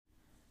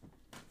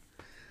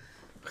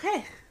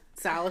Okay,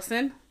 it's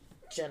Allison.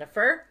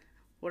 Jennifer.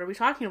 What are we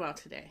talking about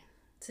today?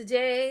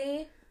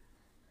 Today,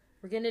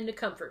 we're getting into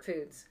comfort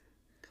foods.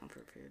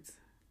 Comfort foods.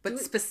 But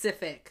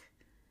specific.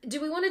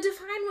 Do we want to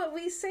define what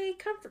we say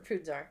comfort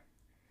foods are?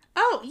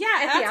 Oh,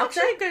 yeah, that's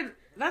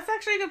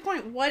actually a good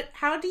point.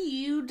 How do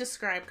you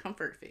describe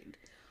comfort food?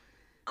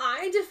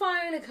 I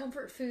define a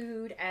comfort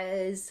food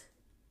as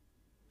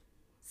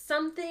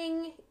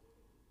something,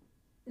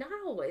 not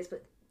always,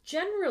 but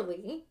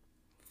generally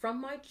from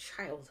my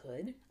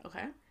childhood.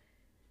 Okay.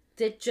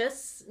 That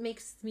just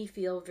makes me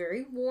feel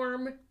very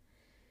warm,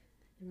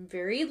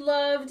 very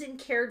loved and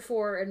cared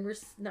for, and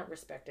not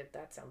respected.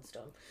 That sounds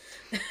dumb.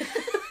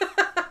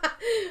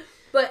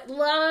 But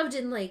loved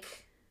and like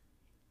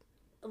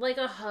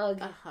a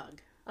hug. A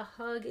hug. A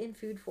hug in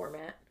food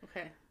format.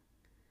 Okay.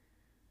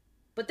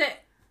 But that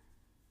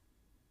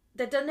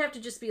doesn't have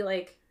to just be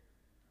like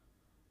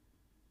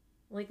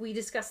we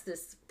discussed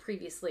this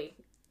previously,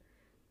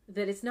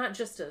 that it's not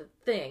just a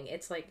thing.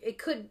 It's like,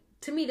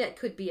 to me, that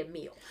could be a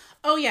meal.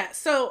 Oh, yeah.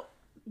 So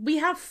we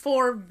have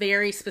 4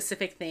 very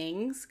specific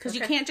things, because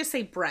you can't just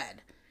say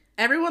bread.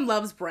 Everyone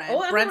loves bread.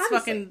 Oh, bread's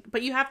fucking,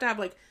 but you have to have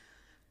like,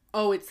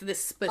 it's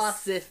this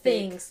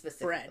specific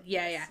bread.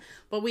 Yeah.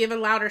 But we have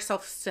allowed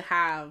ourselves to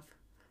have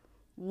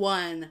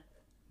one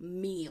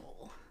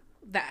meal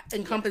that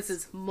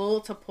encompasses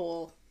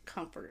multiple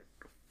comfort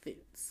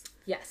foods.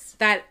 Yes.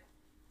 That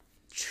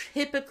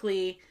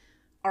typically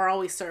are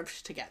always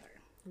served together.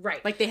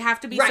 Right. Like, they have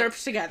to be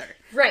served together.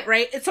 Right.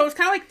 Right? And so it's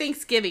kind of like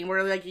Thanksgiving,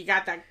 where, like, you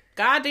got that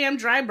goddamn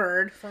dry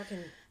bird. Fucking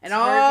and turkey.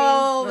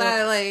 All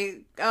that,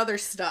 like, other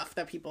stuff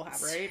that people have,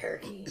 right?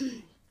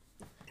 Turkey.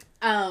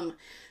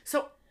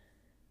 So,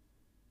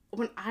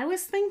 when I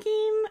was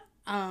thinking,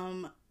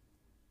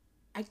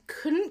 I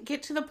couldn't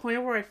get to the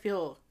point where I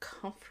feel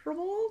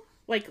comfortable.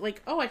 Like,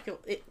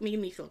 it made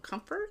me feel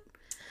comfort.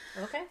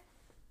 Okay.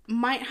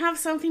 Might have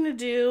something to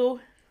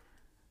do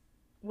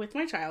with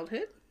my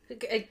childhood.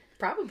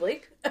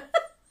 Probably.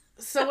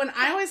 So when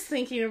I was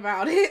thinking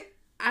about it,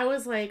 I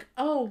was like,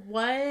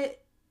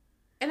 what?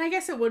 And I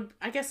guess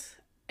I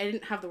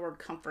didn't have the word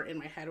comfort in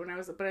my head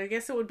but I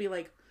guess it would be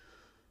like,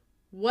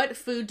 what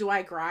food do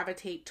I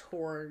gravitate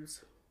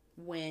towards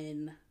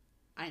when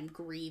I'm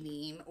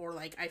grieving, or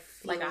like I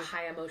feel like a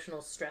high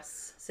emotional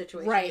stress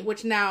situation? Right,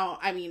 which now,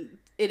 I mean,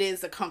 it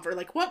is a comfort.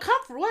 Like, what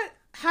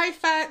high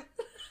fat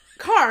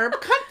carb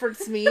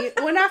comforts me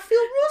when I feel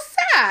real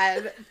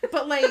sad?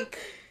 But like,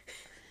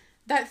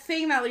 that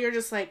thing that you're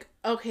just like,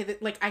 okay,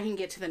 like, I can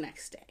get to the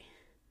next day.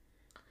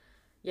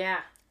 Yeah.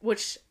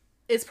 Which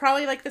is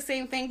probably like the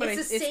same thing, but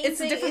it's a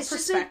different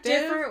perspective.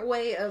 Just a different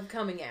way of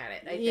coming at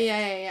it, I think.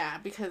 Yeah,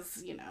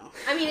 because,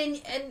 I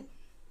mean, and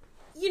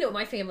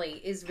my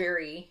family is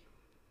very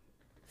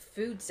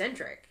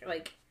food-centric.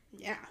 Like,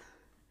 yeah.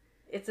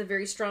 It's a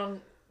very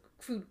strong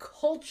food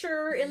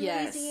culture in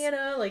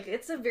Louisiana. Like,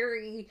 it's a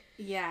very...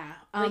 Yeah.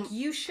 Like,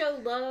 you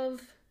show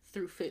love...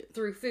 Through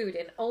food.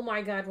 And oh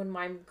my God, when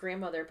my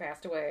grandmother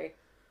passed away,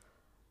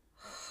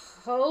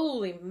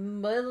 holy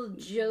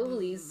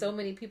moly, so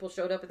many people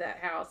showed up at that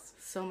house.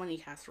 So many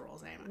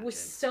casseroles, I imagine. With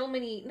so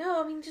many,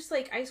 just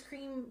like ice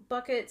cream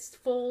buckets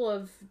full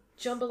of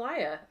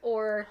jambalaya.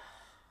 Or,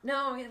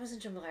 no, it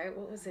wasn't jambalaya.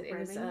 What was it? It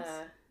was,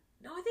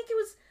 I think it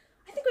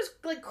was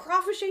like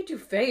crawfish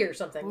etouffee or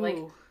something. Ooh. Like,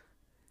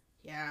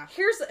 yeah.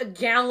 Here's a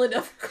gallon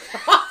of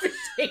crawfish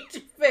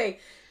etouffee.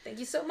 Thank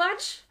you so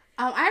much.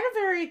 I had a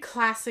very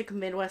classic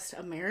Midwest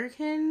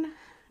American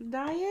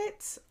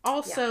diet.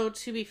 Also,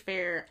 to be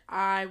fair,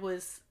 I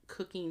was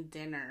cooking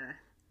dinner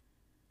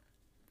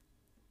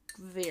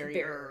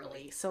very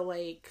early. So,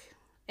 like,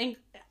 and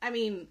I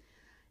mean,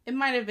 it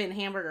might have been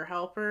Hamburger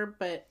Helper,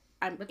 but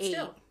I'm 8.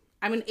 Still.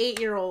 I'm an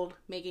 8-year-old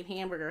making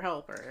Hamburger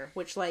Helper,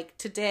 which, like,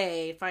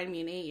 today, find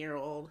me an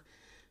 8-year-old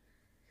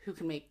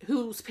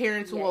whose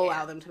parents will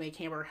allow them to make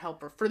Hamburger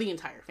Helper for the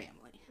entire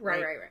family.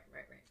 Right.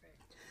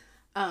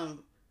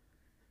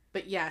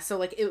 But yeah, so,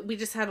 like, we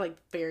just had, like,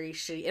 very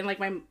shitty... And, like,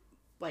 my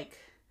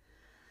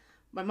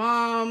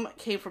mom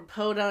came from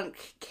Podunk,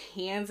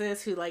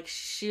 Kansas, who, like,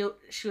 she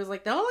was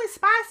like, the only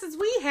spices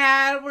we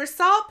had were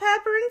salt,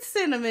 pepper, and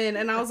cinnamon.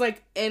 And I was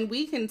like, and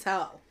we can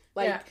tell.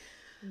 Like, yeah,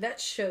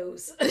 that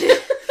shows.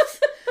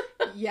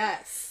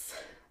 Yes.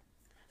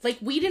 Like,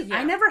 we didn't... Yeah.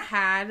 I never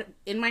had...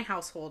 In my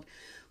household,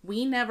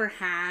 we never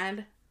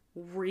had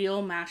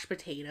real mashed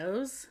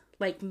potatoes.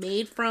 Like,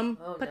 made from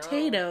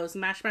potatoes,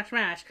 mash.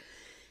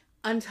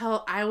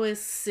 Until I was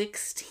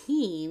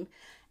 16,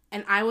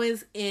 and I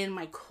was in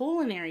my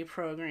culinary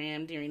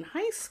program during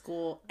high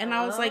school, and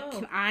I was like,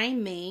 can I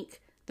make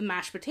the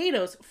mashed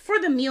potatoes for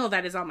the meal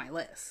that is on my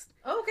list?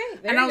 Okay,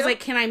 and I was like,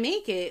 can I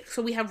make it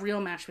so we have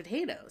real mashed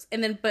potatoes?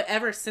 And then, but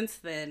ever since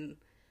then,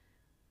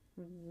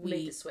 we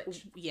made the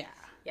switch. Yeah.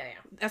 Yeah.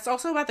 That's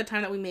also about the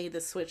time that we made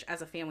the switch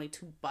as a family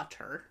to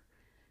butter.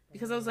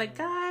 Because I was like,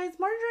 guys,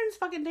 margarine's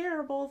fucking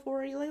terrible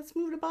for you. Let's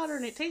move to butter,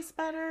 and it tastes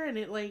better, and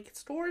it, like,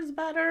 stores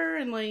better,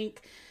 and,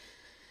 like,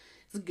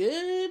 it's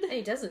good. And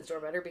it doesn't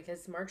store better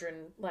because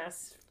margarine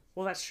lasts...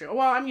 Well, that's true.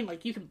 Well, I mean,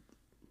 like, you can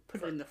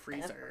put it in the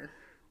freezer.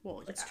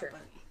 Well, that's true.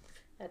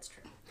 That's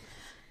true.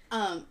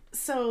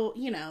 So,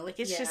 like,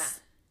 it's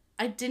just,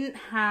 I didn't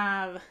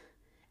have,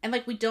 and,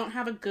 like, we don't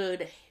have a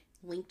good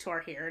link to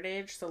our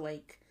heritage, so,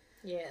 like,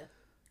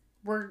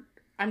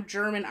 I'm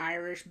German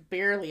Irish,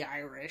 barely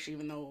Irish,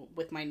 even though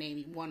with my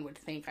name one would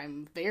think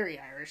I'm very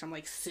Irish. I'm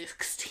like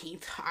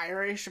 16th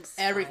Irish.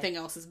 Everything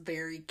else is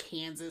very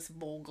Kansas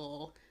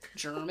Vogel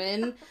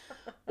German,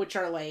 which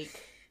are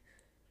like,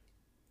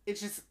 it's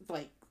just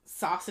like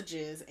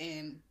sausages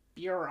and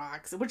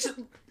Buroks, which is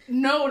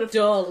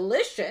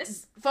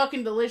delicious,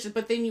 fucking delicious.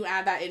 But then you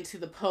add that into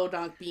the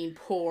podunk being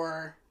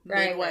poor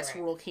Midwest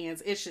rural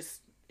Kansas. It's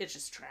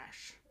just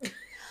trash.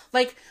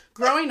 Like,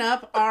 growing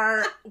up,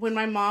 when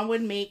my mom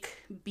would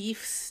make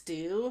beef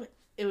stew,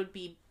 it would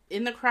be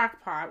in the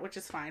crock pot, which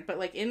is fine, but,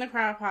 like, in the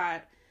crock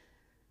pot,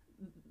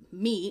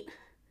 meat,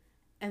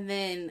 and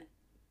then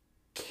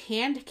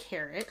canned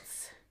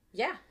carrots.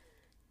 Yeah.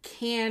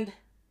 Canned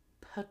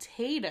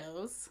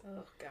potatoes.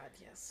 Oh, God,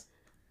 yes.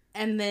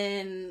 And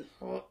then,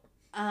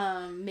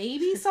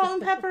 maybe salt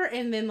and pepper,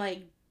 and then,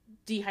 like,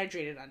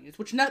 dehydrated onions,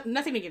 which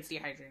nothing against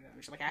dehydrated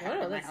onions. Like, I have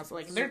it in my house.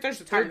 Like,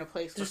 there's a time and a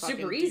place. They're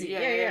super easy.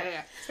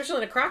 Yeah. Especially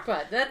in a crock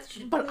pot.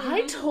 But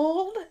I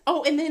told.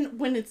 Oh, and then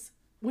when it's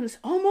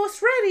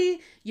almost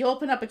ready, you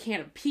open up a can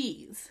of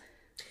peas.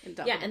 And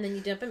dump them. And then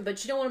you dump them,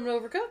 but you don't want them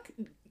to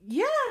overcook.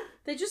 Yeah,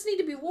 they just need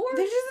to be warmed.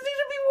 They just need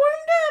to be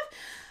warmed up.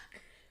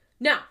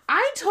 Now,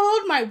 I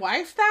told my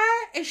wife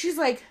that, and she's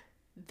like,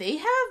 they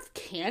have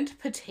canned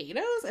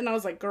potatoes? And I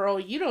was like, girl,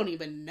 you don't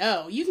even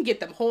know. You can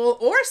get them whole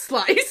or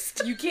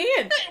sliced. You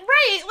can.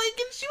 Right. Like,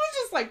 and she was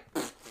just like...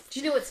 Do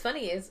you know what's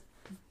funny is,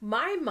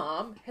 my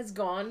mom has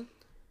gone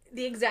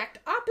the exact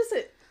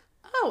opposite.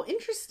 Oh,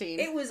 interesting.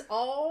 It was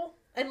all...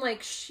 And,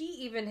 like, she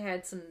even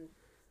had some...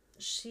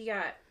 She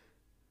got...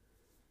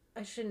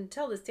 I shouldn't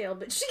tell this tale,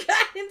 but she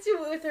got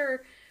into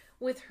it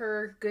with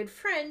her good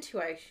friend,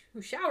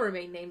 who shall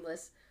remain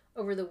nameless,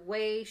 over the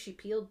way she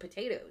peeled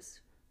potatoes.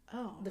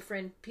 Oh. The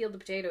friend peeled the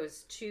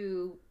potatoes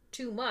too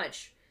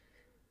much.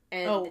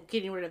 And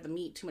getting rid of the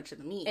meat, too much of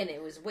the meat. And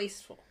it was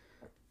wasteful.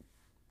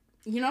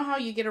 You know how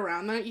you get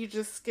around that? You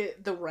just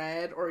get the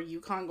red or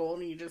Yukon Gold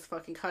and you just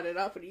fucking cut it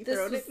up and you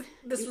throw it.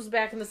 This was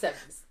back in the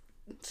 70s.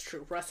 It's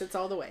true. Russets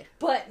all the way.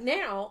 But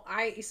now,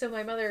 so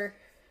my mother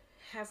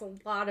has a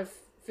lot of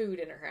food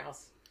in her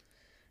house.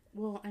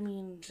 Well, I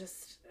mean,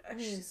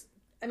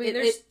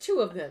 there's two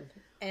of them.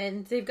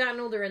 And they've gotten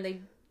older and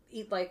they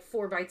eat like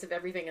 4 bites of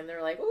everything and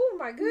they're like, oh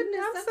my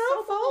goodness, that's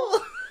so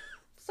full.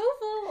 So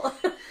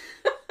full.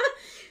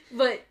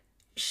 But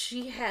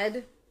she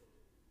had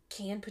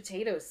canned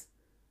potatoes.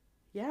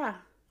 Yeah.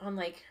 On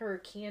like her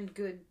canned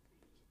good,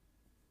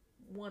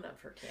 one of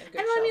her canned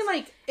good And shells. I mean,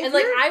 like, and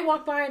like I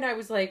walked by and I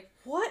was like,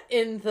 what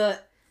in the...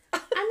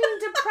 I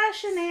mean,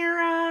 Depression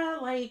era,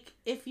 like,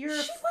 if you're...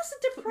 She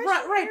wasn't Depression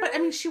right, era. But I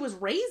mean, she was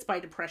raised by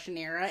Depression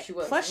era. She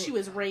was. Plus, she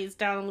was raised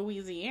down in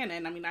Louisiana,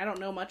 and I mean, I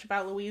don't know much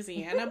about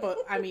Louisiana, but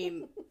I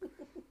mean,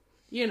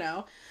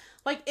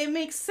 like, it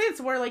makes sense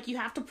where, like, you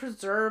have to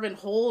preserve and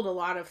hold a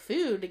lot of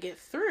food to get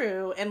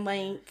through, and,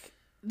 like,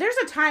 there's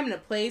a time and a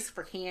place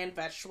for canned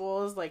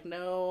vegetables, like,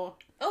 no...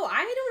 Oh,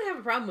 I don't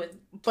have a problem with...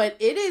 But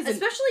it is...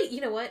 Especially,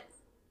 you know what?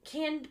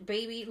 Canned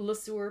baby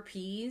LeSueur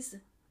peas.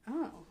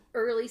 Oh.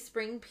 Early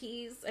spring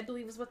peas, I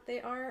believe is what they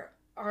are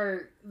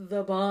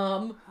the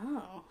bomb.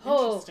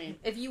 Oh, interesting.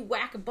 If you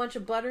whack a bunch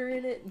of butter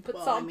in it and put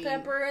salt and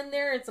pepper in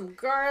there and some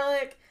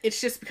garlic. It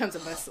just becomes a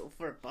vessel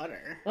for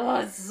butter. Oh,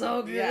 it's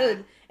so good.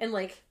 Yeah. And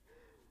like,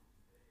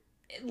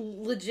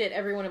 legit,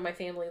 everyone in my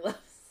family loves.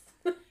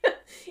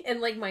 And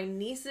like my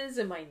nieces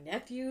and my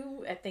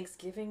nephew at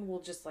Thanksgiving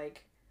will just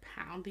like...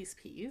 Pound these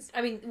peas.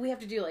 I mean, we have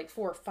to do like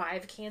 4 or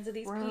 5 cans of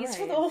these peas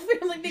for the whole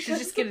family. You should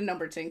just get a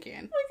number 10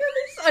 can. Oh my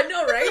God, I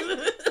know,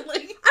 right?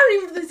 Like, I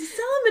don't even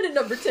sell them in a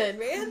number 10,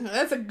 man.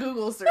 That's a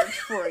Google search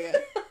for you.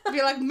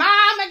 Be like, Mom,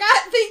 I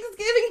got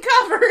Thanksgiving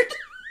covered.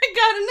 I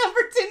got a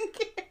number 10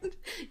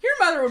 can. Your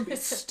mother would be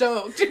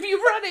stoked if you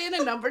brought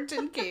in a number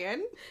 10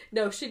 can.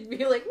 No, she'd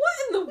be like, what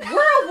in the world? What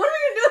are we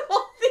going to do with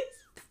all these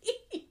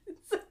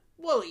peas?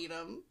 We'll eat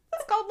them.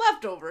 It's called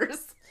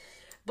leftovers.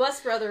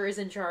 Bus brother is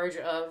in charge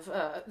of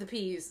the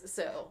peas,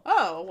 so...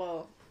 Oh,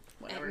 well,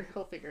 whatever. And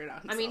he'll figure it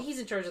out himself. I mean, he's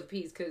in charge of the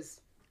peas because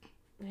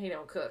he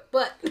don't cook,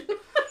 but...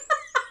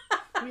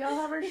 We all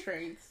have our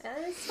strengths.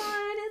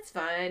 It's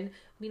fine.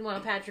 Meanwhile,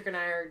 Patrick and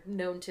I are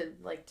known to,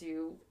 like,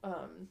 do,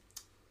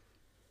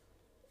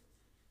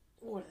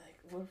 what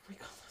do we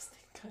call those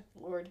things? Good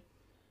Lord.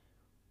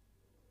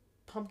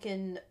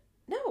 Pumpkin...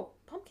 No,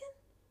 pumpkin?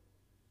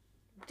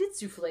 We did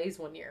souffles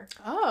one year.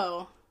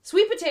 Oh.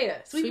 Sweet potato.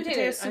 Sweet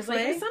potato souffle. I was like,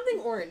 there's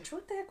something orange.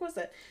 What the heck was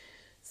that?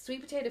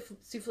 Sweet potato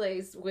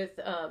souffles with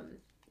a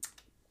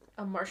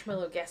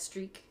marshmallow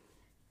gastrique.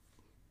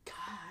 God.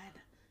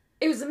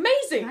 It was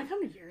amazing. Can I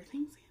come to your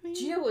Thanksgiving?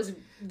 Do you know what was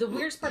the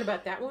weirdest part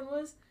about that one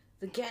was?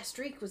 The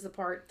gastrique was the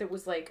part that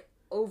was like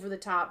over the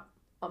top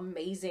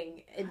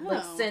amazing and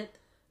like sent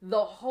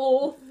the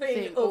whole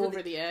thing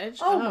over the edge.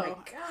 Oh my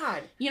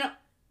God. You know,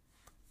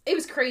 it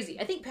was crazy.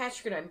 I think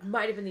Patrick and I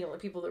might have been the only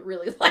people that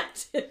really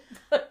liked it.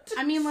 But...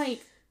 I mean,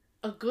 like,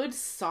 a good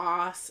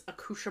sauce,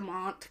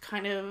 accoutrement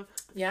kind of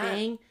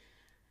thing,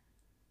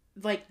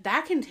 like,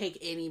 that can take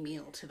any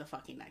meal to the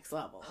fucking next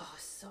level. Oh,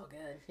 so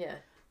good. Yeah.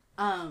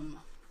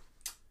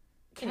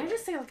 Can I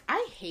just say, like,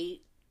 I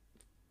hate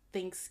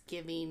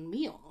Thanksgiving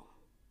meal.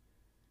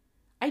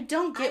 I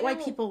don't get why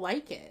people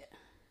like it.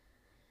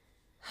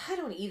 I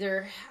don't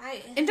either.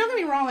 And don't get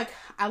me wrong, like,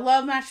 I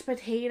love mashed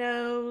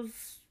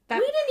potatoes. We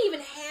didn't even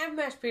have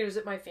mashed potatoes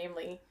at my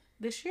family.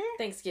 This year?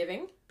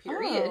 Thanksgiving,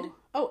 period.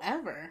 Oh,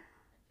 ever.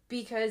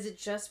 Because it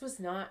just was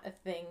not a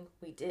thing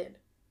we did.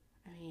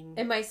 I mean...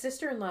 And my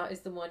sister-in-law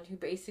is the one who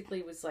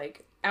basically was,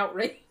 like,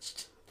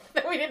 outraged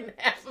that we didn't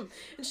have them.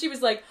 And she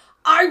was like,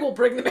 I will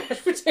bring the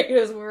mashed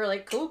potatoes. And we were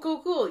like, cool, cool,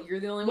 cool. You're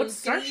the only one who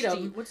can eat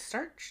them. What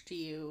starch do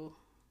you...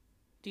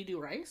 Do you do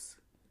rice?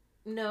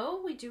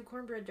 No, we do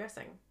cornbread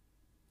dressing.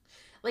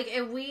 Like,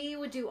 and we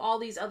would do all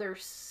these other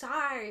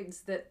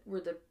sides that were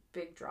the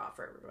big draw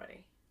for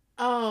everybody.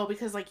 Oh,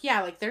 because, like,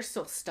 yeah, like, there's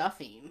still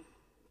stuffing.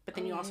 But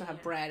then you also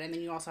have bread, and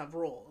then you also have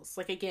rolls.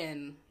 Like,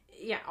 again...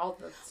 Yeah, all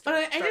the stuff. But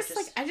I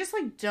just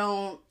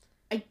don't...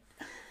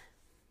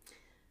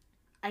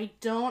 I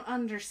don't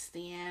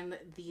understand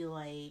the,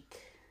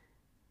 like...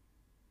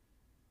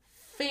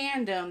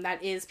 fandom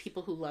that is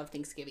people who love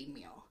Thanksgiving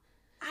meal.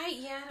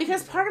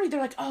 Because part of me, they're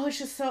like, oh, it's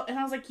just so... And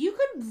I was like, you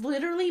could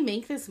literally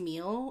make this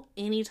meal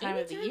any time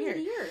of the year.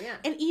 Yeah.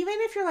 And even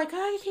if you're like, oh,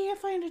 I can't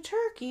find a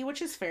turkey,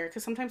 which is fair,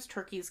 because sometimes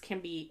turkeys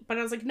can be... But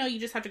I was like, no, you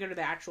just have to go to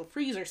the actual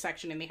freezer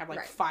section, and they have,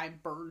 like,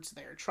 5 birds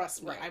there.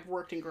 Trust me, I've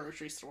worked in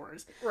grocery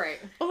stores. Right.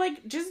 But,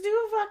 like, just do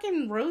a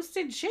fucking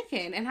roasted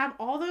chicken and have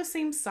all those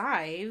same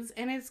sides,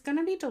 and it's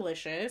gonna be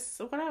delicious,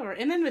 so whatever.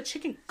 And then the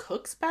chicken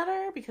cooks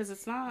better, because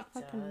it's not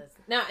fucking...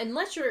 Now,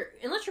 unless you're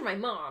my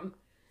mom...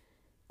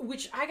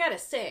 Which, I gotta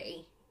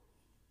say,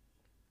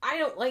 I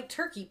don't like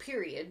turkey,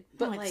 period.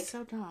 But, it's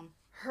so dumb.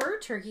 Her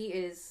turkey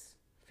is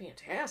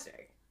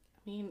fantastic.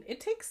 I mean,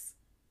 it takes...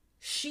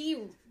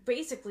 She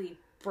basically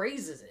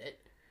braises it.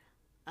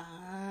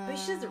 But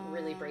she doesn't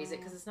really braise it,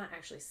 because it's not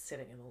actually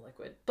sitting in the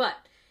liquid.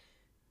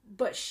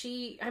 But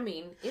she, I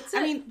mean,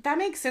 that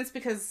makes sense,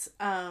 because...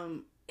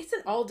 It's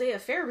an all-day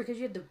affair, because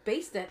you have to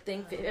baste that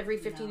thing every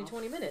 15 to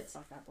 20 minutes.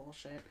 Fuck that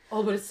bullshit.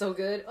 Oh, but it's so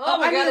good. Oh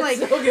my God,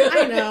 it's so good.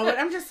 I know, but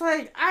I'm just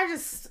like,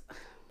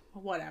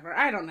 whatever.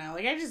 I don't know.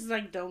 Like, I just,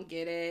 like, don't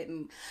get it.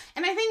 And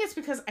I think it's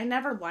because I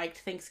never liked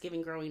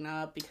Thanksgiving growing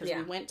up, because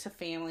we went to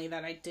family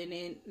that I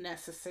didn't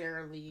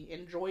necessarily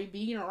enjoy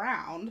being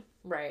around.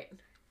 Right.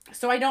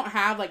 So I don't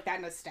have, like, that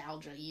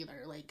nostalgia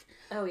either. Like...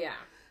 Oh, yeah.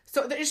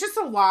 So it's just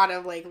a lot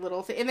of, like,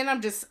 little things. And then I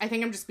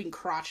think I'm just being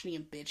crotchety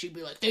and bitchy.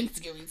 Be like,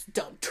 Thanksgiving's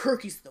dumb.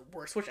 Turkey's the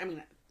worst. Which, I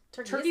mean,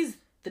 turkey's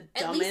the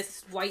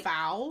dumbest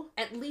fowl.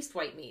 At least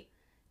white meat.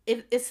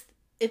 It's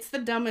the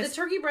dumbest. The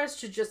turkey breast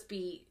should just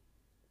be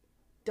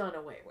done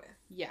away with.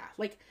 Yeah.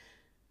 Like,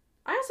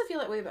 I also feel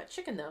that way about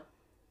chicken, though.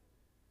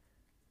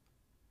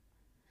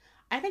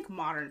 I think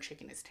modern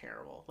chicken is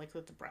terrible. Like,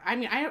 with the breast. I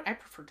mean, I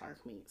prefer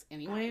dark meats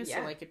anyway.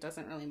 So, like, it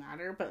doesn't really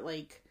matter. But,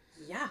 like...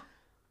 Yeah.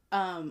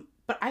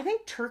 But I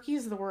think turkey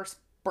is the worst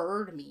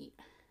bird meat.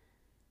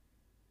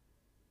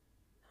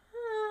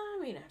 I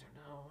mean, I don't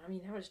know. I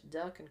mean, how much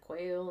duck and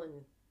quail and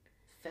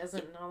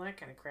pheasant and all that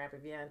kind of crap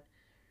have you had?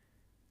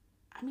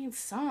 I mean,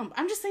 some.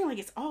 I'm just saying, like,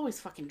 it's always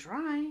fucking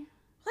dry. Well,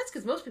 that's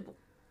because most people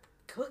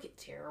cook it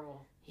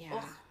terrible. Yeah.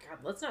 Oh, God,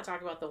 let's not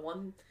talk about the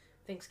one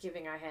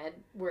Thanksgiving I had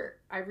where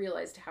I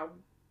realized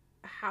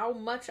how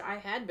much I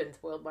had been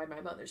spoiled by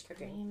my mother's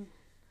cooking.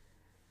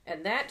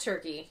 And that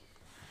turkey...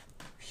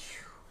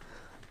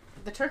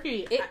 The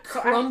turkey... It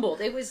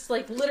crumbled. It was,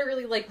 like,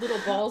 literally, like, little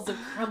balls of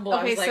crumble.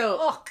 Okay, I was like,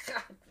 oh,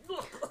 God.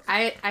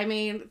 I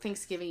made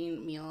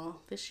Thanksgiving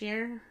meal this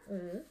year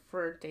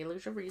for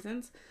deluge of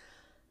reasons.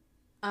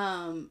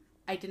 I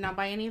did not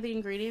buy any of the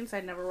ingredients.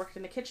 I'd never worked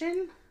in the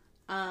kitchen.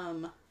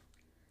 And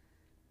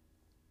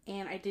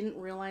I didn't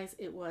realize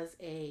it was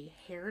a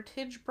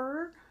heritage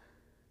bird.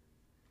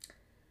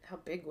 How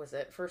big was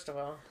it, first of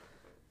all?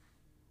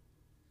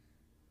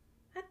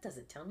 That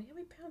doesn't tell me. How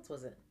many pounds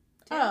was it?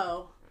 10?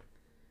 Oh.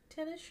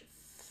 10-ish?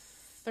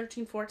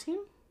 13, 14?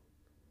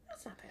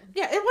 That's not bad.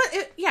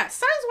 Yeah,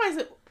 size-wise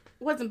it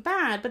wasn't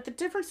bad, but the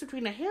difference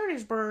between a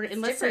heritage bird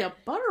and, let's say, a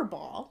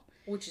butterball...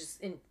 Which is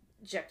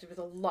injected with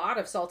a lot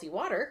of salty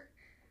water.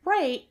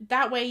 Right.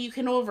 That way you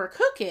can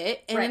overcook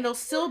it, and it'll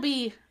still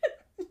be...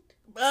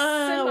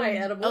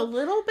 semi-edible. A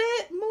little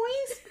bit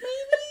moist,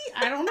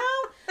 maybe? I don't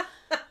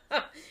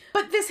know.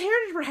 But this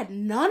heritage bird had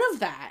none of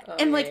that. Oh,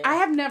 and, I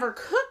have never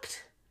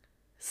cooked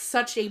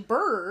such a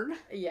bird.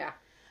 Yeah.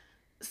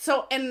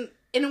 So, and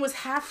it was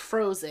half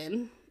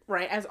frozen,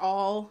 right, as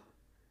all...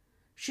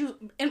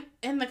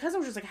 And the cousin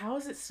was just like, how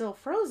is it still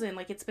frozen?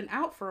 Like, it's been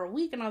out for a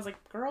week. And I was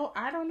like, girl,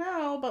 I don't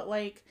know. But,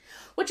 like...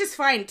 Which is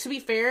fine. To be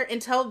fair,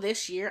 until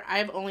this year,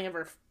 I've only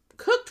ever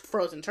cooked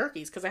frozen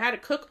turkeys. Because I had to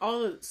cook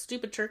all the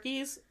stupid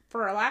turkeys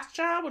for our last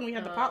job when we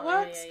had the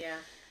potlucks. Yeah.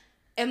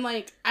 And,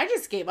 like, I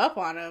just gave up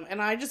on them.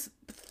 And I just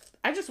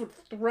would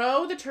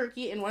throw the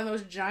turkey in one of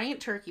those giant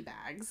turkey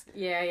bags.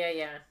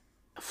 Yeah.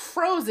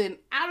 Frozen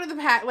out of the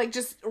pack. Like,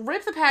 just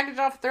rip the package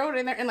off, throw it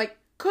in there, and, like,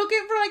 cook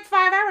it for like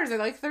 5 hours at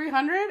like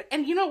 300.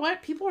 And you know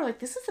what? People were like,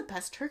 this is the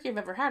best turkey I've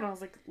ever had. And I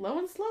was like, low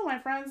and slow, my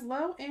friends.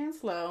 Low and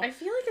slow. I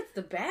feel like it's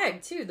the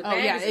bag, too. The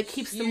bag it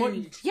keeps the more...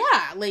 Yeah,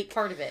 like...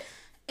 part of it.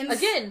 And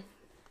again,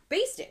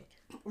 basting.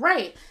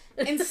 Right.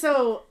 And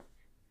so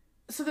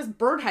this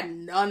bird had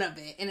none of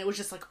it. And it was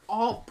just like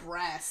all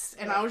breast.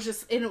 And I was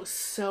just... And it was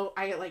so...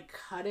 I like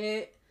cut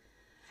it.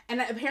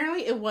 And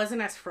apparently it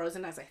wasn't as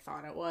frozen as I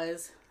thought it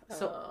was.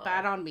 So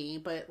bad on me.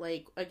 But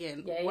like,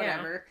 again,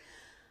 whatever.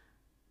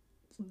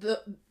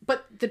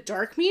 But the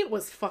dark meat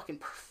was fucking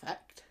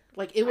perfect.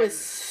 Like, it was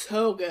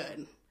so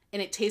good.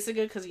 And it tasted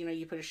good because, you know,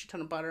 you put a shit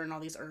ton of butter and all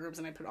these herbs,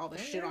 and I put all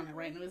this shit on it,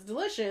 right? And it was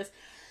delicious.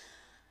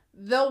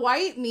 The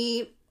white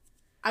meat,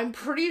 I'm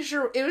pretty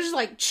sure it was just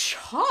like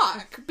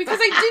chalk. Because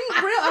I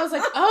didn't realize, I was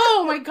like,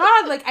 oh my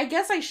god, like, I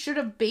guess I should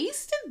have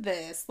basted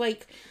this.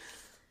 Like,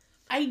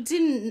 I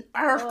didn't,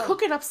 or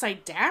cook it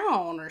upside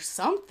down or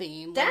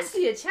something. That's the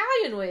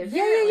Italian way,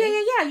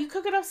 apparently. Yeah. You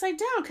cook it upside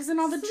down because then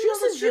all the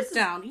juices drip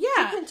down.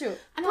 Yeah. Into it.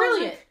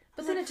 Brilliant. Like,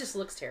 but then it just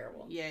looks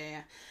terrible.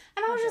 Yeah.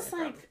 And I was just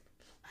like,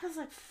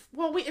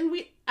 well,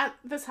 we at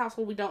this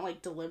household, we don't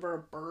like deliver a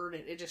bird.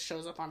 It just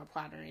shows up on a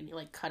platter and you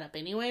like cut up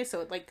anyway.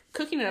 So like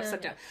cooking it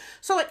upside down.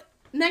 So like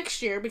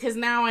next year, because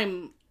now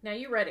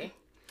you're ready.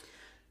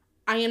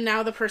 I am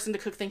now the person to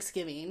cook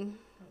Thanksgiving.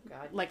 Oh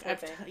God. Like,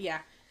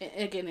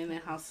 again, in the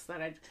house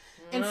that I...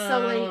 And so,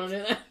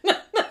 like...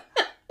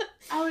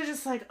 I was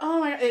just like, oh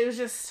my...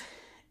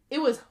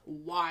 It was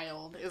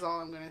wild, is all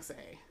I'm gonna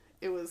say.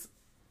 It was...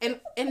 And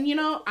you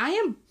know, I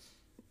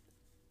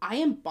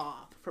am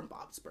Bob from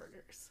Bob's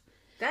Burgers.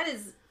 That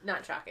is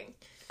not shocking.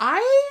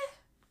 I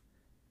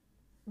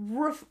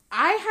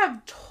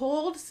have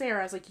told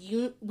Sarah, I was like,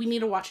 we need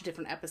to watch a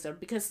different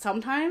episode, because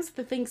sometimes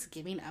the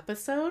Thanksgiving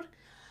episode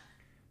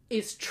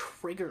is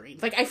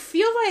triggering. Like, I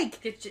feel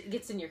like... It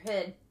gets in your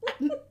head.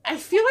 I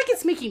feel like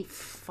it's making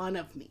fun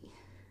of me.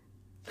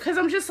 Because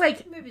I'm just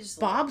like,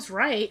 Bob's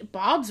right.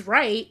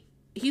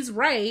 He's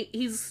right.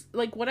 He's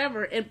like,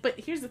 whatever. But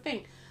here's the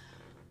thing.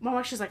 My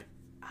wife, she's like,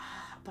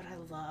 but I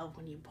love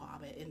when you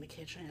bob it in the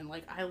kitchen.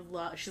 Like,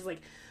 she's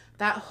like,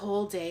 that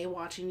whole day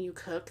watching you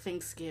cook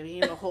Thanksgiving,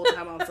 the whole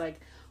time I was like,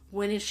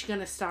 when is she going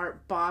to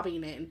start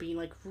bobbing it and being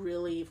like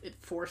really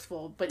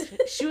forceful? But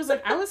she was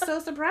like, I was so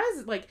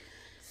surprised. Like,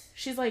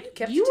 she's like,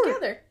 you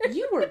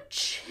were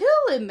chill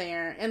in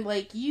there, and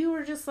like you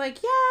were just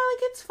like, yeah,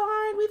 like it's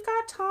fine, we've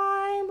got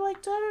time,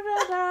 like da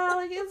da da da,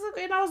 like it's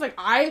okay. And I was like,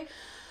 I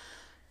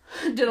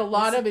did a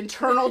lot of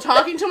internal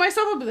talking to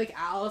myself. I'd be like,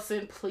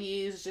 Allison,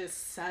 please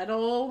just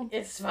settle.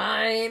 It's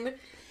fine.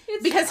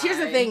 Because here's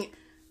the thing: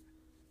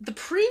 the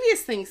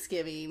previous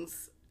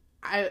Thanksgivings,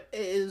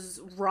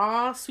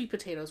 raw sweet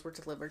potatoes were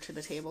delivered to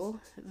the table.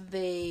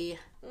 They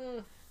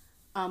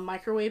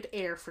microwaved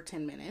air for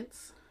 10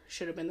 minutes.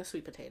 Should have been the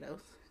sweet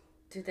potatoes.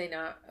 Did they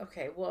not?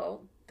 Okay,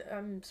 well,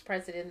 I'm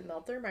surprised they didn't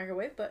melt their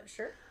microwave, but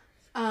sure.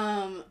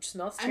 It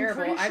smells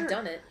terrible. Sure, I've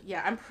done it.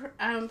 Yeah,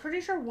 I'm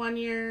pretty sure one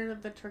year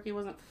the turkey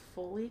wasn't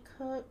fully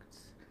cooked,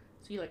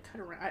 so you like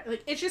cut around.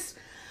 Like, it's just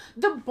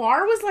the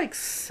bar was like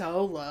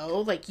so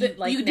low, like you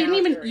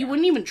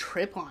wouldn't even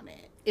trip on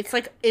it. It's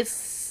like it's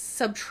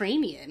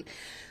subterranean,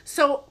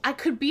 so I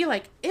could be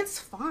like, it's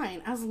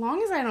fine as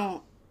long as I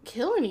don't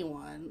kill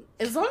anyone.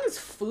 As long as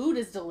food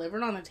is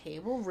delivered on the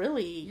table,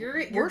 really,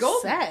 we're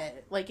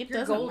set. Like, it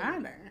doesn't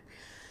matter.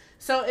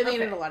 So it made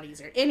it a lot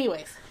easier.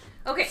 Anyways,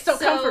 okay. So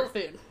comfort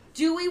food.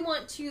 Do we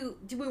want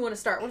to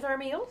start with our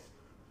meal?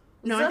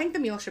 No, I think the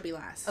meal should be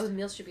last. Oh, the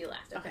meal should be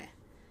last. Okay.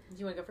 Do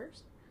you want to go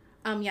first?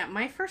 Yeah.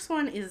 My first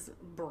one is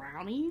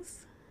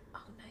brownies.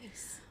 Oh,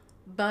 nice.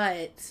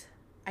 But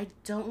I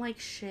don't like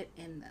shit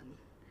in them.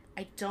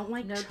 I don't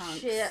like chunks.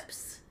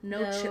 Chips. No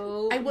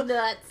chips.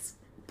 Nuts.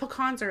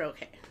 Pecans are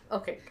okay.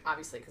 Okay,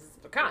 obviously, because it's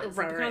pecans.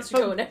 Right. Pecans should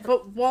go in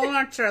but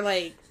walnuts are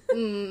like,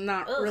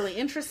 not really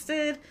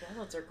interested.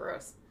 Walnuts are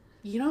gross.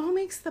 You know who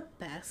makes the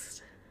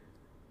best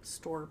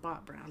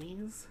store-bought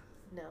brownies?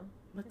 No.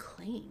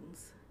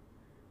 McLean's.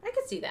 I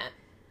could see that.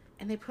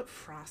 And they put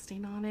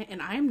frosting on it,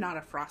 and I am not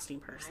a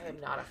frosting person. I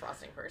am not a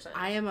frosting person.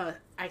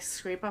 I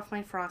scrape off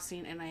my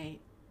frosting, and I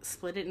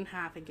split it in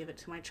half and give it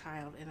to my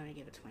child, and then I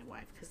give it to my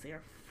wife, because they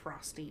are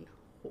frosting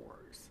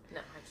whores. No,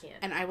 I can't.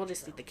 And I will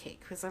just eat the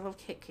cake, because I love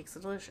cake. Cake's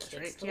delicious,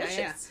 Cake's right?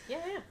 delicious.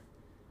 Yeah.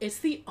 It's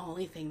the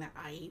only thing that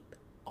I eat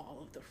all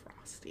of the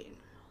frosting.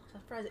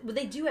 But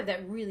they do have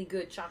that really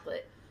good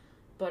chocolate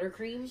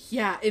buttercream.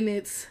 Yeah, and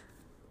it's...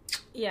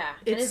 Yeah,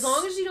 and as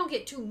long as you don't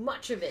get too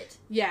much of it.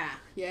 Yeah.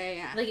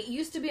 Like, it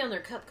used to be on their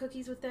cup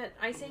cookies with that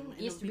icing.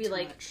 It used to be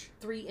like much.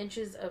 3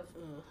 inches of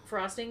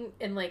frosting,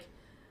 and like,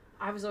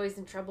 I was always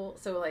in trouble.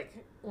 So like,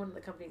 one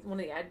of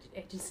the ad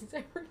agencies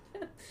I worked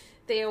at,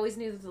 they always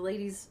knew that the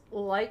ladies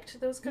liked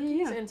those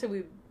cookies, and so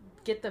we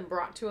get them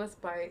brought to us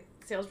by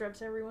sales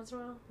reps every once in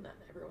a while. Not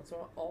every once in a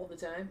while, all the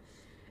time.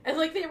 And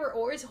like, they were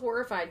always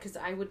horrified because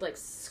I would like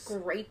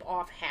scrape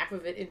off half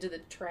of it into the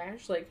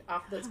trash, like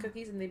off those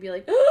cookies, and they'd be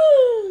like,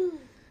 "Ooh!"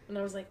 And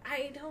I was like,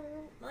 I don't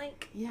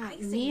like. Yeah,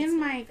 icing. me and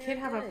my kid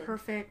have a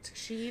perfect.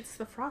 She eats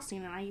the frosting,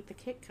 and I eat the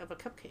cake of a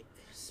cupcake.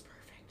 It's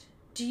perfect.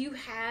 Do you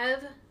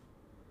have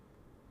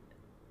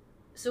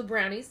So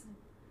brownies,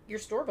 your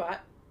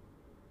store-bought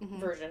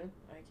version,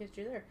 I get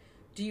you there.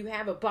 Do you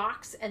have a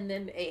box and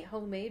then a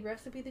homemade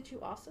recipe that you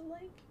also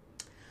like?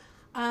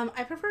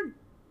 I prefer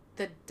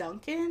the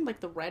Dunkin', like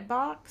the red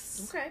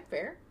box. Okay,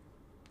 fair.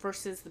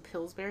 Versus the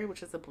Pillsbury,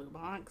 which is the blue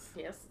box.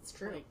 Yes, it's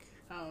true. Like,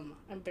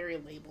 I'm very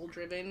label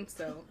driven,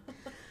 so.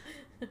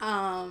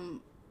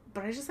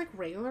 But I just like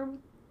regular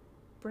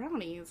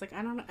brownies. Like,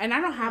 I don't know. And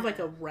I don't have like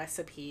a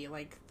recipe.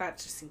 Like, that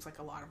just seems like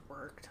a lot of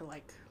work to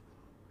like.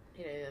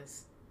 It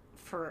is.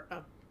 For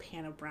a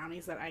pan of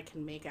brownies that I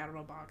can make out of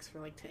a box for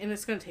like, and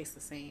it's gonna taste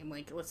the same.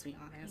 Like, let's be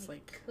honest.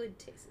 Like, could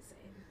taste the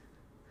same.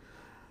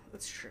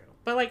 That's true.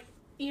 But like,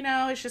 you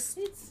know, it's just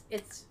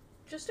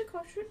just a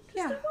question.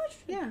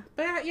 Yeah.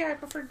 But I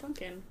prefer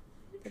Dunkin'.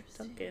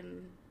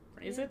 Dunkin'.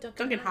 Is it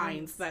Dunkin'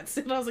 Hines? That's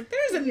it. I was like,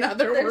 there's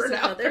another word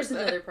out there. There's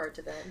another part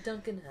to that.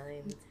 Dunkin'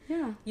 Hines.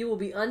 Yeah. You will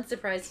be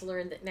unsurprised to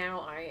learn that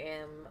now I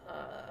am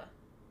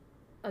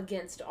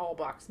against all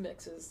box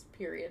mixes.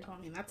 Period. Oh,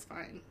 I mean, that's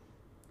fine.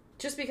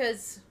 Just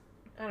because,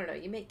 I don't know,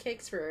 you make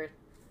cakes for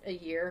a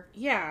year.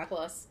 Yeah.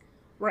 Plus.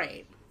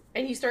 Right.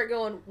 And you start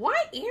going,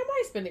 why am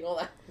I spending all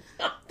that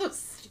on those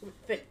stupid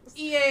things?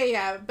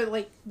 Yeah. But,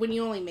 like, when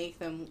you only make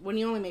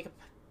a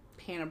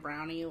pan of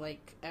brownie,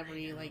 like,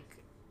 every, like,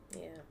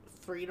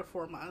 3 to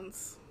 4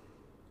 months.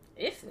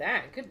 If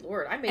that. Good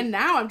Lord. And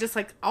now I'm just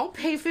like, I'll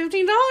pay $15 to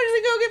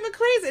go get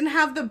McClay's and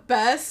have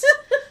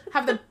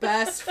the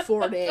best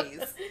 4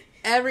 days.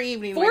 Every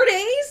evening. 4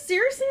 days?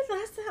 Seriously? It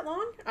lasts that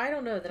long? I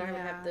don't know that I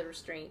would have the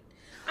restraint.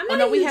 I'm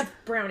not a huge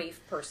brownie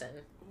person.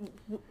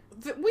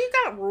 We've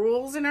got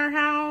rules in our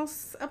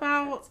house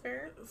about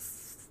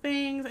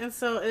things, and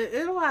so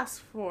it'll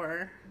last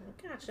for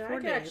four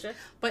days.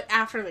 But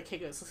after the kid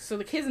goes, so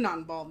the kid's not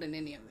involved in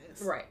any of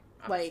this. Right.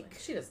 Obviously. Like,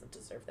 she doesn't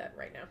deserve that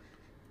right now.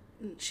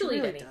 She'll really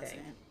eat anything.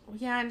 Doesn't.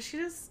 Yeah, and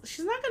she's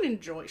not going to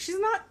enjoy. She's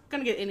not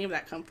going to get any of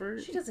that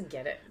comfort. She doesn't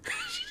get it.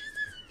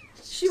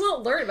 She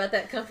won't learn about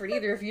that comfort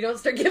either if you don't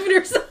start giving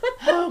her some.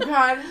 Oh,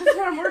 God. That's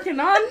what I'm working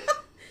on.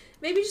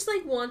 Maybe just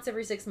like once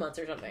every 6 months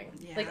or something.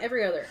 Yeah. Like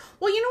every other.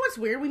 Well, you know what's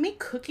weird? We make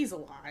cookies a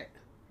lot.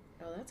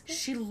 Oh, that's good.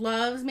 She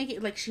loves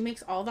making, like, she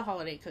makes all the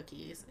holiday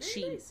cookies. Oh,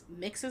 she nice.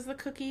 mixes the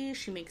cookies.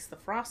 She makes the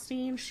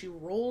frosting. She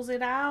rolls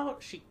it out.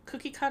 She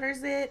cookie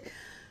cutters it.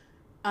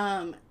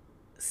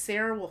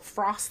 Sarah will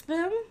frost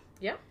them.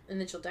 Yeah, and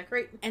then she'll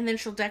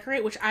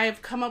decorate. Which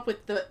I've come up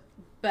with the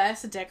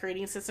best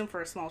decorating system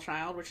for a small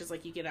child, which is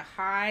like you get a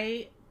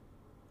high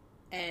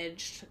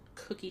edged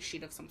cookie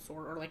sheet of some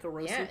sort, or like a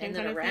roasting pan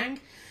kind of thing,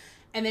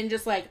 and then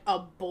just like a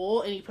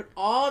bowl, and you put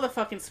all the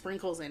fucking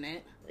sprinkles in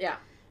it. Yeah.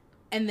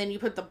 And then you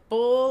put the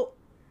bowl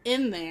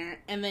in there,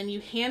 and then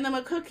you hand them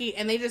a cookie,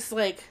 and they just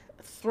like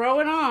throw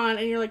it on,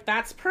 and you're like,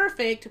 that's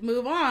perfect,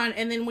 move on.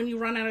 And then when you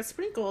run out of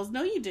sprinkles,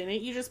 no you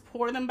didn't, you just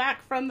pour them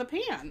back from the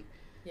pan.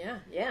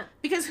 Yeah.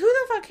 Because who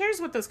the fuck cares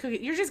what those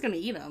cookies, you're just gonna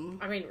eat them.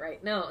 I mean,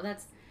 right. No,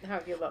 that's how I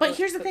feel about But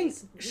here's the thing,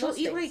 she'll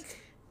eat like,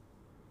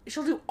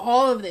 she'll do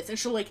all of this, and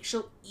she'll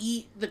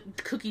eat the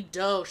cookie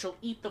dough, she'll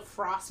eat the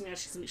frosting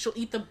as she'll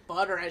eat the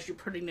butter as you're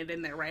putting it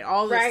in there, right?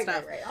 All this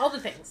stuff. Right. All the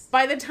things.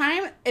 By the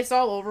time it's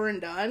all over and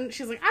done,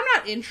 she's like, I'm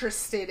not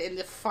interested in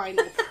the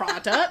final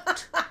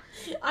product.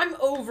 I'm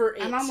over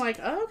it. And I'm like,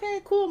 oh,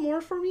 okay, cool, more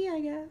for me, I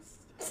guess.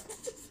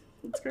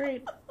 It's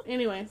great.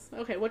 Anyways,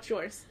 okay, what's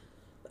yours?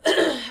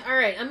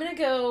 Alright, I'm gonna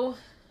go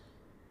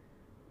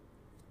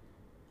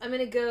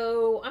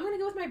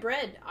with my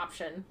bread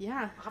option.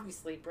 Yeah.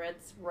 Obviously,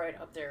 bread's right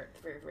up there at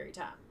the very, very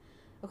top.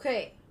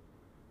 Okay.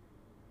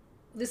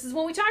 This is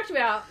what we talked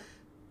about.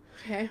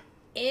 Okay.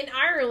 In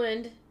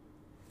Ireland,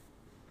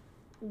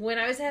 when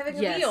I was having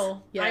a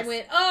meal, yes. I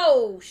went,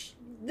 oh,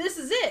 this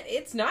is it.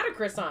 It's not a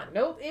croissant.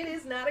 Nope, it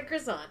is not a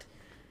croissant.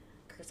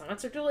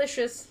 Croissants are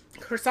delicious.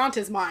 Croissant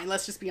is mine,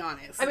 let's just be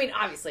honest. I mean,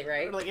 obviously,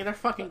 right? Like, they're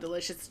fucking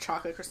delicious.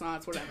 Chocolate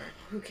croissants, whatever.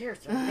 Who cares?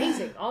 They're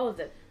amazing. All of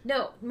them.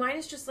 No, mine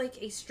is just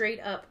like a straight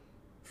up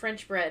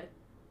French bread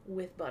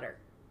with butter.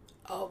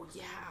 Oh,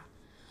 yeah.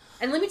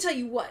 And let me tell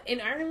you what, in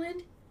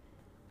Ireland,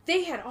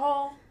 they had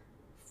all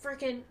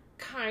freaking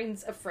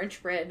kinds of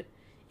French bread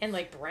and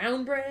like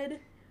brown bread.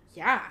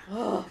 Yeah.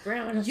 Oh,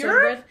 brown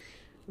bread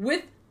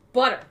with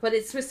butter. But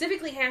it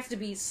specifically has to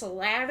be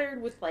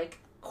slathered with like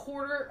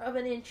 1/4 of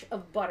an inch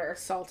of butter.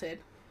 Salted.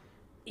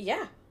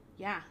 Yeah.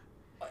 Yeah.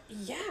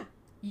 Yeah.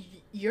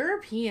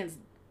 Europeans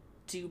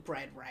do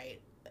bread right.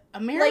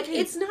 Americans, like,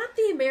 it's not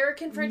the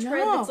American French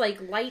bread that's like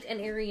light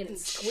and airy and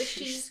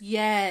squishy.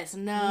 Yes,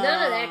 no.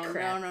 None of that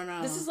crap.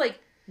 No. This is like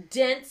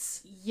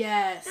dense.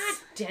 Yes.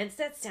 Not dense,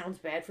 that sounds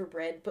bad for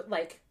bread, but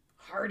like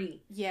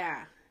hearty.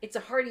 Yeah. It's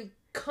a hearty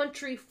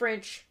country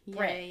French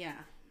bread. Yeah.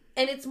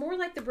 And it's more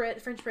like the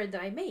French bread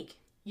that I make.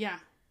 Yeah.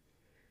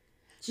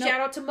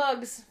 Shout out to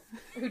Muggs,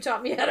 who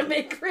taught me how to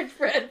make French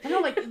bread. No,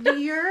 like, the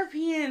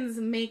Europeans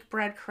make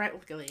bread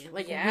correctly.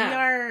 Like,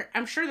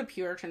 I'm sure the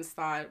Puritans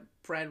thought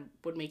bread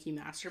would make you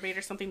masturbate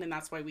or something, and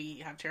that's why we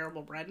have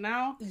terrible bread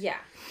now. Yeah.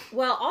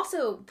 Well,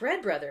 also,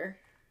 Bread Brother.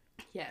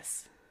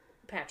 Yes.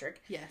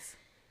 Patrick. Yes.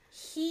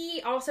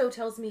 He also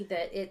tells me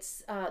that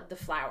it's the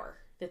flour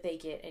that they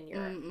get in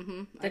Europe.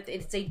 Mm-hmm. That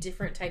it's a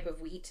different type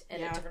of wheat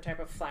and a different type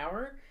of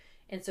flour.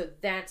 And so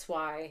that's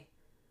why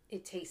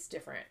it tastes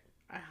different.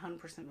 I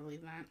 100%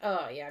 believe that.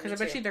 Oh, yeah.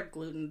 Because I bet you their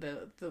gluten,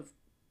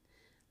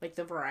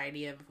 the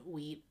variety of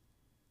wheat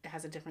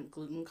has a different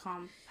gluten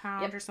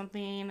compound or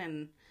something.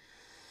 And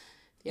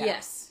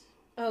yes.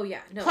 Oh,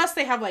 yeah. No. Plus,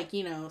 they have, like,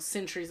 you know,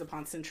 centuries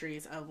upon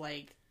centuries of,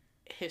 like,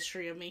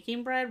 history of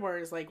making bread.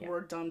 Whereas, like,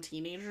 we're dumb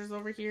teenagers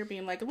over here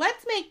being like,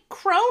 let's make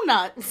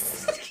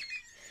cronuts.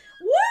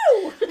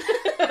 Woo!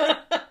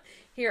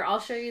 Here, I'll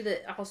show you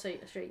I'll show you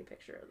a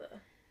picture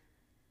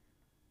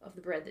of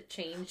the bread that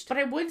changed. But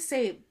I would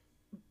say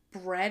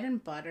bread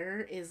and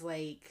butter is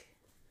like,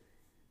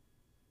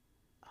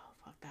 oh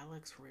fuck, that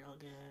looks real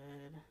good.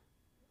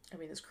 I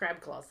mean, those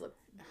crab claws look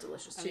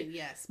delicious too. I mean,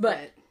 yes,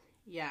 but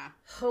yeah.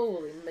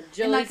 Holy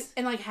majolies.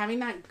 And like having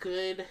that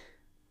good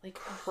like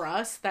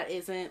crust that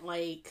isn't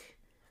like,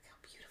 look how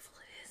beautiful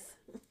it is.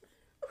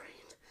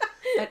 Right.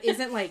 That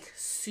isn't like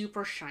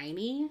super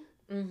shiny.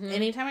 Mm-hmm.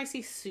 Anytime I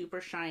see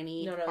super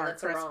shiny hard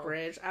crust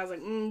bread, I was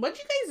like, what'd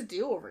you guys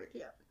do over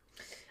here?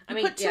 I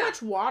mean, put too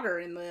much water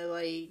in the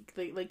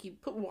like you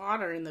put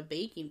water in the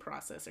baking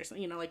process or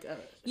something, you know, like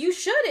you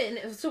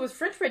shouldn't. So with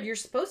French bread, you're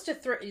supposed to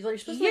like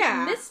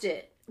mist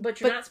it, but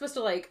you're not supposed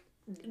to like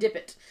dip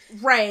it,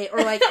 right?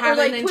 Or like have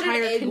an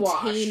entire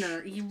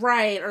container,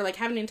 right? Or like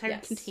have an entire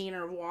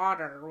container of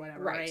water or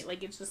whatever, right?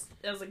 Like it's just,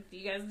 I was like,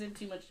 you guys did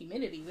too much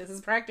humidity. This is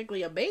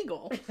practically a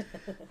bagel.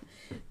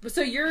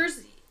 So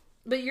yours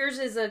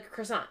is a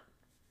croissant.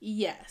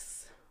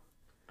 Yes,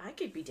 I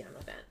could be down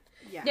with that.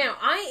 Yeah. Now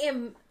I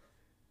am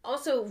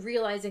also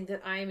realizing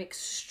that I am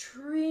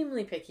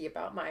extremely picky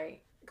about my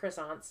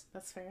croissants.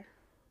 That's fair.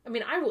 I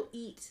mean, I will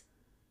eat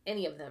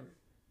any of them.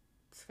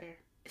 That's fair.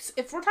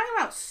 If we're talking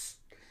about,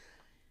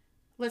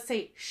 let's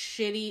say,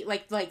 shitty,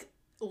 like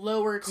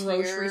lower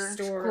tier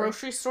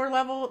grocery store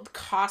level,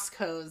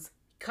 Costco's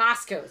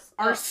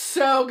are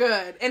so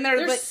good, and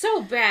they're like,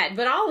 so bad,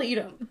 but I'll eat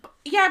them.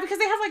 Yeah, because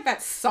they have like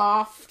that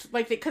soft,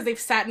 like because they've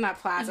sat in that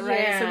plaza,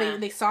 right? So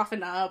they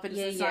soften up, and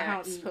it's not how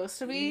it's supposed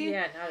to be.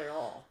 Yeah, not at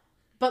all.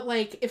 But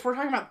like, if we're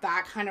talking about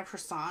that kind of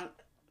croissant,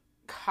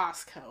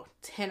 Costco,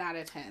 10 out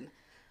of 10.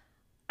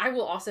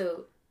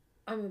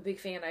 I'm a big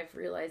fan, I've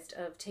realized,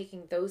 of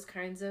taking those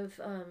kinds of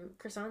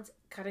croissants,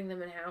 cutting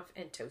them in half,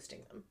 and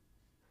toasting them.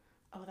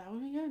 Oh, that would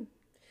be good.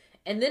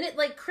 And then it,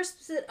 like,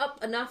 crisps it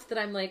up enough that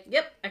I'm like,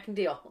 yep, I can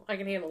deal. I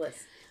can handle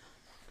this.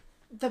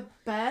 The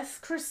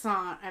best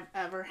croissant I've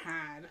ever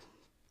had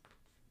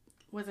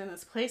was in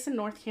this place in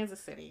North Kansas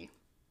City.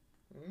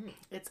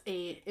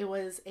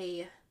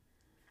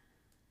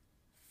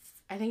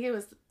 I think it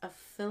was a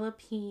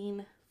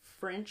Philippine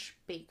French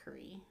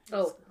bakery.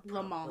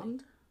 Le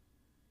Monde.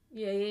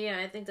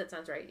 Yeah. I think that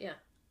sounds right. Yeah.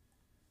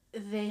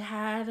 They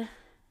had,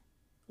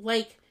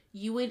 like,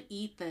 you would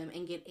eat them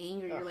and get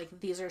angry. You're like,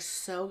 these are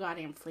so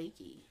goddamn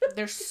flaky.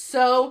 They're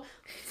so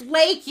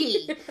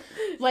flaky.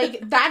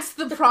 Like, that's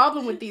the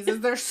problem with these,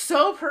 is they're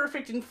so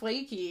perfect and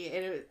flaky.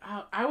 And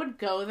I would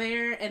go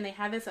there, and they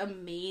had this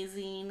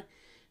amazing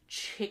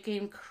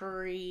chicken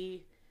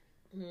curry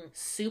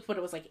soup, but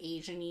it was like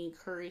Asian-y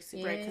curry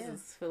soup, right? Because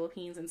it's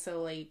Philippines, and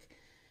so like,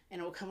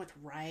 and it would come with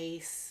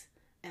rice,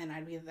 and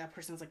I'd be that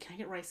person who's like, can I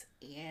get rice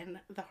and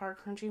the hard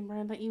crunchy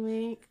bread that you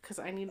make? Because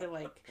I need to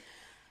like,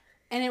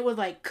 and it would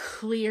like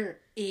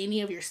clear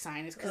any of your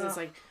sinus, because it's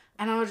like,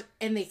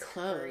 and they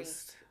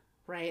closed,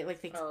 right?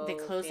 Like they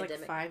closed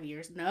pandemic. Like 5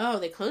 years. No,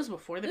 they closed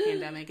before the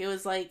pandemic. It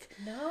was like,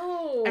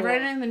 no, I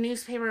read it in the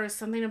newspaper. It was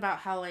something about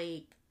how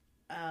like,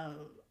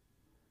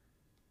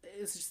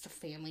 it's just a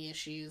family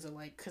issues, and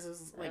like, because it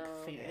was like,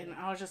 and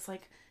I was just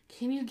like,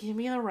 can you give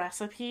me the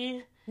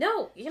recipe?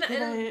 No, you know,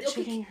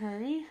 chicken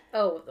curry.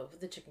 Oh,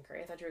 the chicken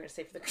curry. I thought you were gonna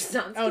say for the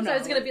croissants. Oh no, I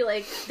was gonna be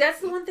like,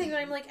 that's the one thing that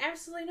I'm like,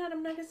 absolutely not.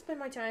 I'm not gonna spend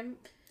my time.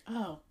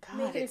 Oh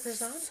god, it's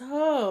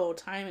so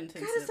time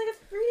intensive. God, it's like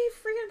a 3-day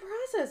freaking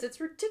process. It's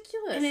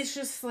ridiculous, and it's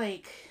just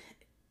like,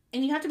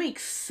 and you have to make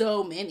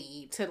so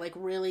many to like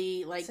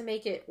really like to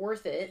make it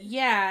worth it.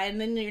 Yeah,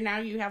 and then now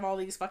you have all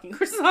these fucking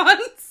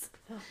croissants.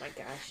 Oh my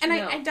gosh! And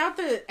I doubt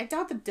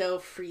the dough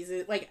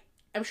freezes. Like,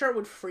 I'm sure it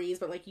would freeze,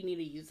 but like you need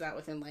to use that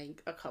within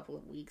like a couple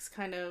of weeks,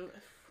 kind of.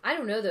 I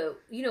don't know though.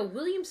 You know,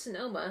 Williams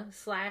Sonoma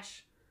 /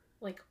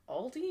 like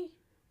Aldi.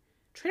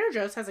 Trader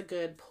Joe's has a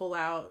good pull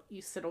out.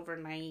 You sit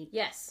overnight.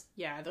 Yes.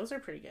 Yeah, those are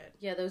pretty good.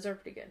 Yeah, those are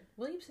pretty good.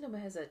 Williams Sonoma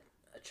has a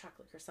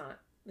chocolate croissant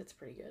that's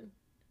pretty good.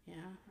 Yeah,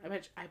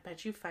 I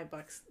bet you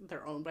 $5.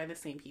 They're owned by the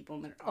same people,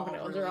 and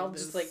they're all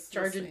just like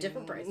charging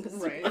different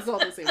prices. Right, it's all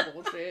the same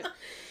bullshit.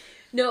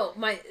 No,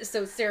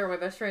 so Sarah, my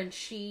best friend,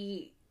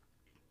 she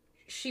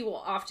will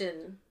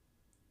often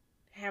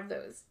have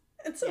those,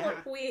 and so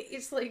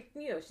it's like,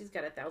 you know, she's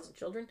got 1,000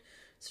 children,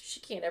 so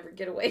she can't ever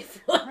get away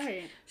from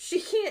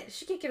she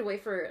can't get away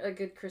for a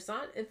good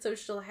croissant, and so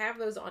she'll have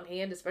those on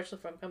hand, especially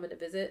if I'm coming to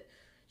visit.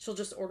 She'll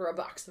just order a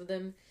box of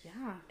them,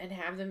 and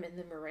have them, and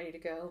then we're ready to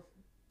go.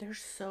 They're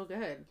so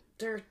good.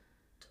 They're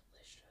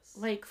delicious.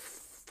 Like,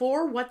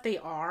 for what they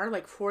are,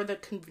 like for the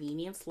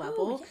convenience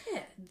level,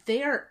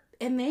 they are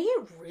and they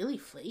get really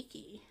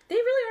flaky. They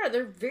really are.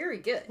 They're very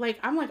good. Like,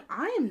 I'm like,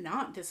 I am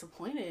not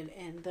disappointed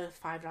in the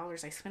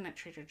 $5 I spent at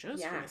Trader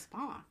Joe's for this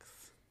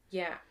box.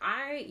 Yeah,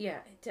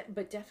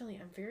 but definitely,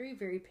 I'm very,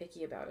 very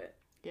picky about it.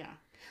 Yeah.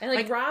 And,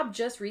 like Rob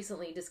just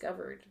recently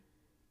discovered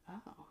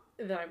Oh.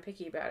 that I'm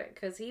picky about it.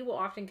 Because he will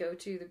often go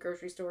to the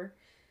grocery store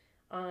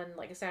on,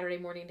 like, a Saturday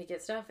morning to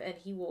get stuff. And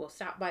he will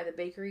stop by the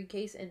bakery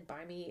case and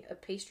buy me a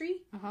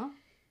pastry. Uh-huh.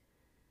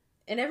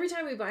 And every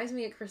time he buys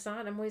me a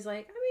croissant, I'm always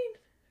like, I mean,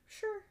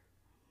 sure.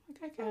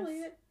 I guess. I'll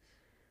eat it.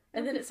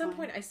 And then at some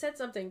point, I said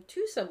something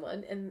to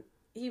someone. And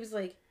he was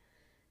like,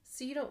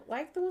 so you don't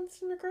like the ones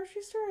from the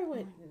grocery store? I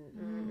went,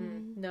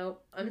 no,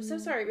 I'm so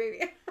sorry,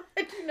 baby.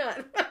 I do not.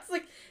 I was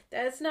like,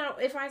 that's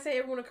not, if I say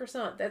I want a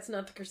croissant, that's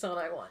not the croissant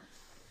I want.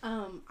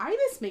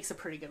 Ibis makes a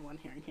pretty good one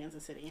here in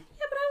Kansas City. Yeah,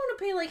 but I want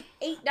to pay like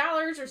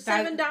 $8 or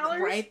 $7.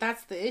 Right,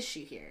 that's the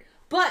issue here.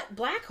 But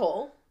Black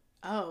Hole.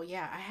 Oh,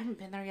 yeah, I haven't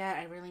been there yet.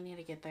 I really need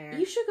to get there.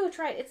 You should go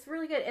try it. It's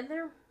really good. And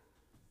their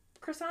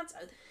croissants.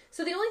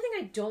 So the only thing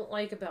I don't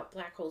like about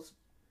Black Hole's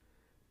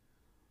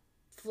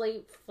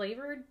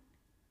flavored,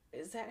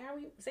 is that how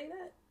we say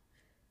that?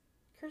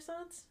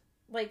 Croissants?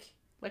 Like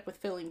with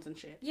fillings and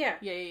shit. Yeah.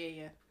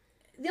 Yeah.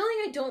 The only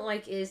thing I don't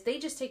like is they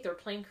just take their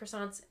plain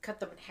croissants, cut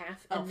them in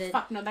half, and then...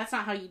 fuck, no, that's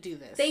not how you do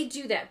this. They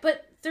do that,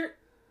 but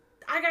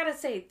I gotta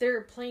say,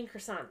 their plain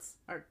croissants...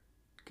 Are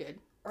good.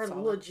 Are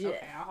solid. legit.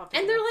 Okay, I'll have to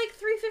and go. they're like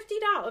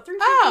 $3.50,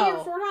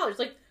 $3.50 or $4.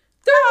 Like,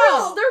 they're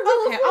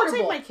real okay, affordable. I'll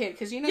take my kid,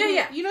 because you know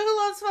you know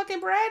who loves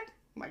fucking bread?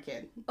 My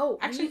kid. Oh,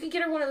 actually, you can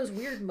get her one of those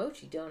weird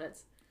mochi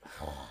donuts.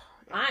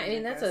 I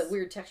mean, that's a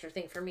weird texture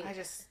thing for me. I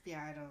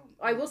don't...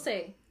 I will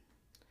say,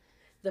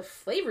 the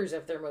flavors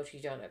of their mochi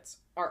donuts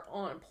are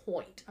on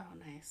point. Oh,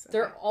 nice. Okay.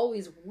 They're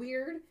always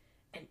weird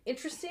and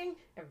interesting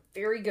and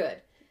very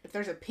good. If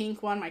there's a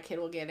pink one, my kid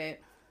will get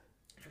it.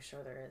 I'm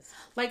sure there is.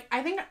 Like,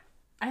 I think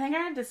I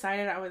had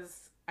decided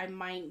I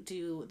might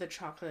do the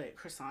chocolate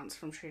croissants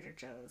from Trader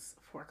Joe's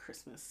for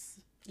Christmas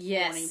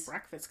morning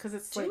breakfast. Because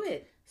it's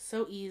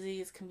so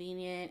easy, it's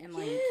convenient, and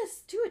like...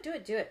 Yes, do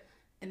it.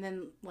 And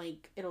then,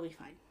 like, it'll be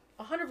fine.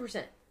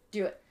 100%.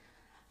 Do it.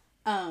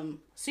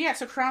 So yeah,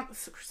 so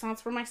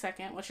croissants were my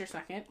second. What's your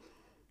second?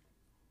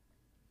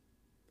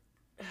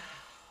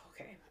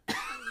 Okay.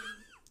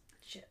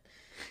 Shit.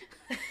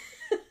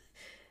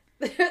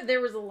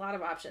 There was a lot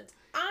of options.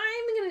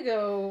 I'm gonna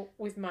go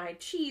with my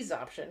cheese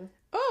option.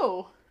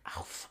 Oh,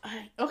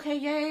 okay,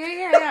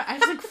 yeah. I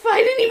was like,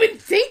 I didn't even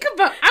think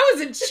about. I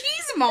was a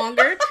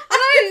cheesemonger, and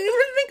I didn't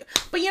even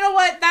think. But you know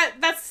what?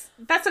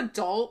 That's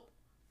adult,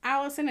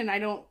 Allison, and I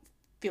don't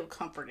feel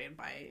comforted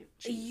by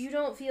cheese. You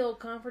don't feel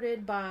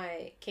comforted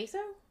by queso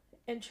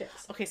and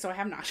chips. Okay, so I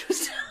have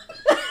nachos.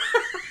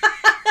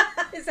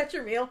 Is that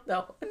your meal?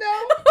 No.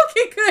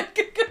 Okay,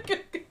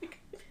 good.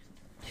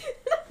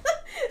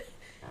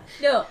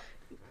 No.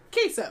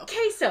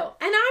 Queso.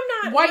 And I'm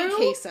not white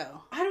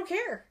queso. I don't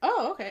care.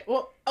 Oh, okay.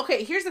 Well,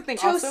 okay, here's the thing.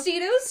 Tostitos?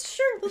 Also,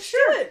 sure. Let's do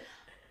it.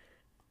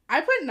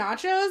 I put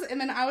nachos, and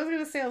then I was going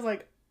to say, I was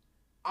like,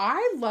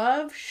 I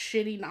love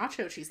shitty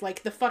nacho cheese.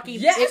 Like the fucking,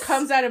 it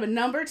comes out of a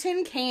number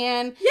 10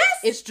 can. Yes.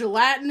 It's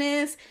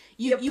gelatinous.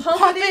 You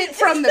pump it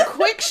from the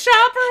quick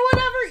shop or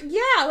whatever.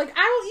 Yeah, like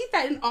I will eat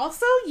that. And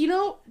also,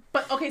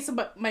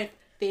 but my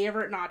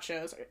favorite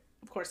nachos,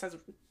 of course, has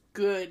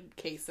good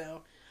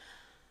queso.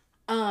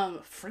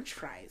 French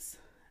fries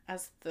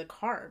as the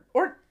carb.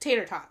 Or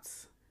tater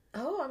tots.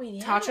 Oh, I mean,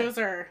 yeah. Tachos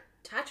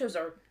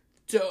are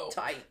dope.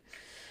 Tight.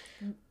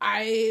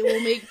 I will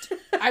make.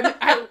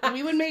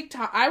 We would make.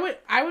 I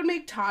would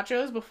make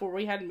tachos before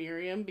we had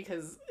Miriam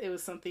because it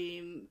was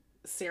something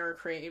Sarah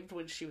craved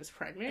when she was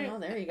pregnant. Oh,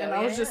 there you go. And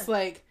I was just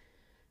like,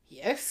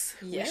 yes,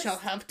 we shall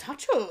have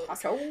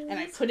tachos. And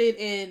I put it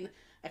in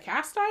a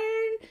cast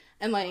iron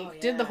and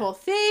did the whole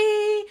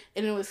thing,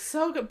 and it was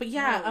so good. But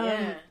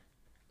yeah,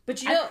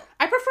 but you know,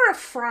 I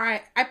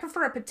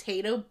prefer a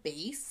potato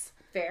base.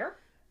 Fair.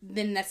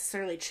 Than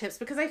necessarily chips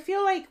because I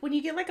feel like when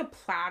you get like a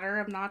platter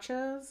of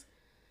nachos,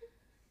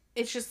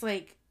 it's just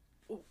like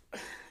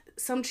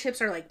some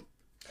chips are like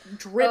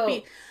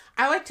drippy.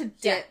 I like to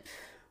dip,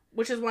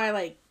 which is why I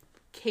like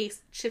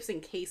chips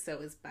and queso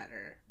is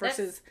better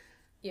versus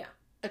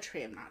a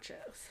tray of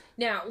nachos.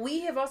 Now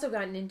we have also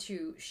gotten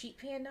into sheet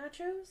pan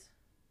nachos.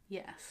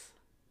 Yes.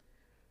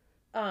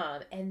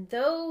 And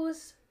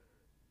those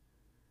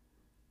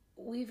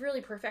we've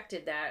really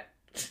perfected that.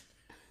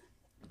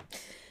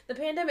 The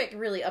pandemic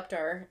really upped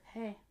our...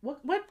 Hey, what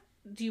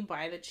do you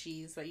buy the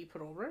cheese that you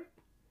put over it?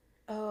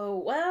 Oh,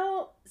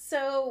 well,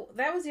 so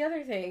that was the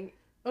other thing.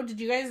 Oh, did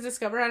you guys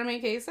discover how to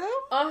make queso?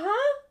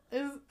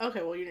 Uh-huh.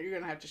 Okay, well, you're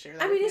going to have to share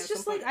that. I mean, it's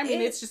just like...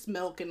 it's just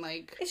milk and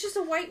like... It's just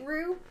a white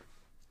roux.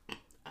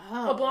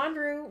 Oh. A blonde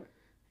roux.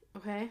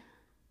 Okay.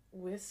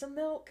 With some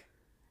milk.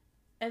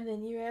 And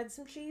then you add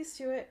some cheese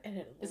to it, and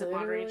it Is it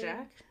Monterey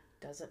Jack?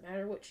 Doesn't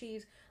matter what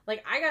cheese.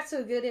 Like, I got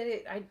so good at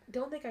it, I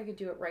don't think I could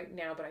do it right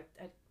now, but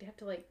I have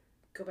to, like,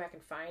 go back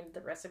and find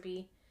the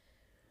recipe.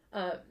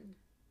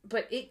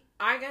 But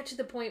I got to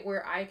the point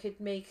where I could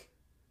make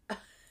a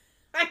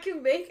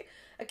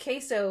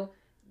queso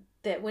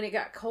that when it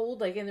got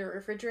cold, like in the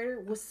refrigerator,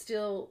 was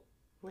still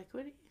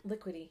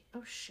liquidy.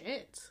 Oh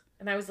shit!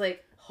 And I was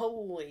like,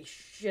 "Holy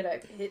shit!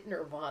 I've hit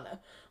nirvana!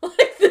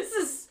 Like this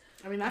is."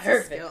 I mean, that's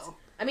perfect. a skill.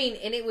 I mean,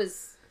 and it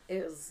was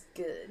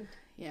good.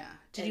 Yeah.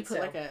 Did you put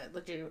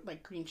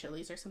like green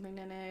chilies or something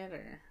in it,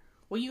 or?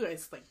 Well, you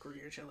guys like grew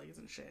your chilies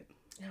and shit.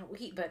 No,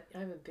 but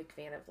I'm a big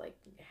fan of like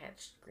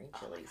hatched green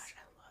chilies. Oh my gosh,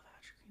 I love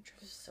hatched green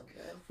chilies. It's so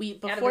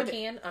good. Out of a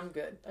can, I'm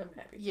good. I'm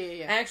happy.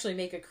 Yeah. I actually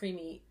make a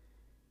creamy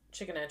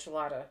chicken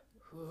enchilada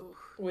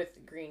with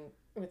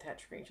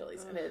hatched green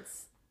chilies, and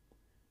it's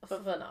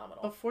phenomenal.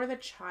 Before the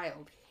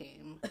child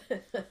came,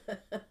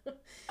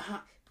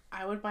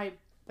 I would buy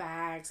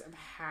bags of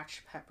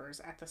hatch peppers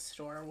at the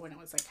store when it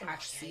was like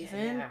hatch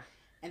season. Yeah.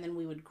 And then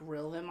we would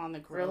grill them on the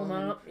grill.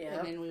 Them up, yeah.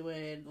 And then we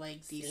would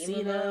like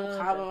de-seed them,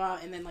 carve them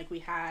out, and then like we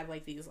had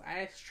like these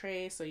ice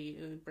trays, so you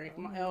would break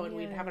them out, and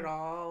we'd have it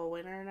all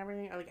winter and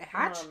everything. Like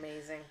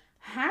amazing.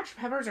 Hatch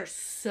peppers are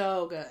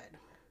so good.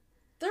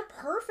 They're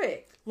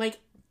perfect. Like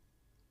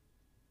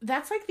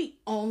that's like the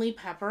only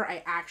pepper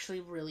I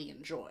actually really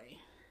enjoy.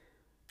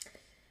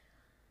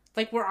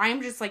 Like where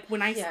I'm just like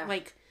when I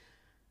like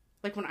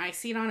when I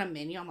see it on a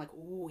menu, I'm like,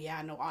 oh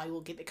yeah, no, I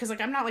will get it, because like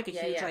I'm not like a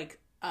huge like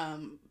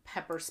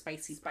pepper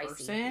spicy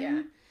person.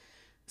 Yeah.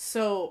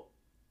 So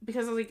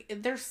because like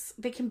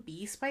they can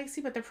be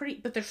spicy, but they're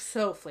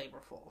so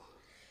flavorful.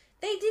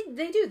 They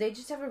do. They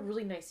just have a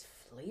really nice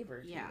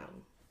flavor to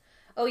them.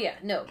 Oh yeah,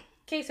 no.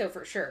 Queso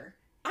for sure.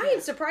 Yeah. I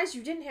am surprised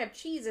you didn't have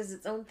cheese as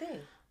its own thing.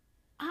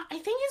 I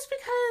think it's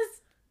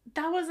because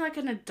that was like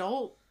an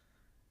adult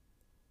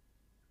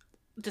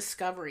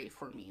discovery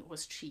for me,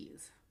 was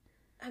cheese.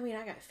 I mean,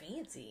 I got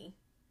fancy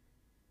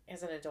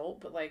as an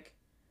adult, but like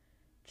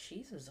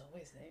cheese was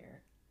always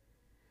there.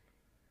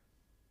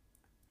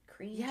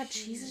 Cream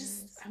cheese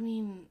is just, I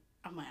mean,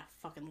 I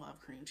fucking love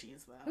cream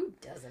cheese though. Who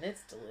doesn't?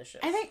 It's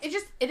delicious. I think it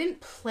didn't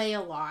play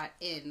a lot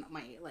in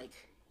my like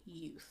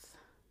youth.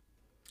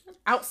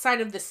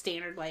 Outside of the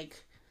standard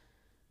like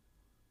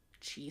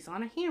cheese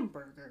on a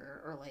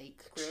hamburger or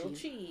like grilled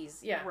cheese.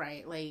 Yeah.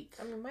 Right. Like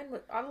I mean,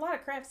 a lot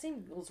of Kraft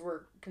singles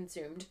were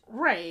consumed.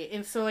 Right.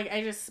 And so like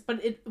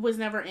but it was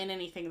never in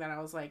anything that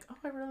I was like, oh,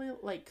 I really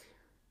like.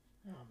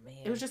 Oh man.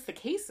 It was just the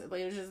queso.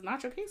 Like it was just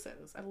nacho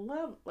quesos. I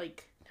love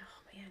like.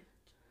 Oh man.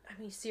 I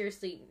mean,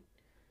 seriously.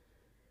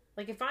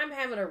 Like if I'm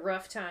having a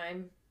rough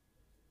time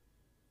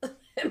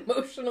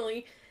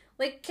emotionally,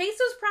 like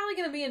queso's probably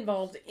going to be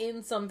involved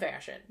in some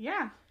fashion.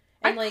 Yeah.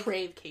 And I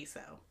crave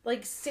queso.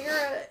 Like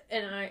Sarah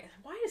and I.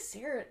 Why is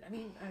Sarah? I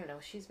mean, I don't know.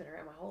 She's been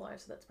around my whole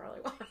life, so that's probably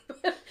why.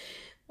 But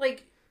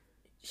like,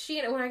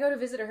 when I go to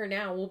visit her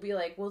now, we'll be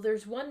like, well,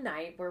 there's one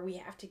night where we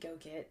have to go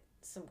get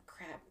some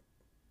crap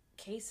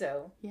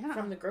queso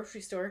from the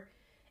grocery store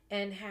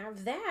and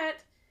have that,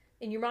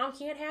 and your mom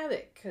can't have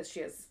it because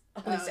she has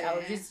all these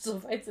allergies to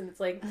sulfites, and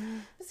it's like,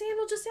 Sam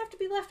will just have to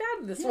be left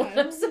out of this one.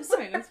 I'm so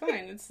sorry. It's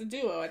fine. It's the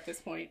duo at this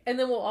point. And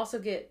then we'll also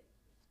get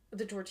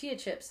the tortilla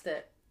chips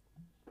that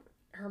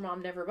her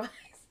mom never buys,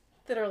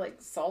 that are like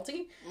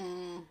salty.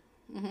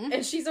 Mm-hmm.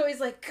 And she's always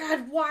like,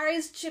 God, why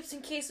is chips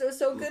and queso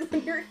so good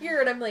when you're here?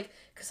 And I'm like,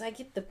 because I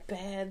get the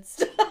bad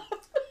stuff.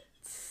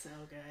 It's so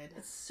good.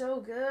 It's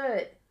so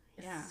good.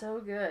 It's so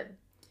good.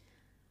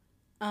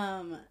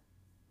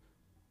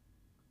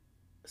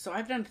 So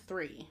I've done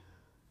 3.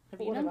 Have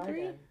you done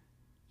 3?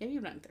 Yeah,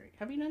 you've done 3.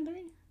 Have you done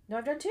 3? No,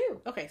 I've done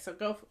 2. Okay, so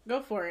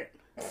go for it.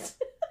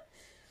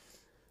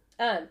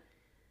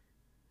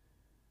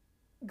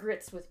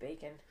 Grits with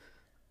bacon.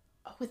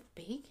 Oh, with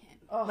bacon?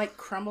 Oh. Like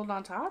crumbled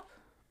on top?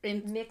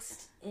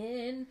 Mixed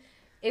in.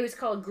 It was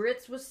called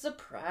Grits with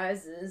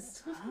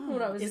Surprises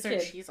when I was a kid. Is there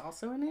cheese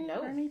also in it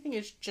or anything?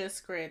 It's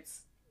just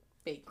grits,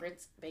 bacon.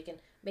 Grits, bacon.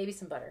 Maybe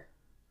some butter.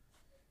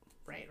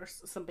 Right, or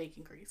some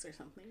bacon grease or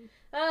something.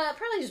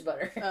 Probably just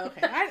butter. Oh,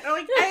 okay. I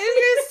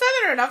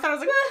said it enough that I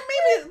was like,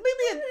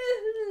 maybe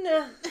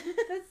no.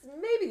 That's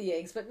maybe the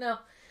eggs, but no.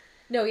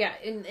 No, yeah.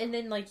 And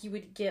then like we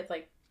would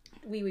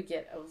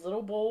get a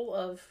little bowl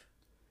of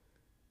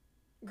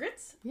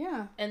grits.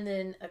 Yeah. And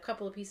then a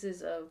couple of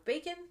pieces of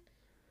bacon.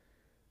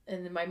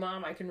 And then my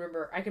mom, I can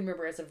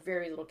remember as a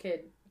very little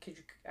kid,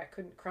 because I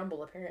couldn't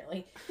crumble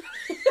apparently.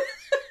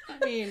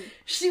 I mean,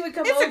 she would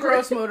come over. It's a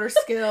gross motor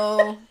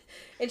skill.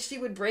 And she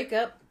would break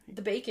up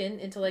the bacon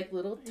into like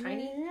little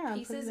tiny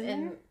pieces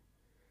and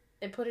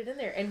put it in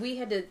there. And we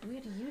had to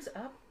use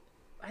up,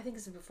 I think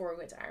this is before we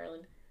went to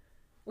Ireland.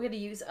 We had to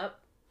use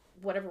up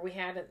whatever we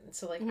had. And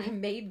so like I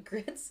made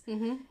grits.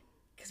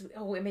 Because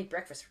we made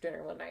breakfast for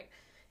dinner one night.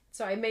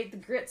 So I made the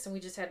grits and we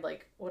just had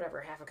like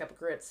whatever, half a cup of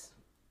grits.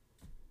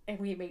 And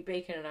we made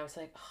bacon and I was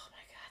like, oh my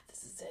God,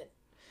 this is it.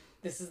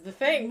 This is the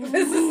thing.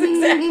 This is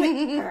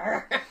exactly.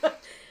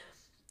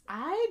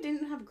 I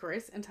didn't have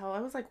grits until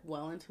I was like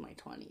well into my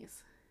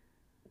 20s.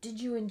 Did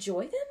you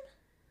enjoy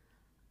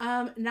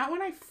them? Not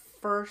when I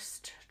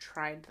first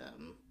tried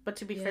them. But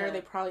to be fair,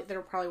 there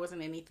probably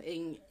wasn't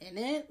anything in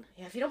it.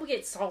 Yeah, if you don't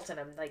get salt in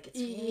them, like it's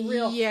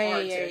real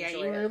hard to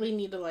enjoy. You really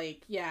need to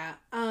like,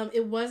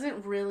 it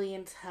wasn't really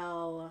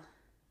until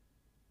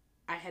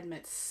I had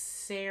met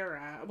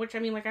Sarah, which I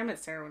mean, like I met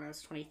Sarah when I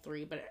was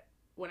 23, but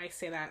when I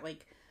say that,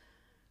 like,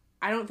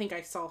 I don't think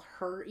I saw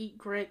her eat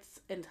grits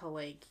until,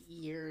 like,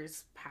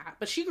 years past.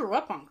 But she grew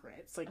up on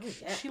grits. Like,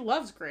 she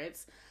loves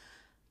grits.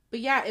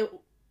 But, yeah,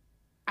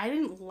 I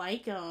didn't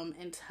like them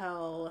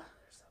until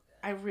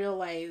I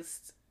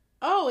realized,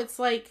 oh, it's,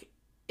 like,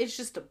 it's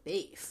just a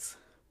base.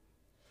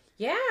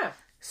 Yeah.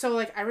 So,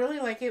 like, I really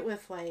like it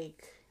with,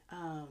 like,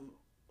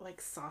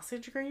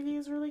 sausage gravy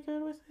is really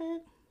good with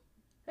it.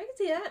 I can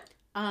see that.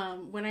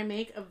 When I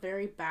make a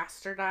very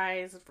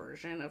bastardized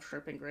version of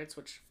shrimp and grits,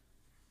 which...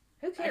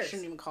 Who cares? I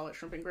shouldn't even call it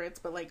shrimp and grits,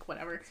 but, like,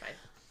 whatever. It's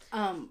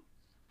fine.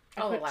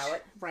 I'll allow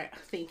it. Right.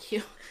 Thank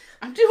you.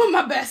 I'm doing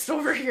my best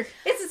over here.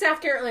 It's a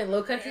South Carolina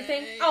low country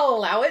thing. I'll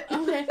allow it.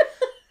 Okay.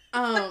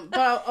 But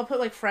I'll put,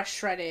 like, fresh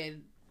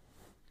shredded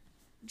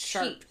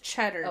sharp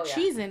cheddar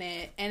cheese in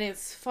it, and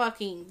it's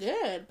fucking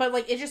good. But,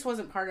 like, it just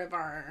wasn't part of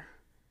our...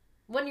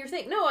 When you're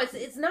thinking, no,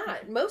 it's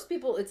not. Most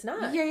people, it's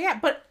not. Yeah.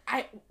 But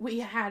we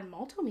had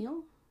malto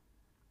meal.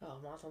 Oh,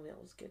 malto meal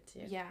was good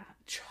too. Yeah,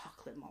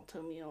 chocolate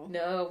malto meal.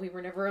 No, we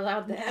were never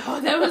allowed that.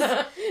 Oh,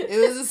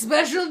 it was a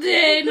special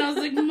day, and I was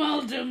like,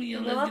 malto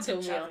meal.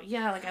 Malto meal.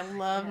 Yeah, like, I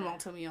love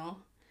malto meal.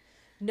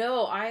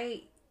 No,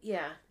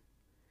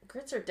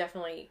 grits are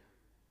definitely,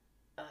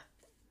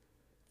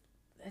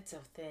 it's a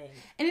thing.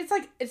 And it's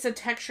like, it's a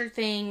texture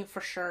thing for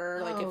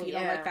sure. Like, if you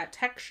don't like that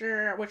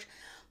texture,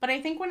 but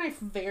I think when I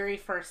very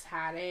first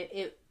had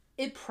it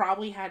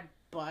probably had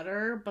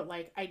butter, but,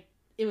 like,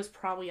 it was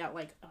probably at,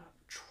 like, a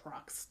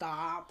truck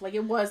stop. Like,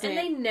 it wasn't... And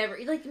they never...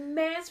 Like,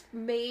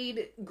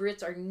 mass-made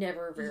grits are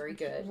never very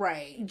good.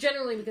 Right.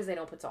 Generally because they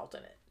don't put salt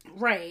in it.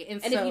 Right.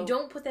 And if you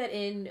don't put that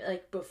in,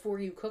 like, before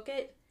you cook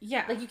it...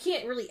 Yeah. Like, you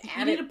can't really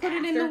add it. You need to put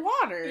it in the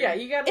water. Yeah,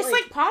 you gotta, it's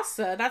like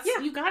pasta.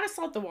 You gotta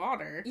salt the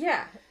water.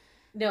 Yeah.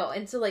 No,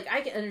 and so, like,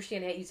 I can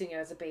understand using it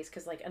as a base,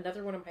 because, like,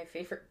 another one of my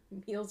favorite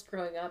meals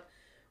growing up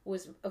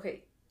was...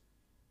 Okay.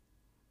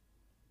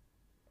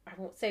 I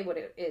won't say what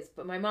it is,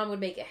 but my mom would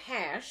make a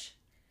hash...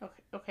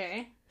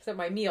 Okay. So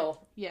my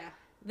meal. Yeah.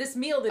 This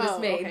meal that is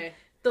made,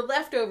 the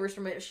leftovers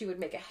from it, she would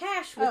make a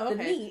hash with the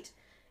meat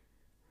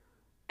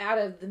out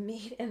of the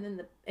meat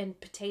and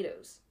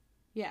potatoes.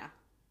 Yeah.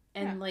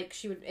 And like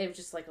it was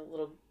just like a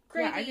little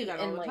gravy. Yeah, I do that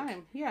all the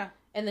time. Yeah.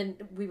 And then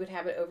we would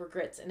have it over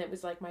grits, and it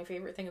was like my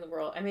favorite thing in the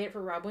world. I made it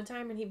for Rob one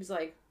time, and he was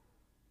like,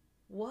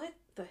 "What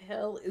the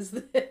hell is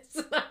this?"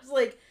 And I was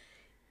like,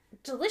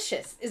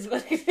 "Delicious is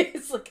what it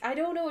is." Like, I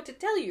don't know what to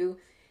tell you.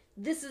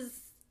 This is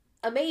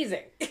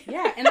amazing.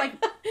 Yeah, and like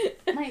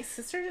my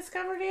sister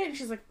discovered it, and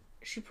she's like,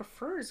 she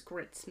prefers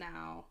grits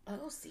now.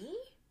 Oh, see?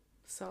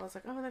 So I was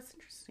like, oh, that's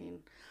interesting.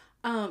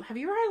 Have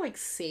you ever had like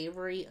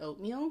savory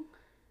oatmeal?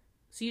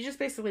 So you just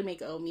basically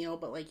make oatmeal,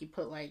 but like you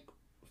put like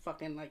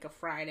fucking like a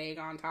fried egg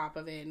on top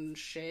of it and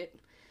shit.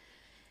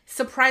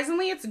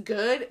 Surprisingly, it's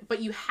good,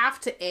 but you have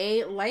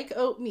to like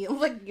oatmeal,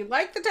 like you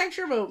like the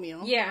texture of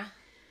oatmeal. Yeah.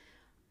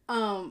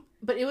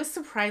 But it was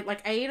surprising.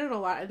 Like I ate it a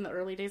lot in the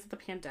early days of the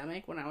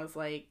pandemic when I was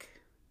like.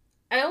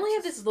 I only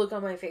have this look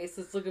on my face.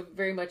 This look of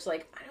very much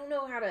like, I don't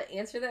know how to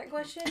answer that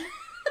question.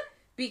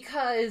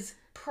 Because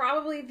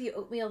probably the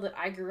oatmeal that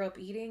I grew up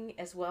eating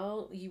as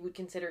well, you would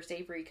consider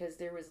savory because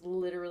there was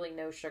literally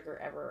no sugar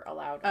ever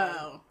allowed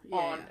on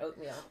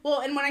oatmeal.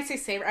 Well, and when I say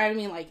savory, I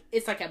mean like,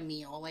 it's like a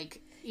meal. Like,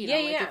 you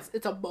know,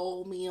 it's a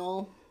bowl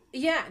meal.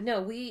 Yeah,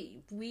 no,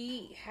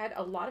 we had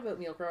a lot of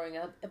oatmeal growing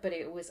up, but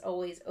it was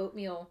always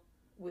oatmeal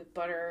with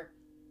butter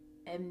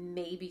and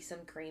maybe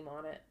some cream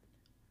on it.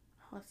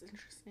 Oh, that's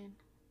interesting.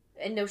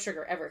 And no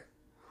sugar, ever.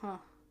 Huh.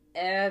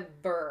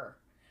 Ever.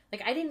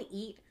 Like, I didn't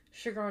eat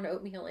sugar on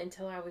oatmeal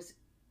until I was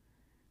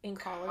in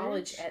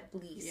college at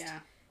least. Yeah.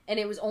 And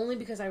it was only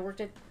because I worked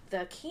at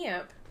the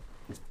camp.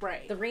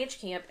 Right. The ranch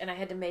camp, and I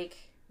had to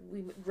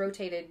we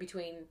rotated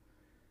between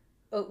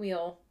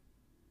oatmeal,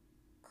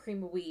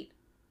 cream of wheat,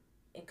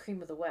 and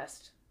cream of the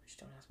West. Which,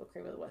 don't ask what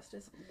cream of the West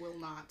is. Will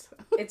not.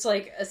 It's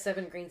like a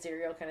 7-grain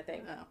cereal kind of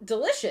thing. Oh.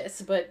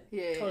 Delicious, but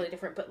totally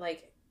different. But,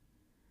 like,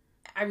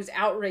 I was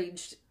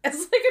outraged as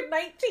like a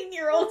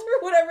 19-year-old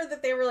or whatever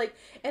that they were like,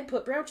 and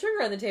put brown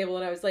sugar on the table.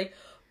 And I was like,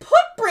 put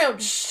brown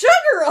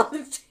sugar on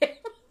the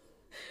table?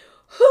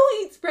 Who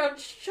eats brown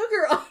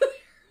sugar on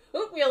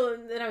oatmeal?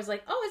 And then I was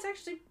like, oh, it's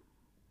actually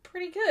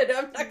pretty good.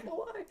 I'm not going to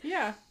lie.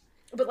 Yeah.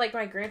 But like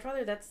my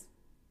grandfather, that's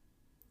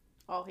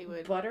all he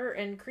would. Butter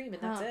and cream,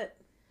 and that's it.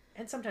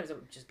 And sometimes it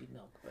would just be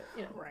milk, but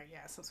you know. Right,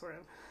 yeah, some sort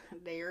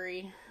of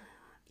dairy.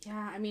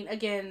 Yeah, I mean,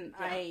 again,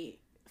 I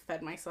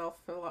fed myself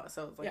a lot,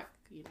 so it's like,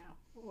 you know,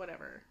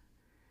 whatever.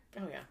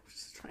 Oh, yeah. I'm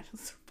just trying to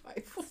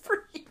survive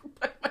over here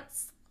by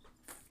myself.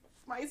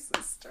 My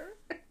sister.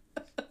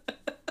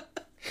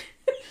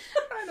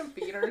 Trying to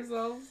feed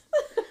ourselves.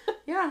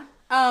 Yeah.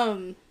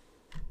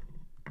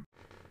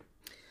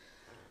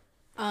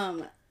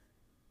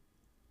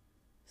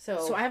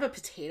 So I have a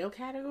potato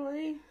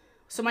category.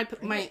 So my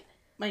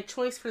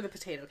choice for the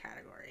potato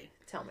category.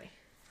 Tell me.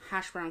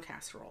 Hash brown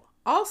casserole.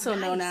 Also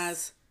known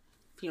as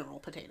funeral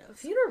potatoes.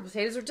 Funeral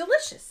potatoes are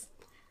delicious.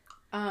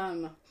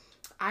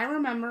 I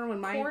remember when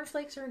my...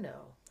 Cornflakes or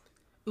no?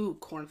 Ooh,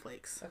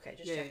 cornflakes. Okay,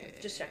 just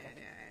checking. Just checking.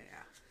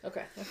 Yeah.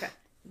 Okay.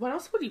 What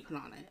else would you put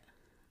on it?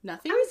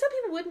 Nothing? I mean, some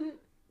people wouldn't.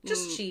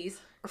 Just cheese.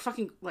 Or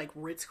fucking, like,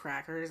 Ritz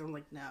crackers. I'm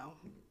like, no.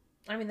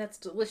 I mean, that's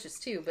delicious,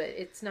 too, but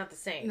it's not the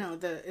same. No,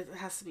 it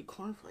has to be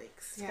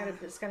cornflakes.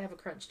 It's gotta have a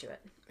crunch to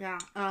it. Yeah.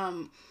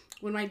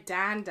 When my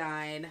dad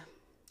died,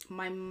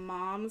 my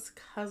mom's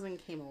cousin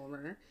came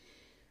over,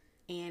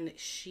 and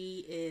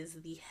she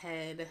is the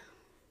head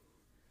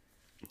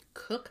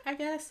cook, I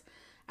guess,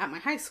 at my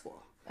high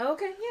school. Oh,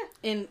 okay,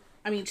 yeah. And,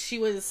 I mean, she's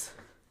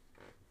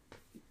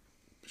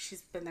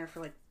been there for,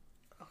 like,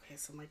 okay,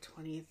 so my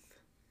 20th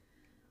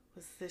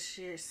was this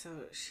year, so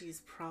she's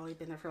probably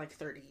been there for, like,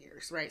 30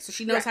 years, right? So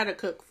she knows how to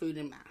cook food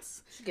en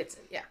masse. She gets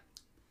it, yeah.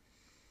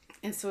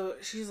 And so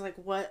she's like,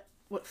 what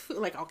food,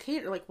 like, I'll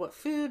cater, like, what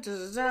food, da,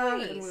 da, da,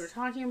 nice. And we were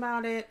talking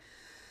about it.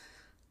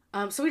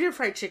 So we did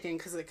fried chicken,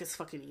 because, like, it's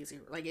fucking easy.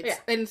 Like, it's,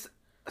 and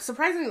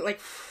surprisingly, like,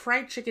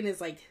 fried chicken is,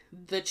 like,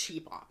 the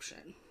cheap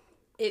option.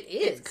 It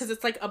is. Because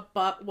it's like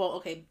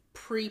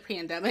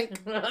pre-pandemic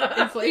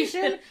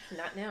inflation.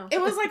 Not now. It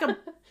was like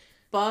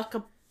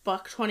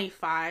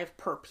 $1.25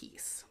 per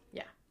piece.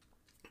 Yeah.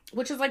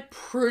 Which is, like,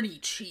 pretty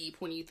cheap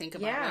when you think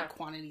about, like,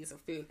 quantities of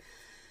food.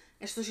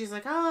 And so she's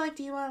like, oh, like,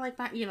 do you want, like,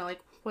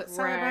 like, what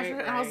salad?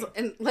 Right.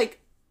 And,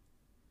 like,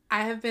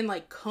 I have been,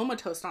 like,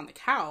 comatose on the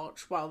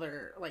couch while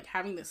they're, like,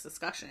 having this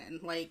discussion.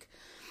 Like,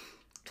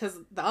 because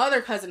the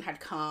other cousin had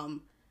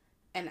come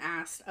and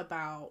asked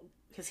about,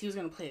 because he was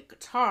going to play a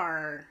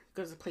guitar,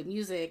 goes to play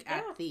music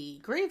at the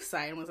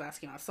gravesite, and was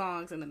asking about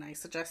songs, and then I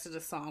suggested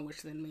a song,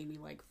 which then made me,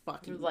 like,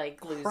 fucking,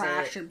 like,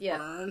 crash and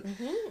burn.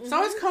 Mm-hmm, so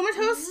I was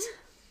comatose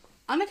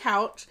on the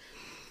couch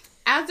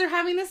as they're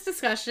having this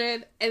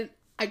discussion, and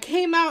I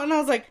came out and I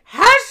was like,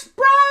 hash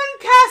brown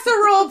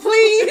casserole,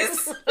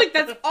 please! Like,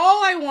 that's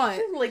all I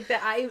want. Like,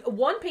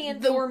 one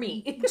pan for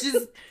me. Just, can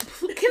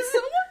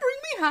someone bring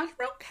me hash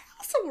brown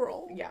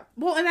casserole? Yeah.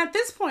 Well, and at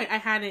this point, I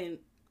hadn't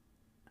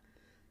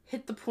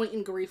hit the point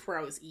in grief where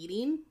I was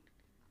eating.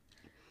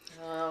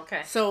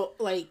 Okay. So,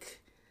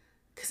 like,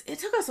 because it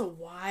took us a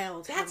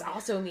while to... That's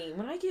also me.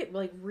 When I get,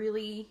 like,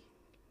 really...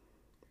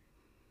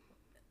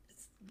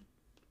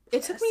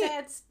 It took me...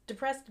 sad,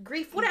 depressed,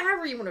 grief,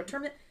 whatever you want to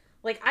term it.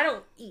 Like, I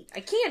don't eat. I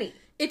can't eat.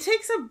 It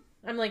takes a...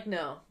 I'm like,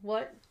 no.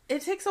 What?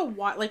 It takes a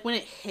while. Like, when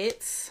it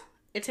hits,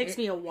 it takes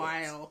me a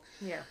while.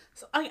 Yeah.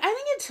 So, I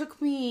think it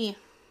took me...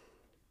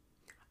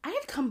 I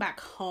had come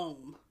back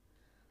home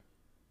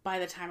by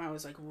the time I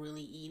was, like,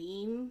 really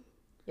eating.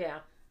 Yeah.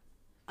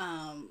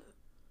 And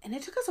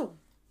it took us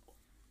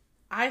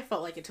I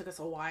felt like it took us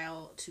a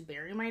while to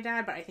bury my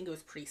dad, but I think it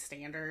was pretty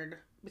standard.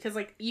 Because,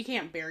 like, you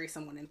can't bury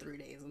someone in 3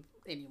 days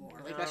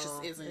anymore. Like, that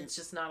just isn't... It's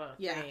just not a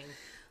thing.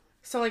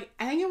 So, like,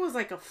 I think it was,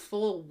 like, a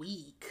full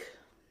week.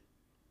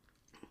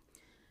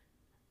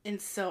 And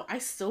so, I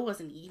still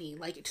wasn't eating.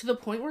 Like, to the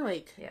point where,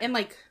 like... Yeah. And,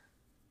 like,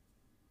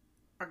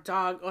 our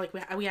dog... Like,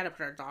 we had to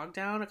put our dog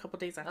down a couple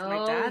days after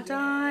my dad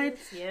died.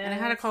 Yes. And I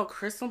had to call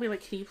Crystal and be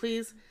like, can you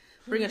please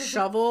bring a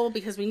shovel?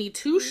 Because we need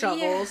 2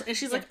 shovels. Yeah. And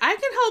she's like, I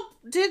can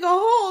help dig a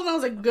hole. And I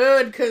was like,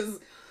 good, because...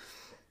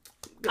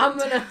 I'm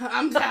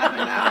tapping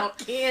out.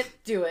 Can't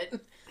do it.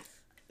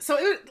 So,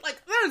 it,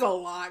 like, there's a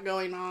lot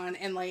going on.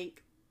 And,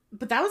 like...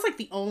 But that was, like,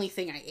 the only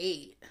thing I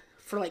ate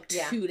for, like,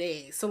 2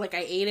 days. So, like,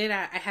 I ate it.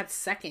 I had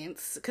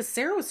seconds. Because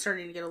Sarah was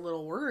starting to get a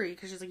little worried.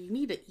 Because she's like, you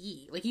need to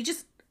eat. Like, you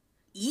just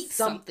eat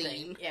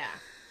something. Yeah.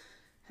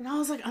 And I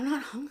was like, I'm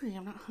not hungry.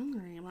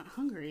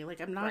 Like,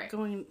 I'm not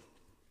going...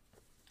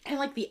 And,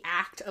 like, the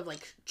act of,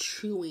 like,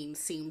 chewing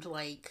seemed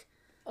like...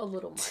 A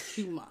little much.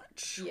 Too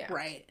much. Yeah.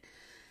 Right.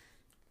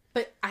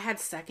 But I had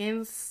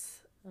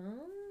seconds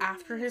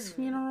after his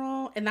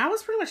funeral. And that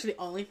was pretty much the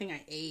only thing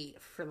I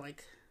ate for,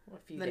 like...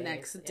 the days,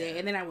 next day.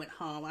 And then I went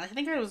home. I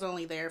think I was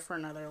only there for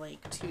another,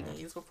 like, 2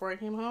 days before I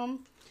came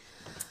home.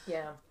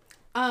 Yeah.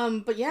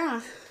 But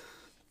yeah.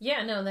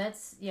 Yeah, no,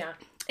 that's, yeah.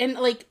 And,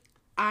 like,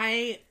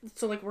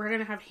 so, like, we're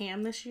gonna have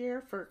ham this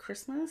year for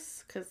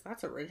Christmas, because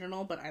that's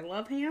original, but I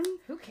love ham.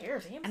 Who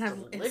cares? Ham's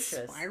delicious.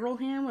 It's spiral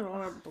ham with a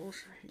lot of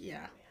bullshit.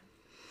 Yeah.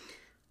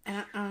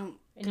 And I'm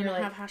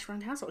gonna have hash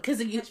brown casserole. Because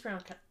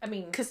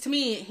to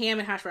me, ham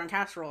and hash brown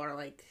casserole are,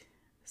 like,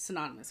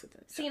 synonymous with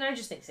it. See, and I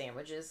just think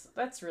sandwiches.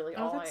 That's really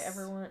all I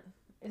ever want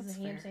is a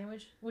ham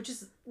sandwich, which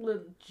is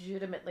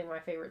legitimately my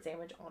favorite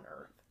sandwich on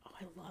earth. Oh,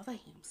 I love a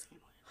ham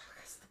sandwich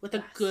with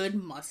a good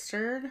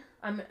mustard.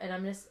 I'm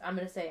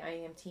gonna say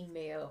I am team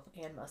mayo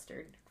and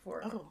mustard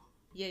for. Oh,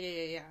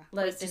 yeah.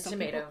 Lettuce and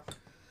tomato.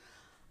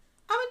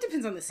 It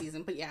depends on the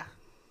season, but yeah.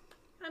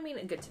 I mean,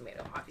 a good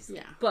tomato, obviously.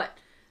 Yeah, but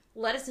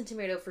lettuce and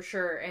tomato for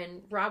sure.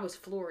 And Rob was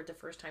floored the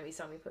first time he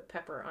saw me put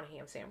pepper on a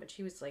ham sandwich.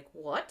 He was like,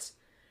 "What?"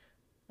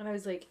 And I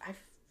was like, I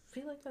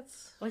feel like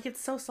that's... Like, it's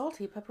so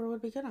salty. Pepper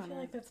would be good on it. I feel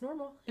like that's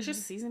normal. It's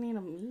just seasoning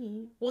of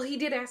meat. Well, he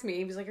did ask me.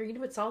 He was like, are you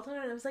going to put salt on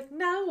it? And I was like,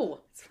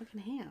 no. It's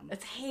fucking ham.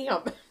 It's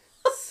ham.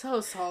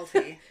 So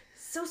salty.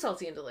 So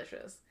salty and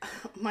delicious.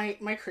 My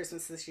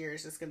Christmas this year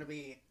is just going to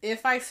be,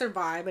 if I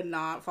survive and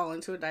not fall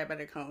into a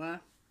diabetic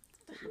coma.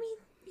 I mean,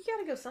 you got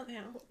to go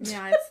somehow.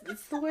 Yeah,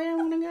 it's the way I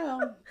want to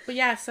go. But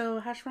yeah, so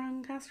hash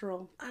brown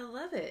casserole. I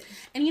love it.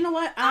 And you know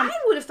what? I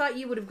would have thought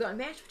you would have gotten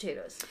mashed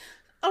potatoes.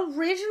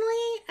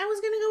 Originally, I was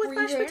going to go with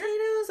mashed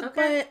potatoes,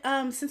 okay.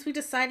 but since we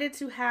decided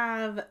to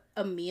have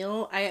a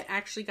meal, I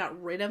actually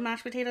got rid of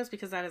mashed potatoes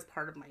because that is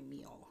part of my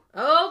meal.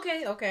 Oh,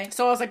 okay.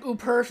 So I was like, ooh,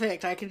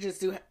 perfect. I could just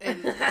do it.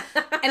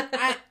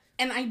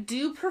 And I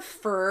do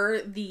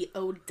prefer the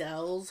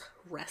Odell's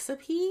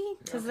recipe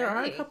because there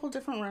are a couple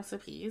different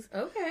recipes.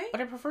 Okay.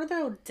 But I prefer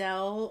the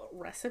Odell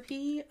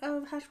recipe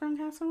of hash brown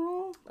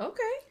casserole.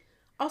 Okay.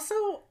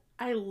 Also,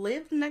 I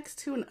lived next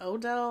to an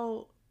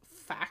Odell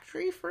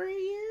factory for a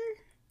year.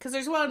 Because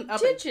there's one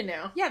up you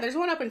now? Yeah, there's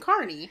one up in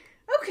Kearney.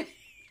 Okay.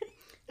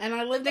 And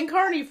I lived in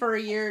Kearney for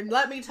a year. And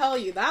let me tell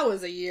you, that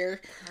was a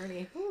year.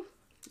 Kearney.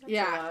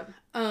 Yeah.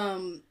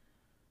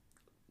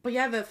 But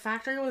yeah, the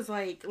factory was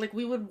like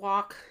we would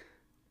walk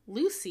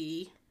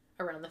Lucy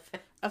around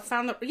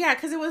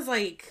because it was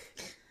like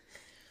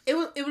it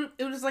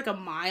was like a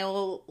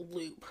mile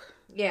loop.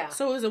 Yeah.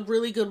 So it was a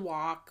really good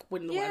walk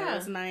when the weather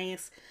was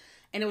nice,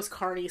 and it was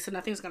Kearney, so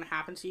nothing's gonna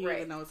happen to you,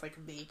 even though it's like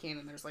vacant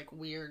and there's like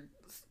weird.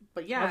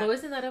 But yeah. Although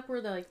isn't that up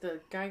where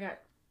the guy got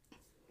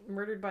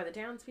murdered by the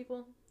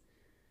townspeople?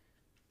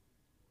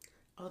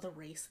 Oh, the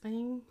race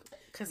thing?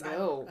 Because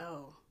No.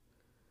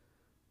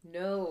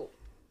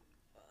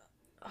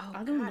 Oh,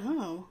 I don't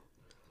know.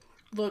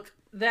 Look,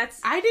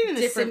 I didn't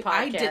different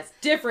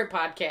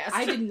podcast.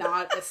 I did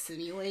not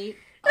assimilate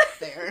up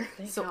there,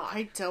 so God.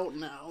 I don't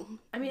know.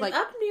 I mean,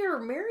 up near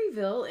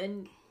Maryville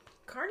and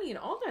Kearney and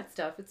all that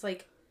stuff, it's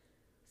like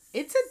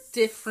it's a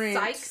different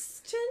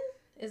Sykeston.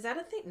 Is that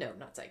a thing? No,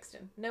 not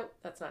Sykeston. Nope,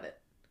 that's not it.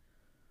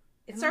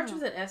 It starts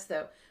with an S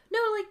though. No,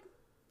 like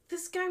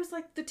this guy was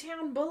like the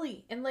town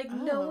bully, and like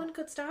no one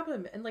could stop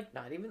him, and like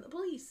not even the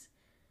police.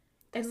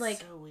 That's and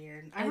like so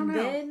weird. I don't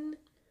know. Then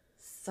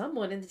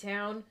someone in the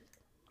town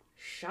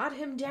shot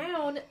him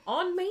down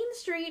on Main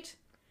Street,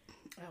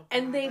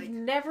 and they've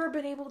never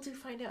been able to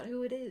find out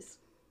who it is.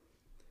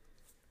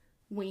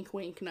 Wink,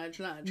 wink, nudge,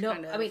 nudge. No,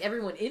 kind of. I mean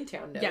everyone in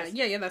town knows.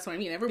 Yeah. That's what I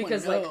mean. Everyone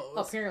knows. Like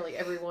apparently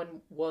everyone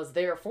was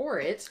there for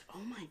it. Oh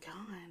my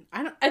god,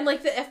 I don't. And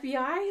like the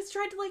FBI has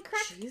tried to like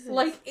crack. Jesus.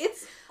 Like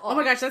it's. Oh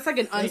my gosh, that's like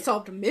an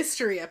unsolved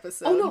mystery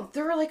episode. Oh no,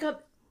 there are like a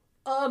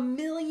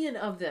million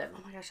of them.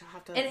 Oh my gosh, I'll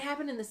have to. And it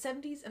happened in the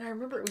 70s, and I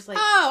remember it was like.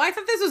 Oh, I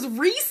thought this was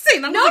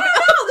recent. No,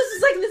 this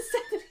is like in the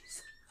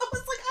 70s. I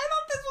was like, I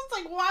thought this was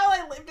like while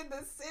I lived in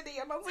this city,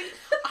 and I was like,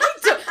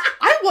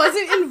 I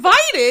wasn't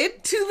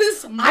invited to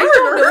this murder. I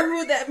don't know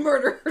who that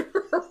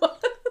murderer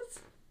was.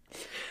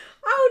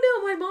 Oh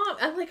no, my mom.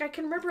 I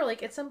can remember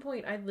like at some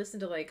point I'd listen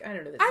to like I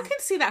don't know. I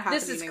could see that happening.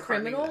 This is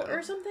criminal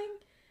or something,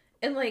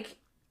 and like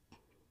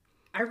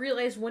I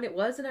realized when it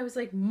was, and I was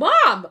like,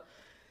 Mom,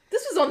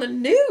 this was on the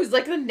news,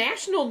 like the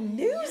national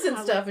news and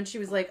stuff, and she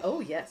was like,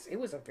 oh yes, it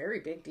was a very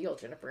big deal,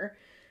 Jennifer.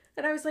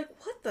 And I was like,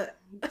 what the?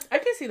 I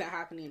could see that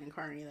happening in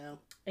Kearney, though.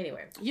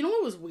 Anyway. You know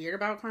what was weird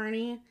about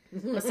Kearney?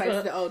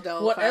 Besides the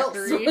Odell what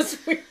factory? Else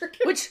was weird?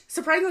 Which,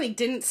 surprisingly,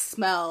 didn't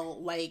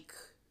smell like...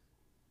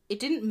 It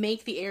didn't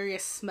make the area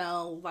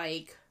smell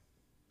like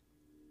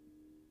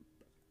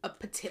a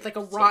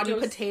rotten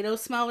potato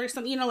smell or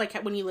something. You know, like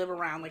when you live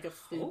around like a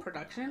food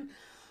production.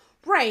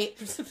 Right.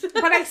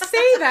 But I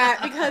say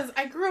that because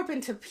I grew up in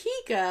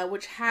Topeka,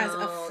 which has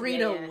a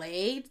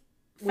Frito-Lay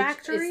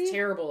factory. Which is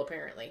terrible,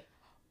 apparently.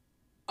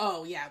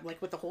 Oh, yeah,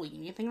 like with the whole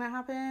union thing that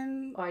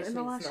happened in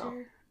the last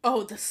year.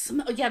 Oh, the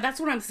smell. Yeah, that's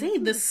what I'm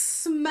saying. The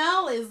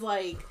smell is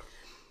like,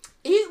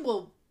 it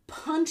will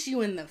punch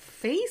you in the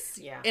face.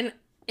 Yeah. And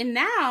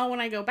now when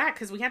I go back,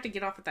 because we have to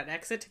get off at that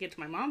exit to get to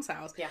my mom's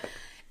house. Yeah.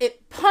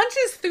 It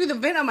punches through the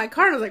vent of my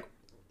car and I was like,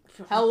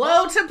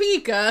 hello,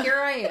 Topeka. Here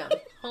I am.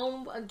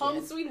 Home again.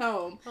 Home sweet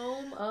home.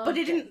 Home again. But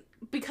it didn't,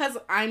 because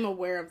I'm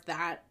aware of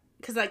that,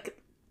 because like,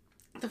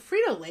 the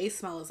Frito-Lay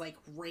smell is like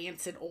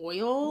rancid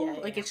oil.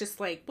 Yeah. It's just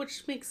like,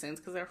 which makes sense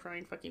because they're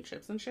frying fucking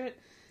chips and shit.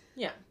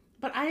 Yeah.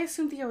 But I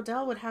assumed the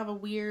Odell would have a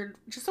weird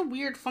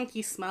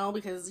funky smell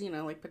because, you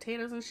know, like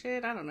potatoes and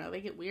shit. I don't know.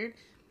 They get weird.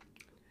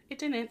 It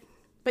didn't.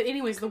 But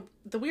anyways,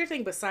 the weird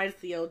thing besides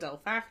the Odell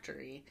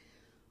factory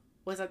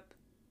was that,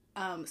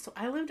 so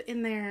I lived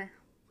in there,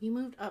 we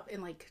moved up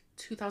in like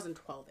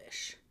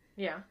 2012-ish.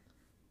 Yeah.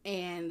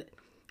 And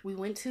we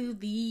went to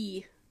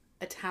the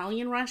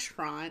Italian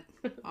restaurant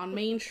on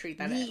Main Street.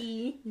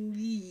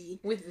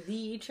 With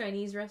the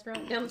Chinese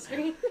restaurant down the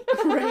street.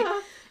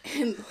 Right.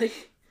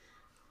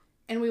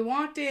 And we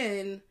walked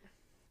in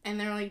and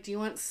they're like, do you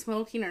want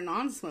smoking or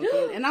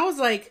non-smoking? And I was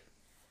like,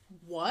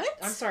 what?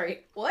 I'm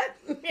sorry, what?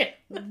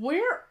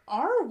 Where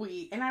are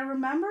we? And I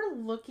remember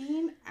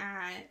looking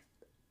at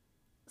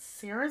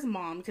Sarah's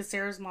mom, because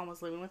Sarah's mom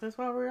was living with us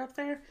while we were up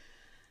there.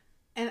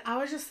 And I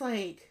was just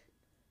like,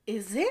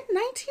 is it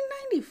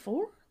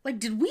 1994? Like,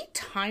 did we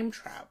time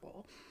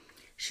travel?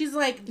 She's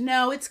like,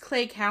 no, it's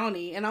Clay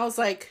County. And I was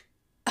like,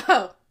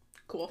 oh,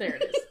 cool. There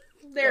it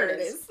is. There it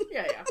is.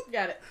 Yeah.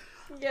 Got it.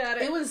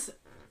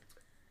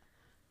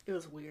 It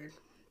was weird.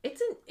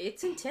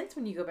 It's intense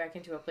when you go back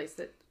into a place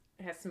that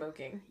has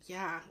smoking.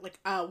 Yeah. Like,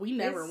 we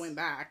never went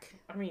back.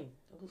 I mean,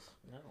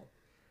 no.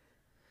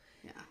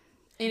 Yeah.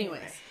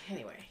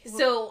 Anyway.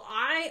 So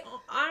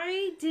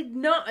I did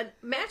not,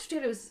 mashed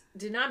potatoes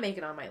did not make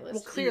it on my list.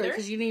 Well, clearly,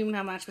 because you didn't even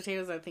have mashed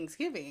potatoes at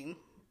Thanksgiving.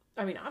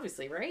 I mean,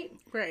 obviously, right?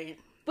 Right.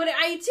 But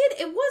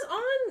it was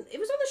on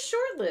the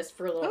short list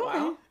for a little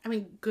while. I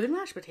mean, good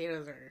mashed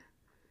potatoes are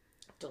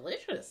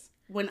delicious.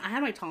 When I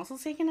had my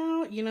tonsils taken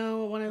out,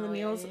 one of the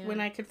meals when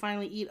I could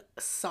finally eat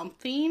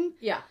something.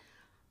 Yeah.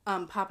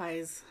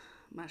 Popeye's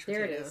mashed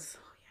potatoes. There it is.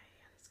 Oh,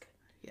 yeah, that's good.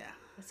 Yeah.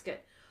 That's good.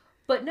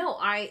 But no,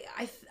 I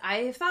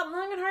have thought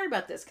long and hard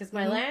about this because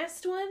my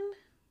last one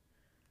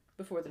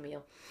before the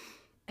meal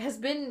has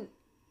been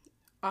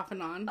off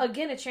and on.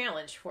 Again, a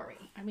challenge for me.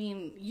 I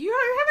mean, you're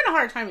having a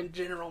hard time in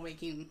general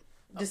making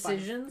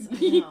decisions.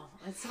 I know.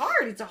 It's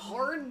hard. It's a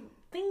hard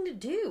thing to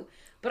do.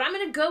 But I'm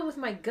going to go with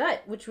my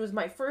gut, which was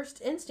my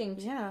first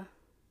instinct. Yeah.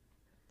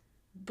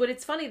 But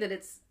it's funny that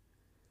it's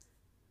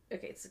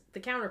the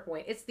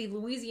counterpoint. It's the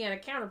Louisiana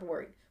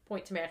counterpoint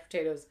to mashed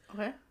potatoes.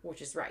 Okay.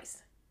 Which is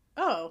rice.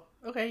 Oh,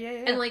 okay,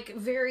 yeah. And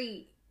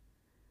very,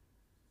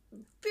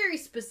 very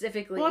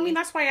specifically. Well, I mean,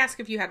 that's why I asked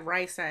if you had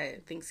rice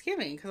at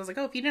Thanksgiving. Because I was like,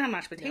 if you didn't have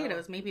mashed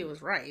potatoes, maybe it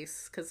was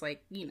rice. Because,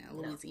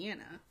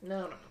 Louisiana.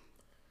 No.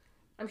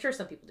 I'm sure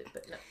some people do,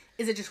 but no.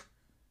 Is it just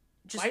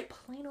white?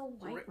 Plain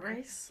old white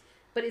rice?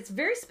 But it's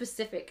very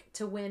specific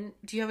to when...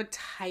 Do you have a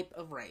type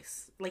of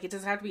rice? It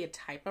doesn't have to be a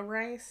type of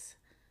rice?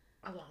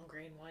 A long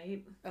grain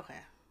white. Okay.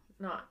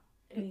 Not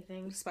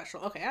anything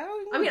special. Okay.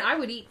 I mean, I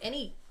would eat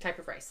any type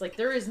of rice.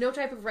 There is no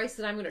type of rice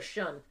that I'm going to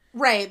shun.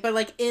 Right,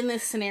 but in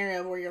this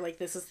scenario where you're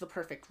this is the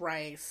perfect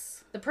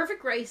rice. The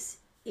perfect rice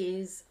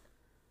is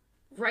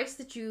rice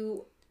that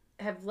you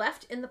have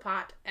left in the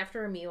pot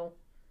after a meal.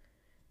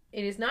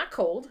 It is not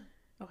cold.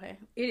 Okay.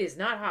 It is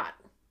not hot.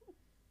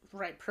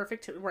 Right,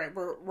 perfect. Right,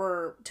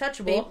 we're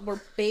touchable. We're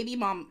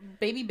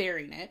baby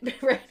bearing it.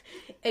 Right.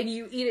 And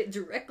you eat it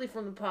directly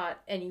from the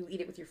pot, and you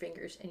eat it with your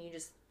fingers, and you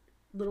just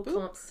little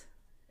clumps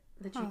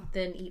that you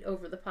then eat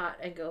over the pot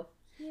and go,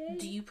 yay.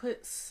 Do you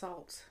put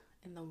salt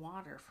in the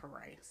water for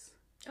rice?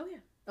 Oh, yeah.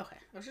 Okay.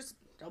 I was just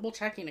double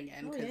checking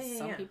again, because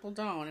some people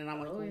don't, and I'm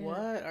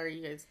what are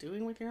you guys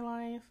doing with your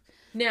life?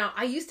 Now,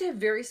 I used to have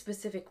very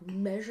specific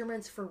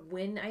measurements for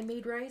when I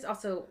made rice.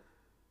 Also,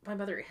 my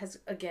mother has,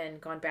 again,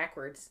 gone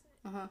backwards.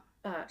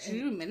 She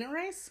do minute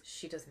rice?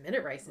 She does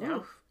minute rice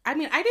now. Oof. I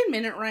mean, I did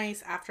minute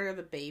rice after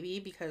the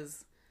baby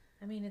because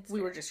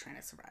we were just trying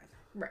to survive.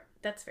 Right.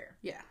 That's fair.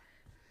 Yeah.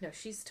 No,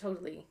 she's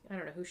totally... I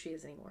don't know who she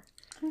is anymore.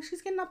 I mean,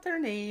 she's getting up there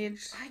in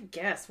age. I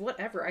guess.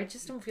 Whatever. I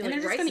just don't feel and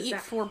like rice is going to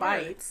eat 4 hard.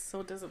 bites,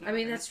 so it doesn't matter. I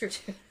mean, that's true,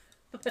 too.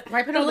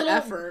 Why put all the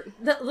effort?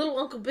 The little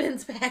Uncle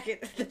Ben's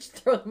packet that you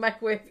throw in the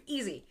microwave.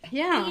 Easy.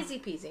 Yeah. Easy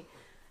peasy.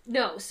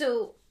 No,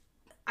 so...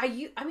 I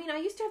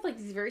used to have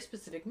these very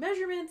specific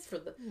measurements for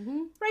the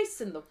rice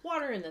and the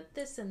water and the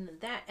this and the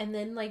that, and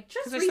then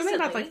just there's recently,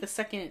 something about the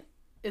second,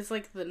 it's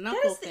the knuckle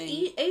that is thing.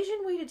 The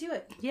Asian way to do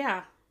it.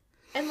 Yeah,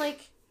 and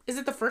is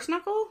it the first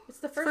knuckle? It's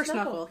the first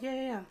knuckle.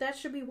 Yeah. That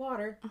should be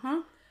water.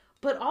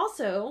 But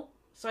also,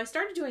 so I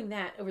started doing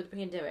that over the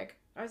pandemic.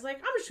 I was like,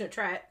 I'm just gonna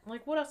try it.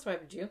 What else do I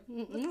have to do?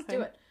 Let's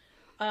do it.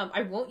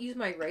 I won't use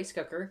my rice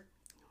cooker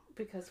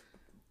because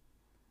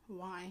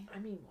why? I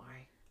mean,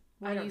 why?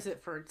 I use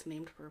it for its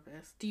named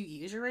purpose. Do you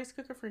use your rice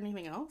cooker for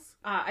anything else?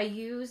 I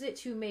use it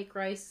to make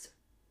rice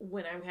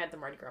when I had the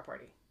Mardi Gras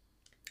party.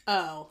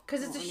 Oh.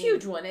 Because it's a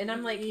huge one. And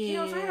I'm like,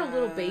 if I had a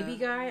little baby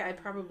guy, I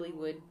probably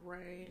would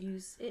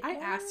use it. I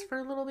asked for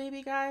a little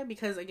baby guy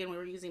because, again, we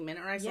were using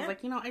minute rice. I was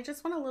like, I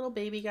just want a little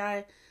baby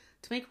guy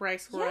to make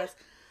rice for us.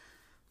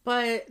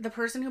 But the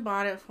person who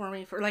bought it for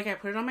me, I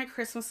put it on my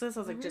Christmases.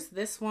 I was like, just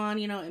this one,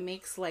 it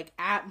makes,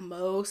 at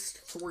most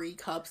 3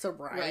 cups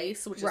of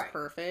rice, which is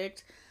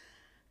perfect.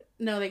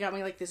 No, they got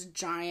me this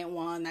giant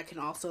one that can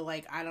also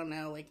I don't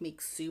know,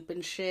 make soup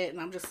and shit. And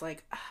I'm just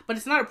but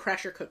it's not a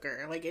pressure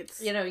cooker.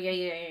 It's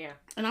yeah.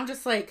 And I'm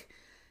just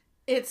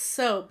it's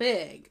so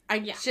big.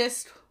 I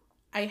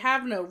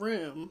have no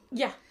room.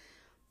 Yeah.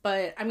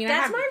 But I mean,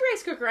 that's my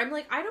rice cooker. I'm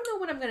I don't know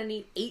when I'm gonna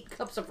need 8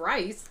 cups of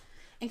rice.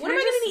 And when am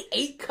I gonna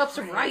need 8 cups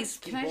of rice?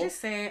 Can I just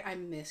say I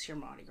miss your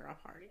Mardi Gras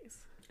parties?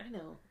 I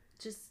know.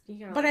 You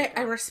gotta. But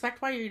I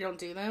respect why you don't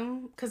do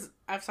them because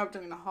I've stopped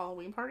doing the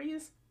Halloween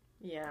parties.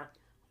 Yeah.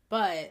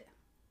 But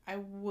I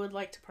would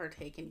like to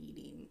partake in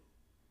eating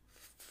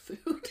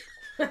food.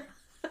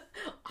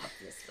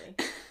 Obviously.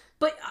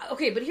 But,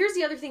 but here's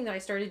the other thing that I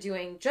started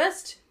doing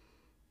just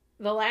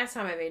the last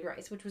time I made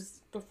rice, which was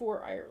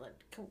before Ireland,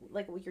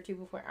 a week or 2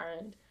 before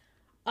Ireland.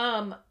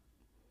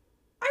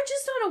 I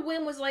just on a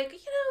whim was they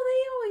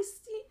always,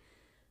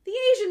 the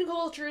Asian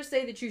cultures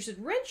say that you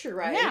should rinse your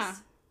rice. Yeah.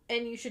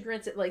 And you should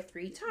rinse it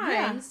 3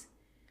 times.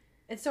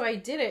 Yeah. And so I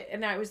did it,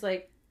 and I was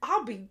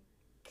I'll be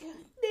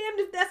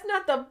damned if that's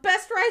not the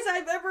best rice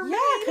I've ever made.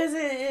 Yeah, because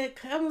it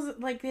comes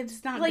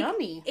it's not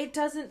gummy. It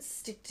doesn't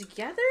stick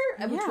together,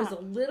 which was a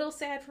little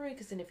sad for me.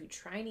 Because then if you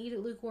try and eat it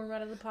lukewarm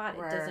out of the pot,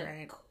 it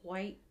doesn't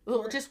quite.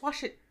 Well, just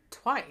wash it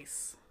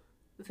twice.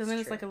 So then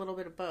it's a little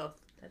bit of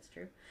both. That's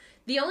true.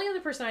 The only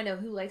other person I know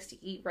who likes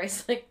to eat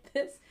rice like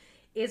this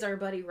is our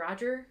buddy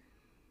Roger,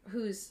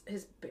 whose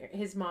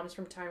his mom's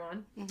from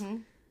Taiwan.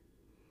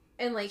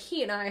 And, like,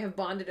 he and I have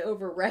bonded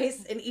over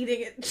rice and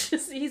eating it.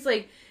 Just, he's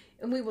like,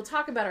 and we will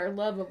talk about our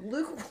love of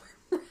lukewarm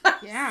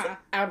rice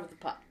out of the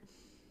pot.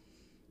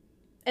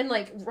 And,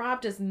 like,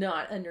 Rob does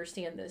not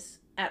understand this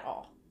at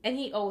all. And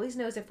he always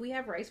knows if we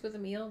have rice with a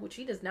meal, which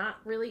he does not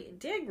really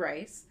dig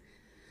rice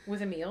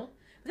with a meal.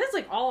 But that's,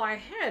 like, all I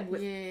had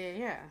with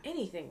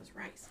anything was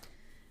rice.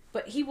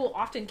 But he will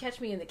often catch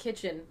me in the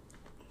kitchen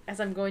as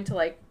I'm going to,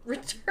 like,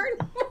 return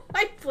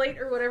my plate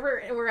or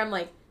whatever, where I'm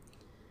like,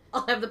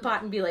 I'll have the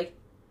pot and be like,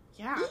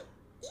 yeah.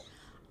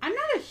 I'm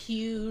not a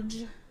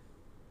huge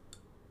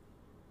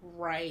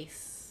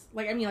rice.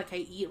 Like, I mean, like, I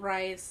eat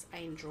rice. I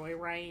enjoy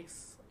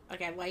rice.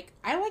 Like,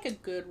 I like a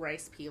good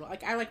rice pilaf.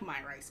 Like, I like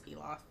my rice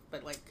pilaf,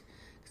 but, like,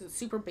 because it's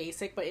super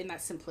basic, but in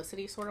that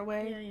simplicity sort of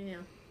way. Yeah.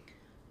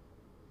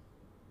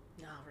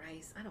 No,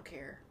 rice. I don't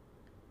care.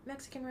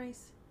 Mexican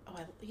rice. Oh,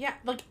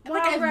 like,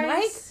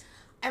 rice.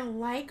 I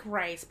like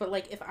rice, but,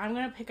 like, if I'm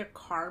going to pick a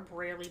carb,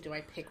 rarely do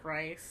I pick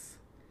rice.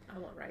 I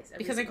want rice.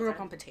 Because I grew up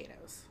on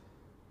potatoes.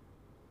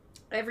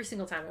 Every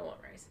single time I want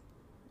rice.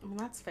 Well,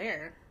 that's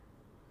fair.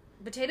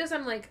 Potatoes,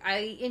 I'm like,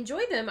 I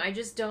enjoy them. I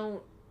just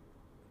don't.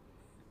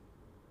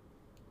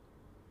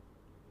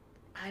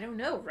 I don't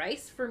know.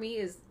 Rice for me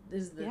is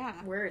the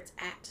where it's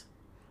at.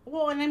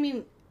 Well, and I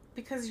mean,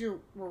 because you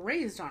were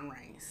raised on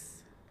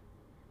rice.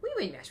 We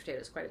made mashed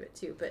potatoes quite a bit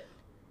too, but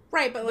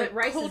right, but like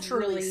rice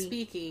culturally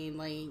speaking,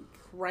 like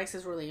rice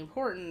is really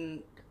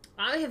important.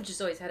 I have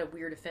just always had a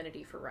weird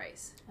affinity for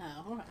rice.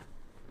 Oh, okay.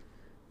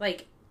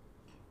 Like,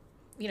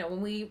 you know,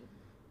 when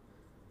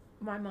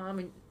my mom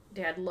and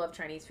dad love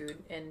Chinese food,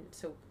 and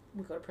so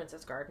we go to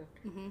Princess Garden.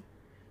 Mm-hmm.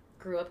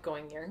 Grew up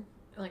going there.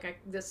 Like,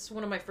 this is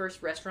one of my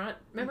first restaurant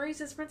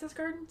memories is Princess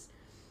Gardens.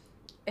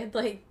 And,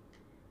 like,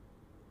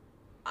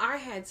 I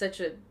had such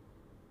a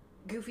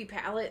goofy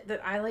palate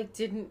that I, like,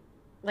 didn't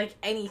like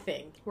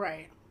anything.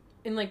 Right.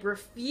 And, like,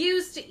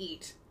 refused to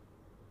eat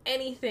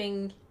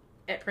anything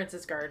at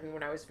Princess Garden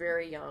when I was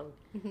very young.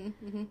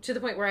 To the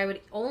point where I would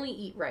only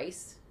eat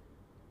rice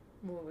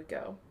when we would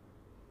go.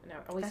 And I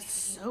always That's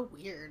so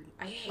weird.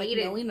 I hate like,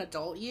 it. Knowing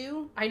adult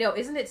you. I know.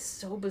 Isn't it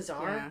so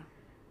bizarre? Yeah.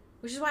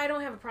 Which is why I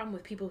don't have a problem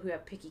with people who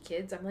have picky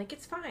kids. I'm like,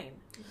 it's fine.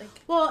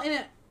 Like, well,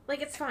 and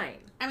it's fine.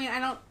 I mean,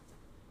 I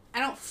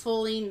don't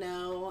fully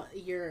know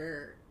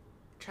your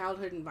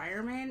childhood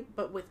environment,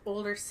 but with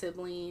older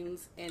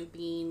siblings and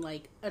being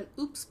like an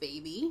oops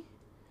baby,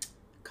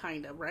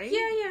 kind of, right?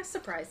 Yeah,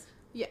 surprise.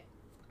 Yeah,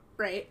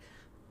 right.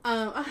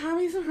 A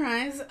happy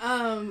surprise.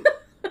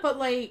 But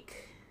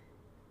like,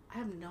 I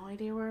have no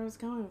idea where I was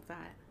going with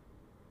that.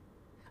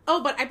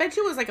 Oh, but I bet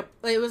you it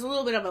was a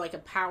little bit of a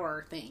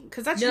power thing,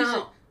 because that's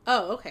usually.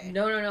 Oh, okay.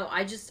 No.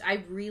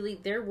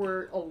 There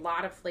were a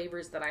lot of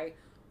flavors that I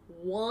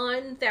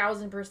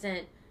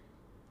 1000%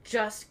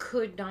 just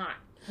could not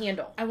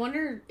handle. I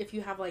wonder if you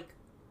have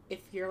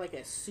if you're like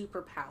a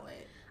super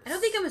palate. I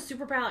don't think I'm a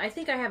super palate. I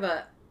think I have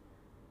a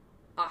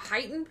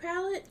heightened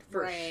palate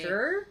for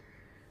sure.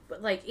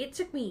 But like, it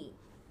took me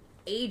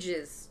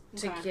ages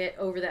to get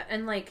over that.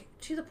 And like,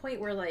 to the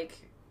point where like,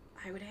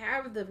 I would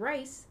have the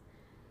rice,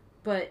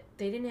 but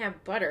they didn't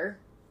have butter.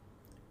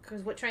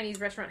 Because what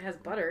Chinese restaurant has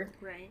butter?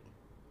 Right.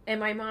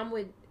 And my mom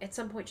would, at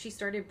some point, she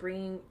started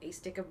bringing a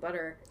stick of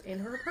butter in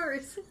her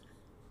purse.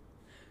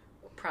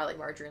 Probably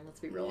margarine, let's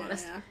be real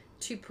honest.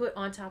 To put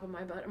on top of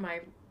my butter, my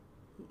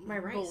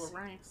rice. Bowl of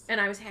rice. And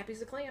I was happy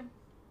as a clam.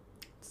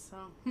 So,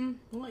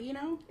 well, you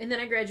know. And then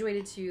I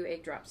graduated to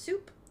egg drop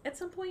soup at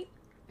some point.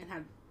 And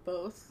had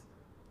both.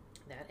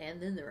 That and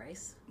then the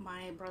rice.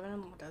 My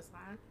brother-in-law does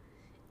that.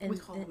 And we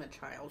call him a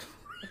child.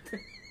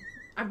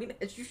 I mean,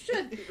 as you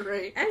should.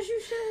 Right. As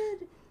you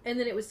should. And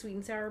then it was sweet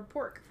and sour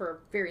pork for a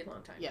very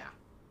long time. Yeah.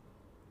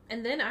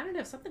 And then, I don't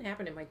know, something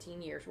happened in my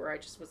teen years where I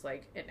just was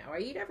like, and now I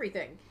eat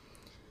everything.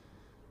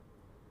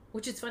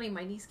 Which is funny,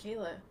 my niece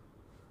Kayla,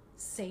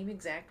 same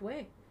exact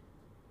way.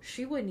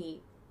 She wouldn't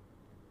eat.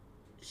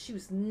 She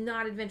was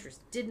not adventurous.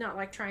 Did not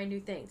like trying new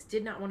things.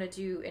 Did not want to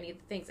do any of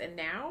the things. And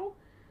now,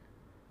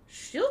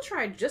 she'll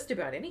try just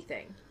about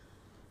anything.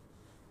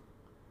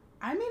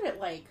 I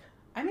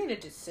made a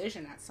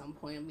decision at some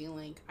point of being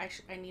like,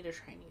 I need to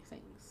try new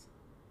things.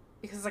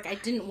 Because, like, I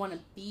didn't want to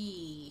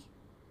be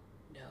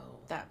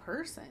that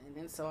person.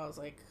 And so I was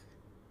like...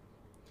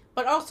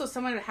 But also,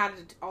 some of it had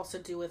to also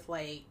do with,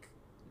 like,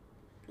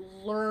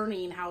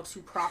 learning how to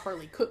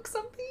properly cook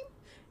something.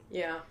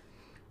 Yeah.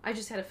 I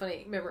just had a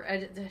funny... Remember,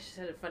 I just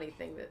had a funny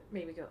thing that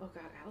made me go, oh,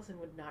 God, Allison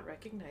would not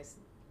recognize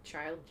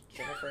child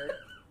Jennifer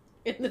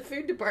in the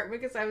food department.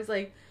 Because I was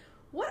like...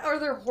 What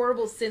other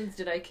horrible sins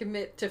did I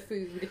commit to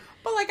food?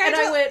 But like,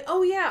 I went,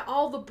 oh yeah,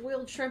 all the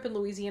boiled shrimp in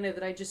Louisiana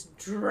that I just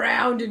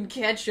drowned in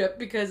ketchup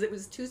because it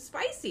was too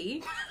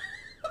spicy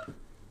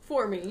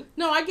for me.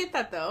 No, I get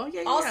that though.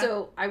 Yeah.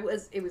 Also,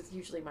 it was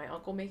usually my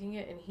uncle making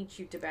it, and he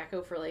chewed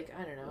tobacco for like,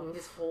 I don't know,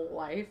 his whole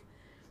life.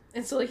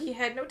 And so like, he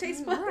had no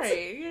taste buds.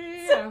 Right.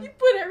 Yeah. So he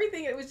put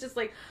everything, and it was just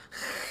like,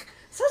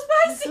 so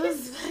spicy. So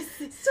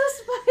spicy. So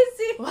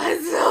spicy. Why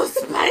so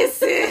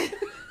spicy?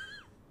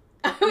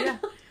 Yeah.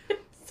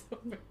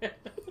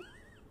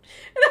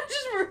 And I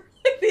just remember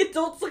like, the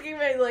adults looking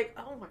at me like,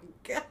 oh my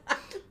God.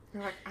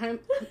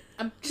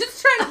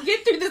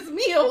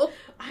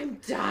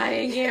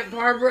 Dang it,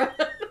 Barbara.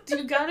 Do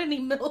you got any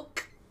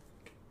milk?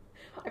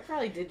 I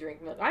probably did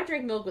drink milk. I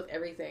drank milk with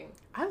everything.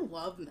 I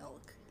love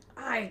milk.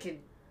 I could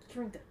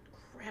drink the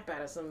crap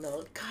out of some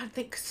milk. God,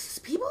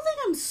 people think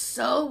I'm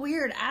so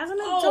weird as an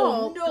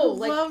adult who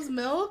loves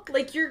milk.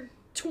 Like your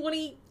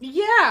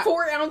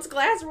 24 ounce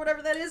glass or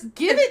whatever that is.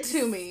 Give it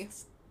to me.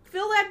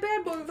 Fill that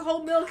bad boy with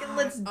whole milk and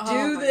let's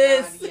do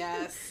this. God,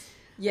 yes.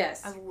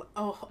 Yes.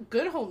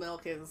 Good whole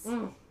milk is...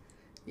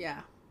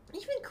 Yeah.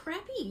 Even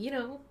crappy, you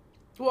know.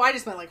 Well, I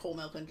just meant like whole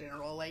milk in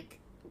general. Like,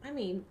 I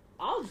mean,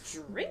 I'll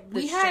drink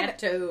the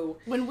Chateau.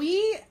 When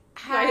we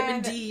had...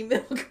 Vitamin D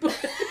milk.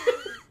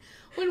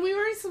 When we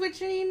were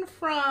switching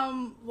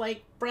from,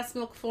 like, breast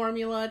milk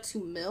formula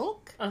to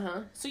milk,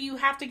 so you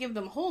have to give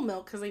them whole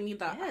milk because they need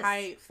that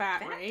high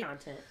fat, right?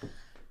 Content.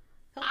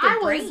 I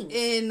was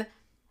in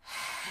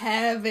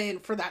heaven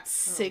for that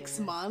 6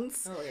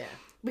 months. Oh, yeah.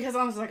 Because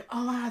I was like,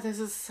 oh, wow, this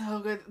is so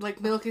good. Like,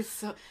 milk is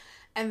so...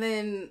 And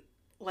then,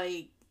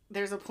 like,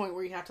 there's a point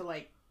where you have to,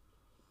 like,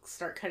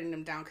 start cutting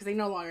them down because they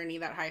no longer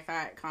need that high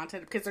fat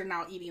content because they're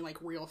now eating, like,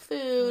 real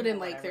food and,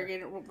 like, they're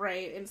getting...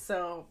 Right, and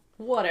so...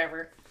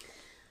 Whatever.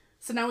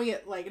 So now we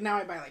get, like, now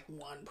I buy, like,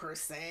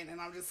 1%, and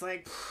I'm just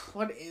like,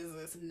 what is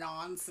this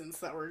nonsense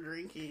that we're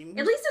drinking?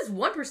 At least it's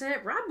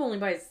 1%. Rob only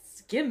buys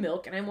skim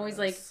milk, and I'm always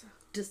like,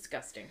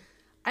 disgusting.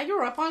 I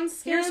grew up on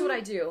skim. Here's what I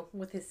do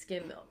with his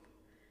skim milk.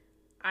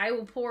 I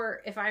will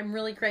pour, if I'm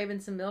really craving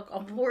some milk,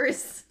 I'll pour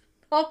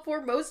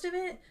most of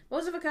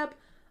a cup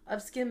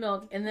of skim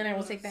milk, and then I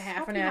will take the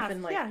half and half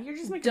and, like, you're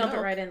just dump it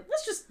right in.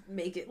 Let's just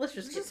get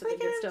to the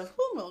good stuff.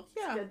 Full milk,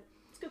 yeah.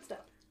 It's good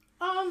stuff.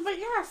 But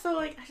yeah, so,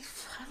 like,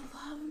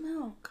 I love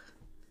milk.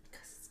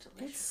 Because it's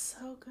delicious. It's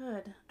so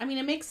good. I mean,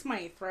 it makes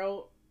my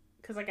throat,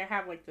 because, like, I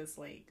have, like, this,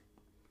 like,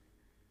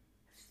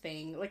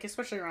 thing, like,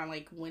 especially around,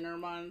 like, winter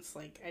months,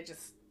 like,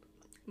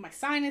 my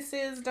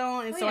sinuses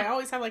don't, and so I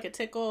always have, like, a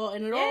tickle,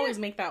 and it'll always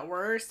make that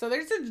worse, so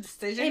there's a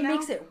decision now. It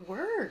makes it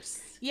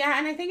worse. Yeah,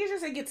 and I think it's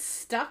just, it gets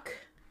stuck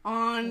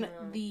on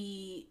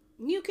the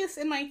mucus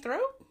in my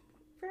throat.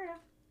 Fair enough.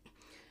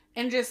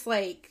 And just,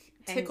 like,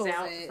 tickles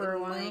out it for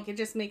a while. Like, it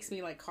just makes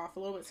me, like, cough a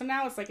little bit. So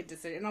now it's, like, a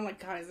decision. And I'm like,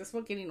 God, is this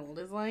what getting old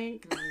is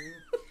like?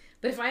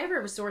 But if I ever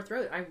have a sore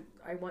throat,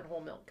 I want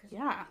whole milk.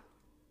 Yeah.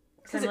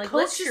 Because like,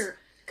 let's just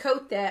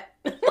coat that.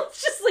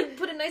 Let's just, like,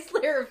 put a nice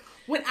layer of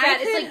fat.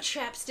 It's like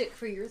chapstick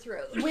for your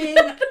throat.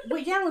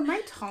 When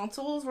my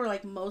tonsils were,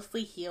 like,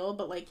 mostly healed,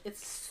 but, like,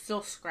 it's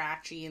still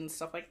scratchy and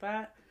stuff like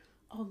that.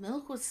 Oh,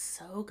 milk was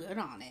so good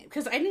on it.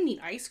 Because I didn't eat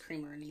ice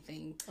cream or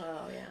anything.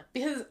 Oh, yeah.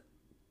 Because...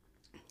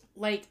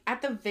 Like,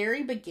 at the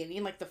very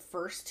beginning, like, the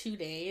first 2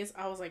 days,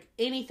 I was like,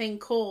 anything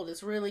cold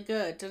is really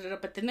good.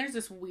 But then there's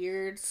this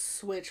weird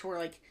switch where,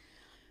 like,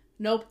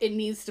 nope, it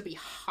needs to be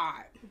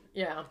hot.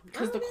 Yeah.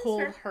 Because the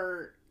cold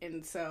hurt,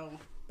 and so,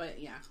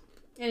 but yeah.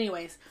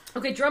 Anyways.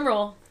 Okay, drum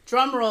roll.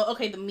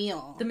 Okay, the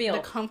meal.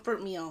 The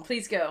comfort meal.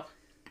 Please go.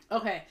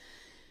 Okay.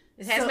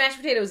 It has mashed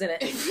potatoes in it.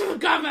 It's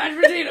got mashed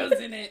potatoes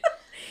in it.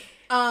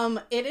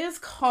 It is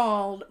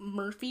called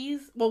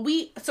Murphy's. Well,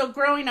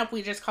 growing up,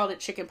 we just called it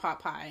chicken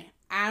pot pie.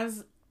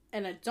 As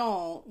an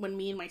adult, when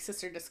me and my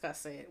sister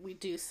discuss it, we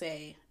do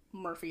say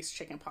Murphy's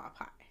chicken pot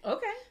pie.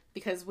 Okay.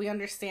 Because we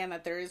understand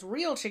that there is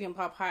real chicken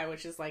pot pie,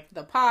 which is like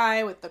the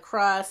pie with the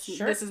crust.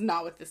 Sure. This is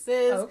not what this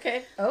is.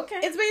 Okay.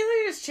 It's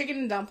basically just chicken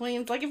and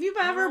dumplings. Like, if you've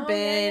ever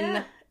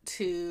been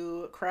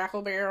to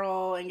Crackle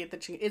Barrel and get the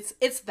chicken,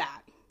 it's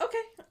that.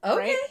 Okay.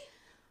 Right?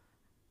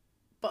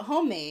 But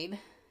homemade.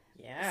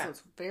 Yeah. So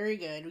it's very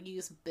good. We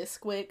use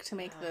Bisquick to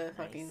make the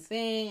fucking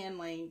thing. And,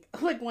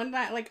 like one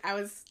night, like, I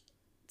was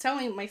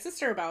telling my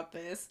sister about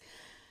this,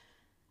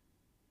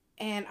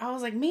 and I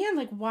was like, man,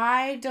 like,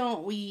 why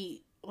don't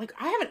we, like,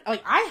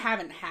 I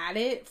haven't had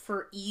it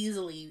for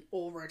easily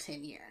over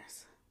 10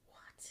 years.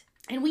 What?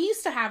 And we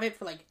used to have it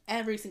for, like,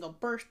 every single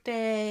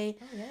birthday.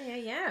 Oh,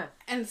 yeah.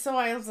 And so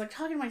I was, like,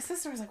 talking to my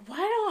sister, I was like,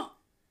 why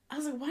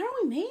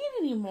don't we make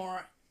it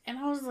anymore? And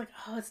I was like,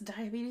 oh, it's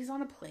diabetes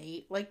on a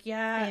plate. Like,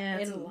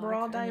 and we're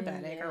all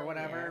diabetic or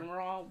whatever, and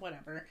we're all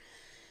whatever.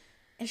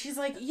 And she's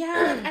like,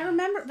 yeah, I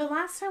remember the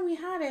last time we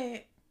had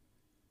it,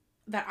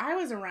 that I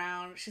was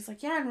around, she's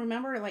like, yeah, and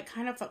remember, like,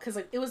 kind of, because,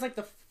 like, it was, like,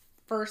 the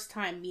first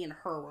time me and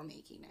her were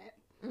making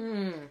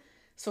it.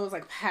 So it was,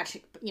 like,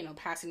 passing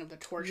of the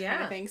torch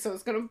kind of thing, so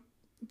it's gonna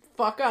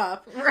fuck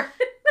up. Right.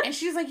 And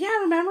she's like, yeah,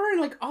 remember,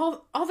 and, like,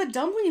 all the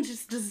dumplings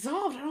just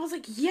dissolved, and I was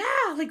like,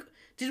 yeah, like,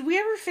 did we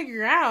ever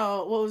figure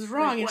out what was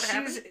wrong? Like,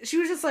 and she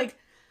was just like,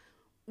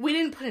 we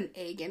didn't put an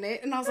egg in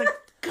it, and I was like,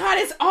 God,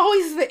 it's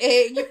always the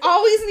egg, you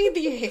always need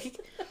the egg.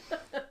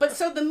 But,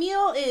 so the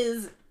meal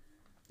is,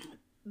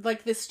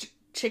 like, this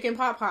chicken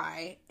pot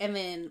pie, and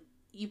then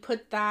you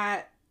put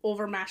that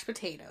over mashed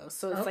potatoes.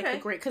 So it's like the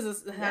great,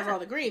 because it has all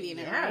the gravy in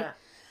it, right?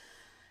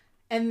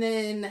 And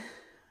then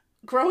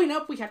growing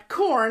up, we had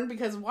corn,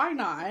 because why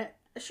not?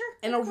 Sure.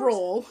 And a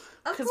roll,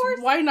 because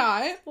why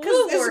not?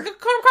 Because it's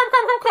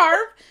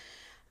carb.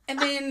 And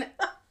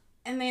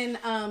then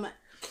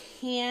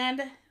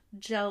canned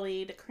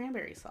jellied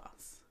cranberry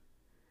sauce.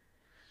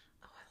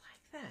 Oh, I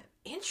like that.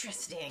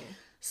 Interesting.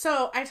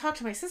 So I talked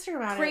to my sister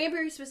about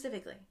cranberry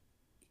specifically.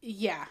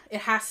 Yeah,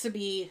 it has to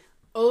be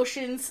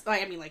oceans.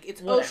 Like, I mean, like,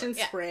 it's Whatever. ocean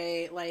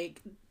spray,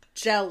 like,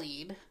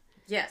 jellied.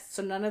 Yes.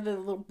 So none of the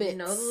little bits.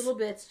 No, the little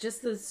bits.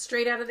 Just the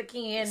straight out of the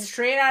can.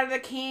 Straight out of the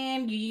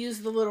can. You use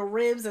the little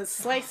ribs as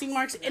slicing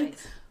marks. Nice.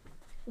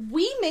 And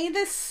we made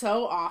this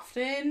so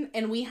often,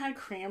 and we had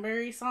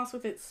cranberry sauce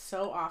with it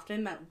so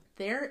often that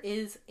there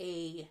is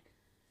a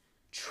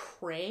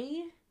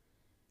tray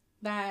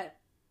that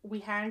we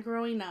had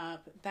growing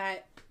up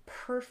that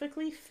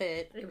perfectly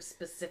fit. It was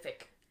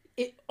specific.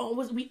 It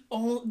was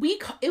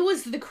it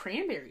was the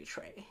cranberry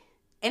tray,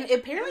 and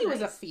apparently it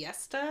was a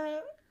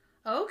Fiesta.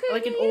 Okay,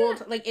 like an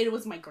old, like it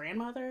was my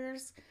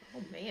grandmother's.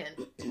 Oh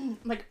man,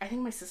 like I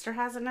think my sister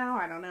has it now.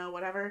 I don't know,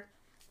 whatever.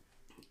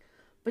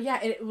 But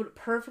yeah, it would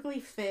perfectly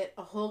fit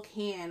a whole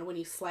can when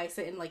you slice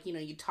it and like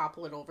you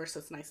topple it over so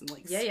it's nice and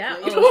like yeah.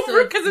 Oh,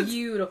 over because it's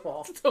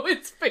beautiful. So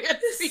it's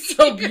fancy,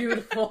 so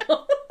beautiful.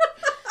 But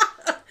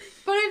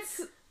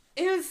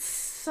it was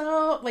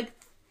so like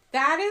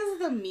that is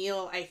the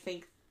meal I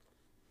think.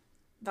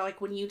 That,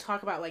 like, when you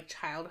talk about, like,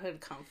 childhood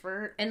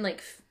comfort. And,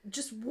 like,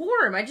 just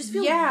warm. I just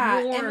feel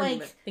warm and,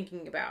 like,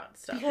 thinking about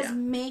stuff. Because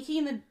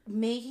making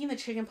the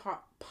chicken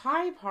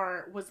pie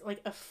part was,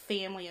 like, a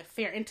family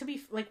affair. And to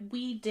be, like,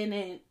 we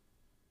didn't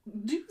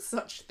do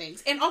such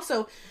things. And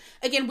also,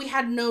 again, we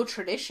had no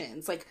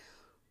traditions. Like,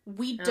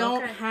 we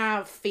don't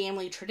have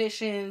family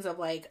traditions of,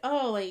 like,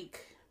 oh,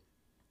 like,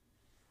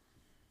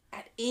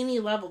 at any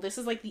level. This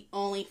is, like, the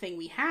only thing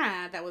we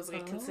had that was,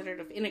 like, considered,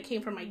 and it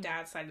came from my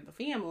dad's side of the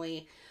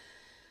family.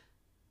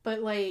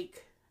 But,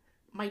 like,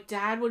 my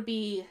dad would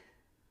be,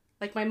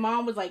 like, my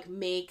mom would, like,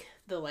 make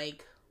the,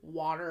 like,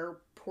 water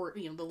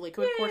the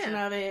liquid portion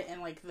of it and,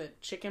 like, the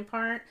chicken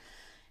part.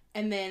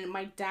 And then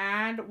my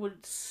dad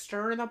would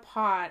stir the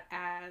pot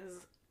as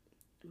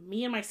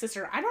me and my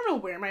sister, I don't know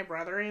where my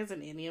brother is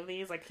in any of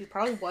these. Like, he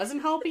probably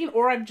wasn't helping,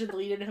 or I've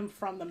deleted him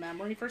from the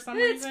memory for some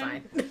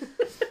reason. It's fine.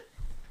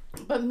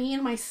 But me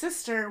and my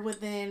sister would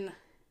then,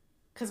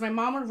 because my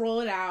mom would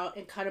roll it out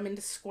and cut them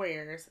into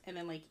squares, and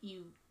then, like,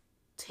 you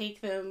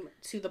take them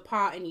to the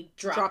pot and you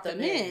drop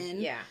them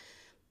in. Yeah.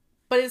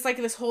 But it's like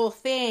this whole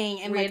thing.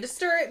 And we like, had to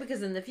stir it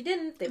because then if you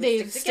didn't, they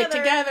would stick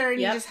together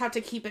and you just have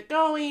to keep it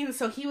going.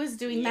 So he was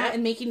doing that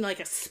and making like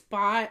a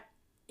spot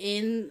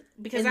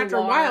because after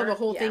a while the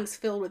whole thing's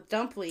filled with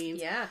dumplings.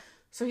 Yeah.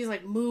 So he's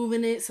like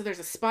moving it so there's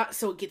a spot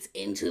so it gets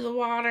into the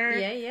water.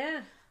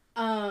 Yeah.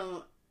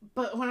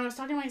 But when I was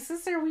talking to my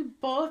sister, we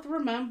both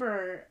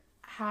remember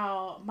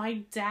how my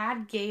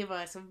dad gave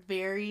us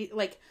very,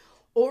 like,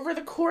 over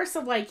the course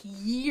of, like,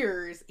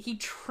 years, he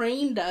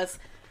trained us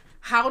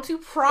how to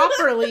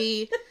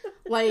properly,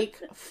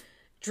 like,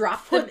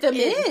 put them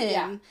in.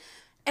 Yeah.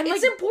 And,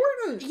 it's like,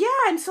 important. Yeah,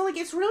 and so, like,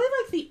 it's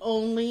really, like, the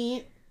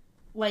only,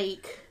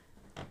 like,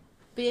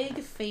 big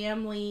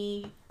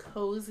family,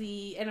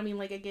 cozy, and I mean,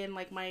 like, again,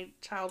 like, my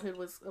childhood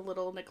was a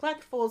little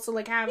neglectful, so,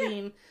 like,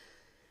 having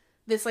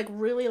this, like,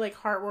 really, like,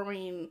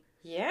 heartwarming.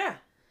 Yeah.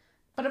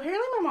 But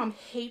apparently my mom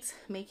hates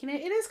making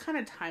it. It is kind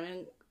of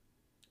time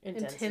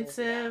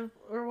intensive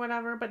or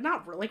whatever, but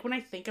not really. Like, when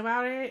I think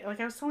about it, like,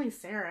 I was telling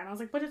Sarah, and I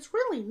was like, but it's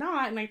really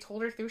not. And I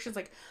told her through, she's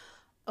like,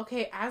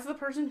 okay, as the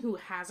person who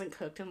hasn't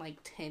cooked in, like,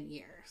 10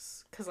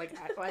 years, because, like,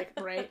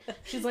 right?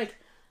 She's like,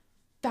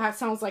 that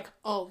sounds like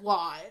a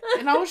lot.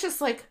 And I was just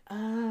like,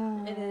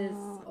 oh. It is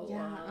a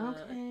lot.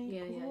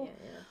 Okay, Yeah.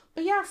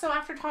 But yeah, so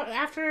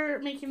after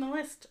making the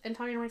list and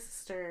talking to my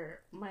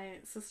sister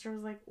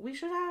was like, we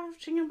should have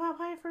chicken pot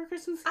pie for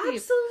Christmas Eve.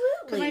 Absolutely.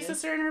 Because my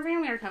sister and her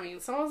family are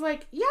coming. So I was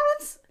like, yeah,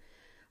 let's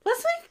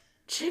make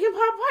chicken pot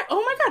pie.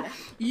 Oh my god.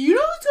 You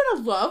know who's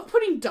gonna love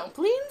putting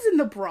dumplings in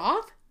the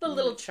broth? The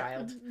little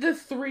child. The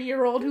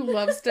 3-year-old who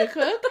loves to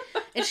cook.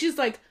 And she's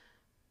like,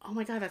 oh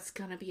my god, that's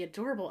gonna be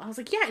adorable. I was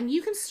like, yeah, and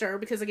you can stir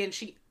because, again,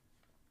 she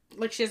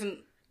doesn't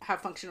have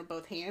function of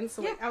both hands.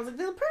 So like, I was like,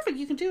 that's perfect.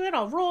 You can do it.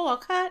 I'll roll. I'll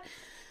cut.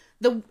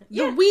 The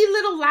wee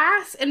little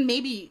lass and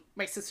maybe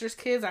my sister's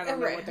kids. I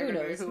don't know what they're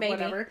going to do.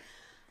 Whatever.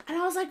 And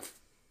I was like,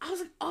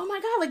 oh my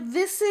god, like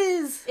this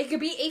is. It could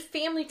be a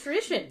family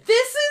tradition.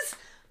 This is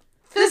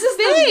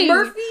the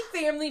Murphy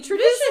family tradition.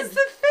 This is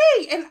the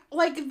thing. And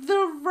like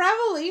the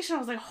revelation, I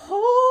was like,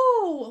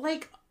 oh,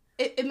 like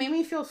it made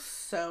me feel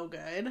so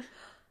good.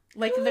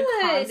 Like the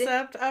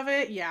concept of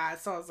it. Yeah.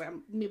 So I was like,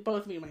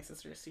 both me and my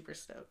sister are super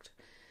stoked.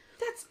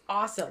 That's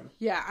awesome.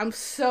 Yeah, I'm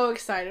so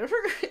excited for.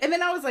 And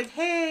then I was like,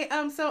 "Hey,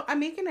 so I'm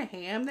making a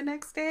ham the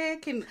next day.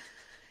 Can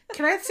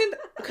I send?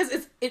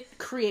 Because it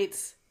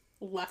creates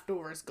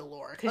leftovers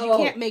galore. Because you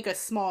can't make a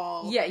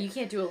small. Yeah, you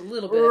can't do a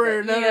little bit of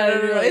it.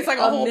 No. It's like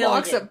a whole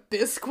box of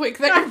Bisquick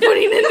that you're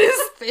putting in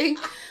this thing.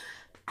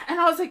 And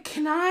I was like,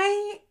 "Can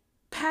I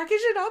package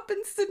it up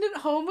and send it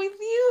home with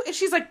you?" And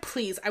she's like,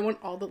 "Please, I want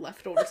all the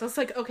leftovers." I was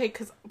like, "Okay,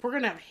 because we're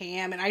gonna have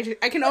ham, and I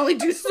can only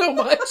do so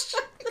much.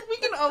 We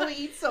can only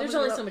eat so much. There's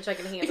only so much I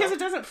can handle because it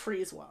doesn't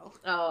freeze well."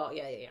 Oh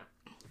yeah.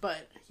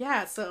 But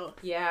yeah, so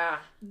yeah,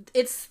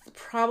 it's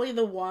probably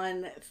the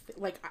one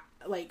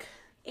like.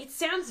 It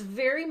sounds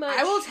very much.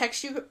 I will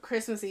text you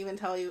Christmas Eve and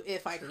tell you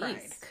if I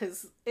cried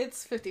because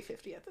it's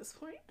 50-50 at this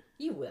point.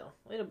 You will.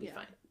 It'll be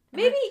fine.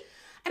 Maybe.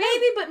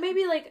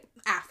 maybe like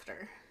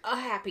after. A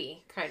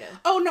happy kind of.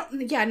 Oh no,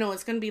 yeah, no,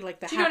 it's gonna be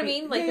like the. Do you happy, know what I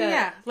mean? Like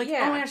yeah. Like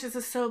oh my gosh, this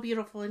is so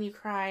beautiful, and you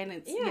cry, and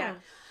it's yeah.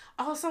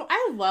 Also,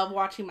 I love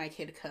watching my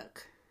kid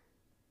cook.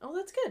 Oh,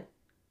 that's good.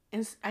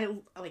 And I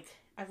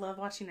love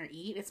watching her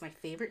eat. It's my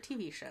favorite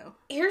TV show.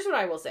 Here's what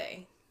I will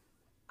say.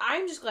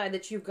 I'm just glad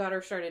that you've got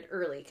her started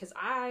early, because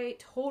I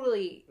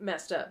totally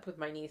messed up with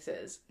my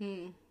nieces.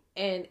 And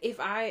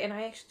I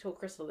actually told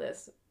Crystal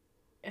this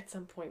at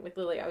some point with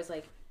Lily. I was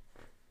like,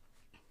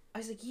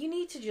 you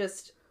need to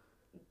just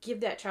give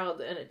that child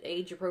an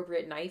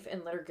age-appropriate knife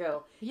and let her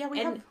go.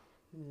 Yeah,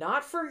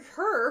 not for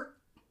her.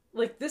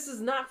 Like, this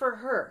is not for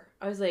her.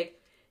 I was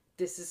like,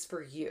 this is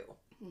for you.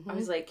 Mm-hmm. I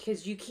was like,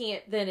 because you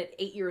can't then at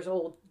 8 years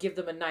old give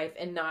them a knife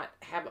and not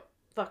have a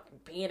fucking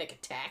panic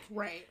attack.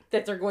 Right.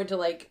 That they're going to,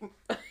 like...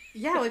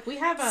 Yeah, like, we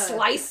have a...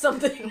 Slice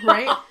something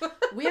right? off.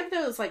 We have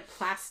those, like,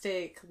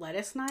 plastic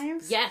lettuce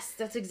knives. Yes,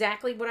 that's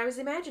exactly what I was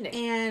imagining.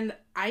 And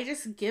I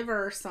just give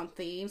her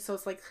something, so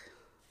it's like...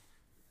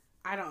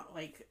 I don't,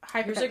 like...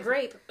 Here's a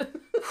grape.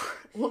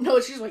 Well, no,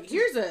 she's like,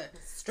 here's a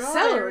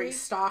celery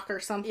stalk or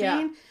something.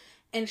 Yeah.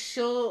 And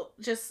she'll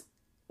just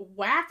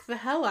whack the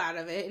hell out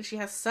of it, and she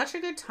has such a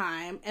good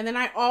time. And then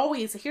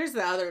here's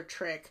the other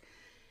trick.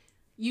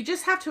 You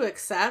just have to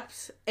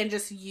accept and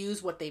just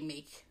use what they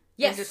make.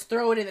 Yes. And just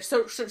throw it in there.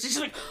 So she's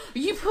like,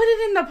 you put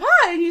it in the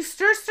pot, and you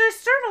stir, stir,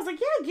 stir. And I was like,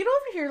 yeah, get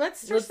over here.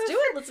 Let's do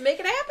it. Let's make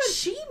it happen.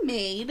 She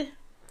made...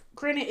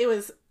 Granted, it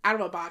was out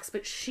of a box,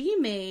 but she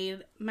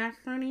made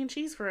macaroni and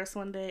cheese for us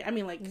one day. I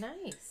mean, like...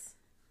 Nice.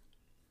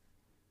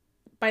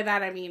 By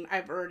that, I mean,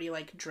 I've already,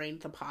 like,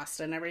 drained the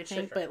pasta and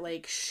everything. Sure. But,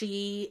 like,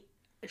 she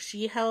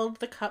held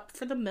the cup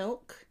for the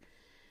milk.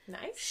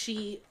 Nice.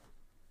 She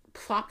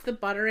plopped the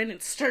butter in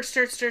and stir.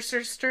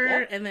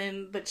 Yep. And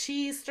then the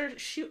cheese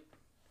stirred.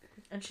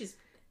 And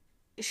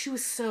she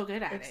was so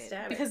good at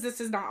it. Because this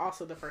is not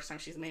also the first time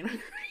she's made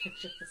macaroni and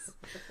cheese.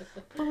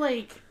 But,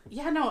 like,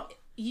 yeah, no...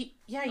 you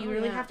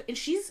really have to, and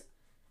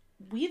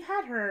we've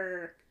had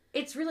her.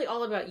 It's really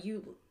all about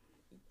you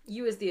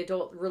as the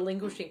adult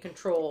relinquishing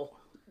control,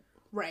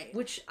 right?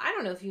 Which I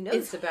don't know if you know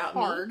this about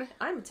me.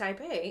 I'm a type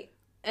A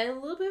and a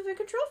little bit of a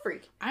control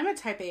freak. I'm a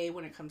type A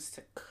when it comes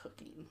to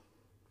cooking,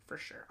 for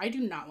sure. I do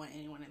not want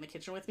anyone in the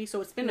kitchen with me,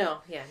 so it's been me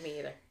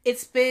either.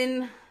 It's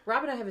been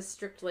Rob and I have a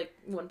strict like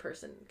one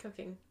person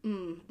cooking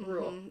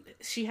rule.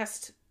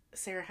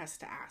 Sarah has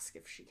to ask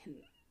if she can.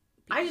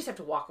 I just have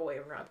to walk away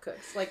when Rob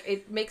cooks. Like,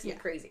 it makes me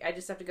crazy. I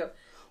just have to go,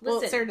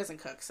 listen. Well, Sarah doesn't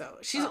cook, so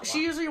she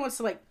usually wants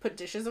to, like, put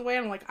dishes away.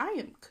 I'm like, I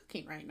am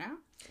cooking right now.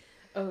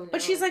 Oh, no.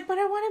 But she's like, but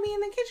I want to be in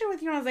the kitchen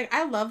with you. And I was like,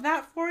 I love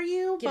that for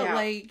you, but,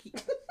 like,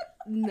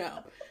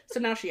 no. So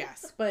now she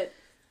asks. But,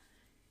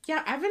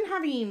 yeah, I've been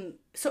having...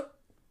 So,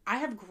 I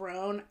have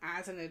grown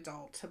as an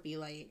adult to be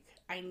like,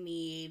 I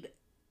need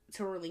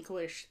to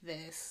relinquish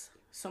this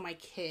so my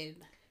kid...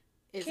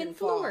 can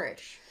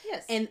flourish.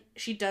 Yes. And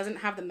she doesn't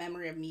have the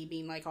memory of me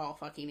being like all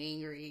fucking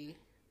angry,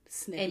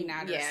 sniffing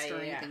at her,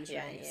 stirring things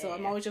right. So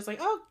I'm always just like,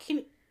 oh,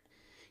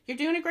 you're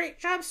doing a great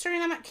job stirring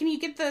them out. Can you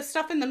get the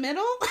stuff in the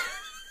middle?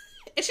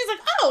 And she's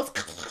like, oh.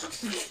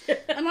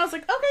 And I was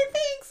like, okay,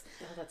 thanks.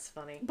 Oh, that's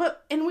funny.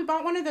 And we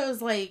bought one of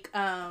those like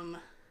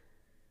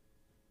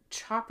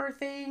chopper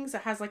things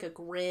that has like a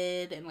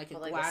grid and like a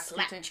glass.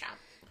 Slap chop.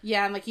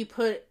 Yeah, and like you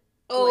put.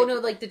 Oh, no,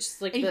 like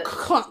just like the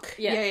clunk.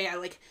 Yeah,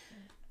 like.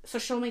 So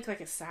she'll make,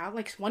 like, a salad.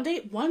 Like, one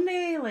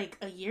day, like,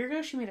 a year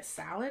ago, she made a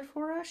salad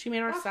for us. She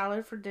made our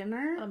salad for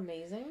dinner.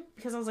 Amazing.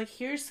 Because I was like,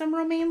 here's some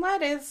romaine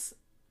lettuce.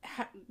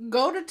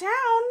 Go to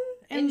town.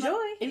 And enjoy.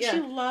 And she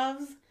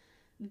loves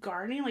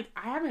gardening. Like,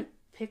 I didn't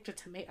pick a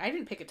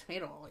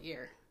tomato all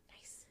year.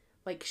 Nice.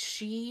 Like,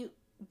 she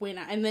went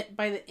out. And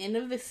by the end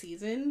of the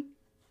season,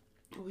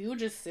 we would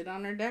just sit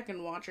on her deck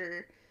and watch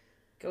her...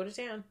 Go to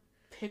town.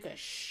 Pick a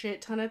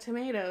shit ton of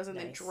tomatoes and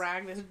then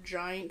drag this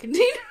giant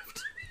container of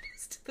tomatoes.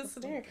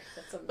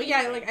 But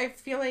yeah, like I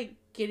feel like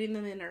getting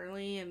them in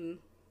early and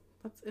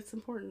it's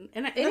important,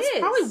 and that's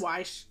probably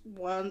why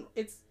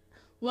it's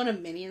one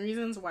of many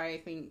reasons why I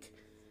think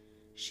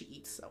she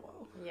eats so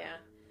well.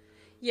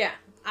 Yeah.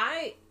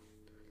 I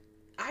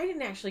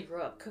didn't actually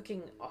grow up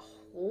cooking a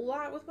whole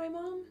lot with my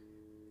mom.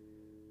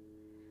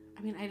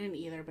 I mean, I didn't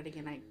either, but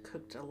again, I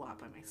cooked a lot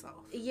by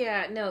myself.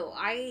 Yeah, no,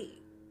 I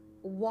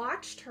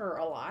watched her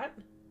a lot,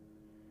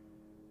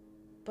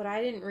 but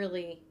I didn't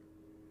really.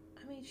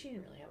 I mean, she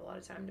didn't really have a lot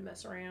of time to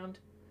mess around.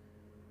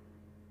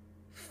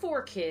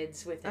 4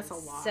 kids within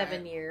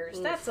 7 years.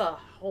 Oof. That's a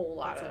whole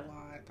lot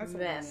of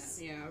mess.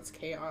 Yeah, it's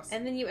chaos.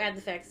 And then you add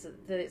the fact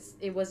that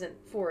it wasn't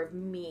 4 of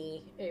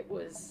me. It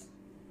was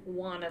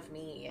 1 of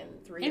me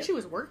and 3 And she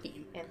was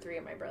working. And 3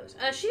 of my brothers.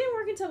 She didn't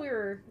work until we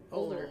were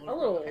older. A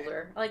little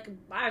older. Like,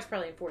 I was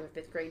probably in 4th or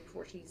 5th grade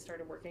before she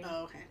started working.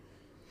 Oh, okay.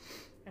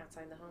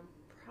 Outside the home.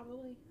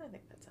 Probably. I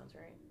think that sounds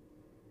right.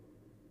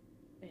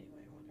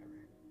 Anyway,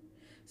 whatever.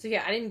 So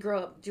yeah, I didn't grow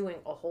up doing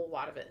a whole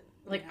lot of it.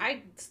 Like,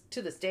 I,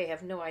 to this day,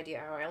 have no idea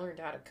how I learned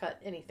how to cut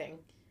anything.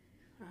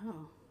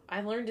 Oh.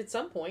 I learned at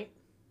some point.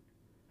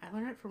 I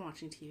learned it from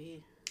watching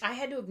TV. I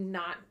had to have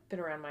not been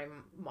around my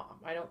mom.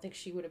 I don't think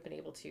she would have been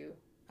able to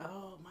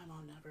Oh, my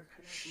mom never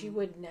could have. She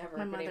would never.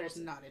 My mother's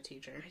not a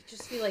teacher. I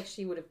just feel like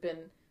she would have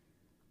been.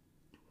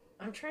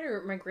 I'm trying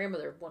to. My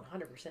grandmother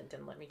 100%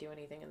 didn't let me do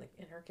anything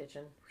in her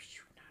kitchen.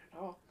 Not at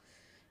all.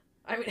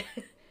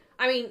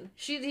 I mean,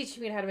 she teach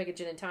me how to make a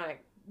gin and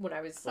tonic when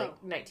I was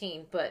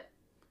 19, but.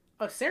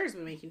 Oh, Sarah's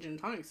been making gin and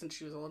tonic since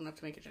she was old enough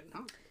to make a gin and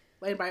tonic.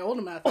 And by old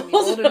enough, I mean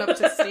old enough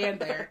to stand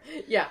there.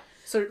 Yeah.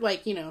 So,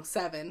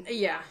 7.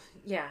 Yeah.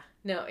 Yeah.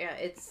 No, yeah,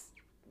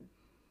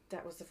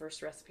 that was the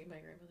first recipe my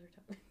grandmother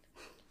taught me.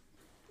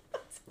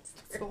 It's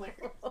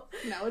hilarious.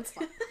 No, it's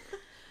fine.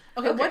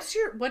 Okay,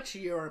 what's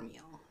your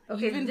meal?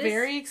 Okay, you've been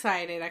very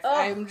excited.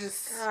 I'm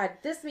just... God,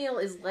 this meal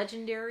is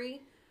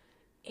legendary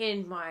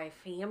in my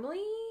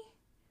family,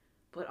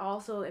 but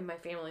also in my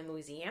family in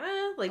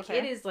Louisiana.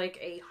 It is like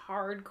a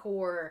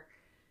hardcore...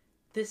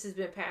 This has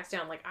been passed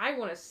down. I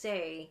want to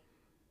say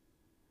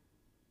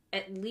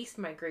at least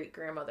my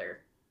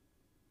great-grandmother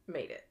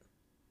made it.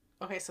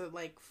 Okay, so,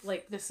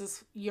 this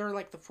is... You're,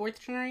 the 4th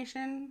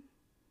generation?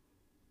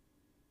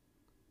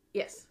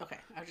 Yes. Okay,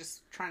 I was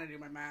just trying to do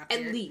my math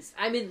I'm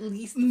at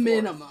least the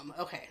minimum.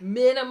 Okay.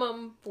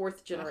 Minimum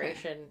 4th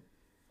generation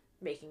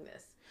making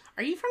this.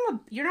 Are you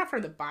you're not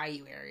from the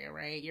Bayou area,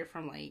 right? You're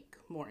from,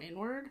 more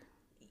inward?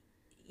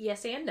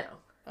 Yes and no.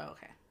 Oh,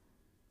 okay.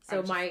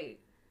 So my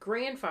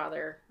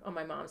grandfather on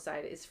my mom's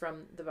side is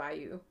from the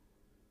Bayou.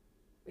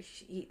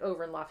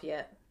 Over in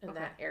Lafayette, in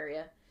that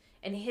area.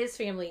 And his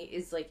family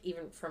is,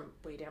 even from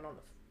way down on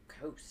the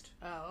coast.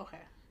 Oh,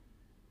 okay.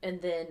 And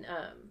then,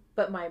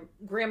 but my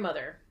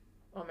grandmother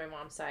on my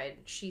mom's side,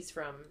 she's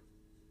from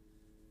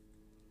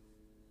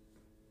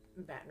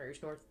Baton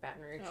Rouge, North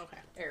Baton Rouge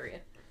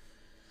area.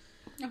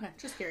 Okay,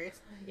 just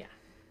curious. Yeah,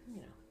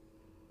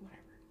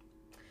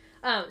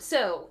 whatever.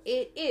 So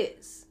it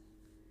is,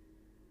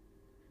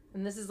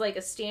 and this is a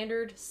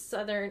standard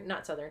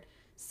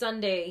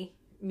Sunday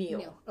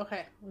meal.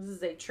 Okay. This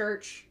is a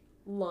church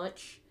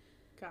lunch.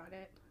 Got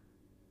it.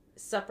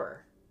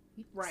 Supper.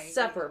 Right.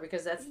 Supper,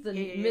 because that's the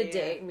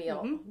midday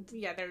meal. Mm-hmm.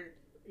 Yeah,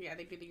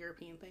 they do the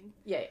European thing.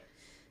 Yeah.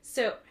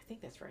 So, I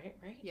think that's right?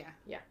 Yeah.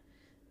 Yeah.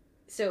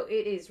 So,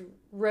 it is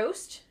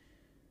roast.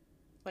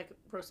 Like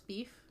roast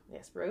beef?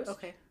 Yes, roast.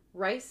 Okay.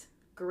 Rice,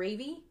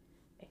 gravy,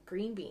 and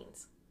green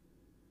beans.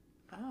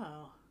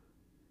 Oh.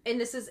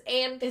 And this is,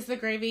 Is the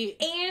gravy...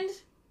 And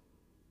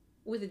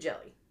with a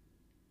jelly.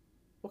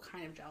 What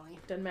kind of jelly?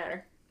 Doesn't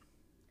matter.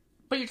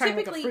 But you're talking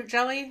a fruit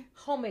jelly?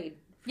 Homemade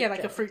jelly.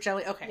 A fruit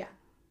jelly? Okay. Yeah.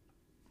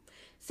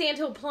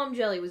 Sandhill plum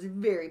jelly was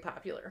very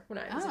popular when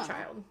I was a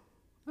child.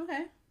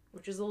 Okay.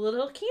 Which is a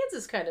little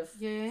Kansas kind of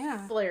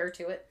flair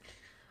to it.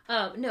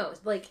 No,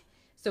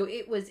 so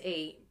it was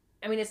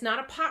it's not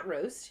a pot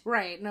roast.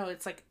 Right. No,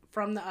 it's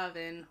from the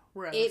oven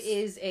roast. It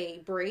is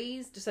a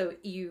braised, it's a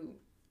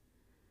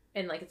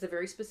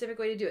very specific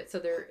way to do it. So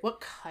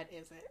What cut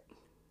is it?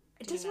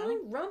 It doesn't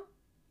really run.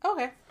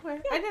 Okay. Yeah,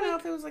 I didn't know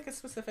if it was a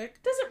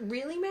specific. Doesn't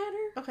really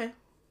matter. Okay.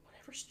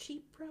 Whatever's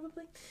cheap,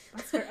 probably.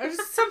 That's fair.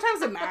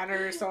 Sometimes it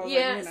matters. So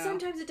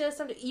sometimes it does.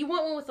 Sometimes you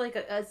want one with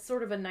a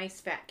sort of a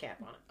nice fat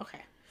cap on it.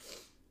 Okay.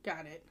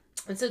 Got it.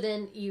 And so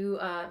then you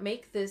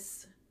make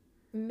this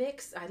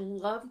mix. I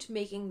loved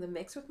making the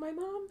mix with my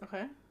mom.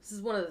 Okay. This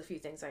is one of the few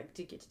things I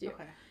did get to do.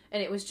 Okay.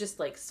 And it was just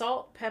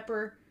salt,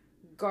 pepper,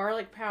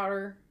 garlic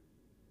powder.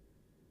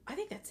 I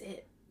think that's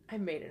it. I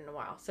haven't made it in a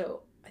while.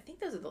 So I think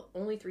those are the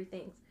only 3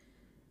 things.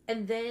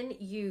 And then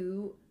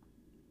you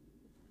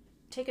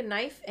take a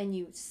knife and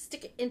you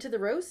stick it into the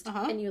roast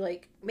and you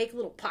make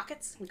little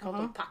pockets. We call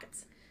them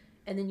pockets.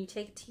 And then you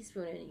take a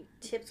teaspoon and you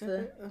tip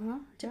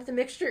the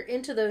mixture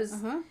into those,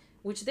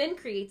 which then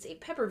creates a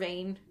pepper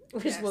vein,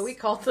 which is what we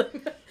call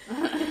them.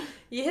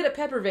 You hit a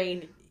pepper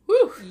vein,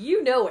 whew,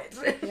 you know it.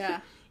 Yeah.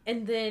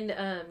 And then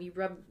you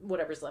rub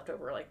whatever's left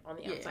over on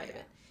the outside of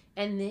it.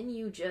 And then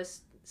you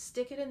just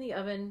stick it in the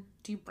oven.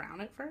 Do you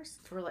brown it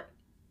first? For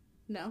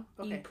No?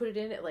 Okay. You put it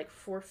in at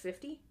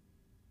 450.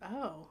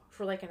 Oh.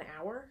 For an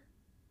hour.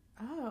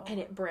 Oh. And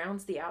it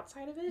browns the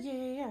outside of it.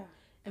 Yeah.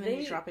 And then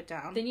you drop it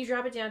down. Then you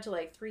drop it down to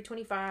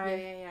 325.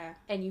 Yeah.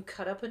 And you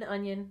cut up an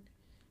onion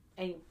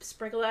and you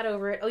sprinkle that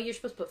over it. Oh, you're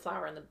supposed to put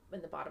flour in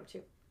the bottom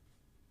too.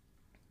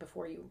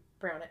 Before you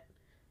brown it.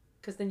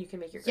 Because then you can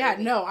make your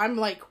gravy. Yeah, no, I'm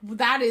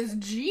that is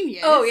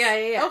genius. Oh,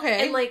 yeah.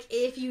 Okay. And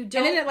if you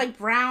don't... And then it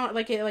brown,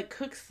 it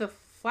cooks the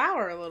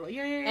flour a little.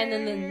 Yeah. And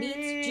then the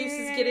meat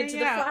juices get into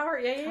the flour.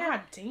 Yeah.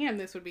 God damn,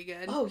 this would be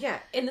good. Oh, yeah.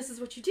 And this is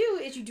what you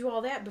do, is you do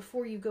all that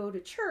before you go to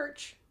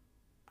church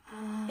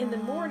in the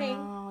morning.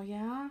 Oh,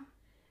 yeah.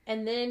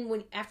 And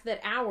then after that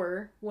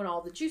hour, when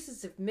all the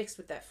juices have mixed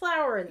with that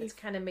flour and it's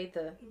kind of made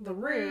the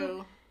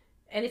roux.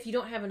 And if you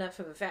don't have enough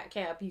of a fat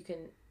cap, you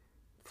can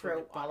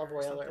throw olive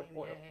oil or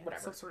oil,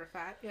 whatever. Some sort of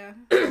fat, yeah.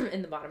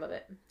 In the bottom of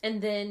it.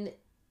 And then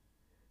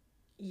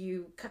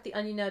you cut the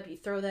onion up, you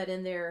throw that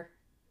in there,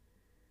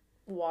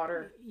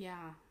 water.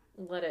 Yeah.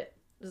 Let it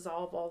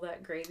dissolve all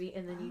that gravy,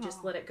 and then you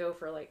just let it go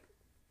for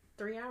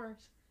 3 hours.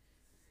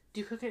 Do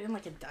you cook it in a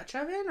Dutch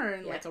oven or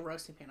in a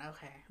roasting pan?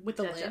 Okay. With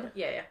the Dutch lid? oven.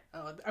 Yeah.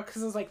 Oh,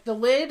 because it was the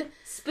lid?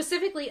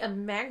 Specifically a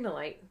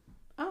Magnolite.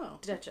 Oh.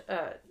 Dutch,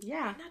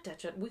 yeah. not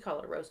Dutch oven. We call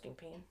it a roasting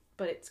pan.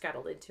 but it's got a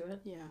lid to it.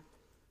 Yeah.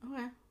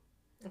 Okay.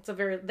 That's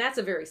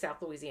a very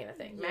South Louisiana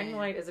thing. Yeah.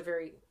 Magnolia is a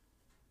very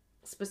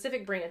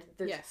specific brand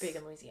that's big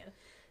in Louisiana.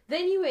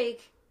 Then you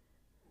make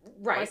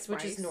rice,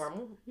 which is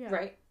normal,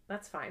 right?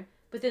 That's fine.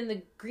 But then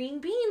the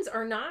green beans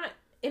are not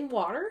in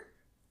water,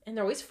 and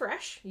they're always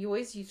fresh. You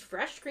always use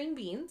fresh green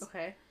beans.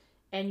 Okay.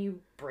 And you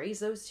braise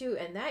those too,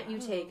 and that you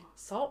take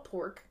salt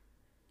pork,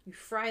 you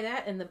fry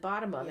that in the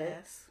bottom of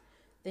it.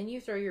 Then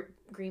you throw your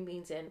green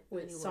beans in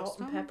with salt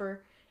and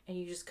pepper, and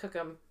you just cook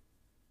them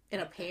in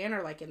a pan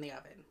or like in the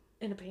oven.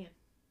 In a pan,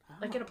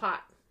 like in a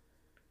pot.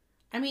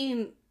 I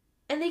mean,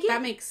 and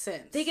that makes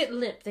sense. They get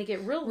limp. They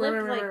get real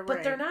limp,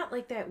 but they're not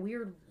like that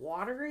weird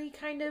watery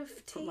kind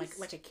of taste.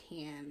 Like a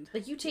canned.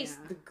 Like you taste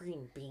the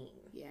green bean.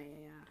 Yeah.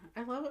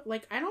 I love it.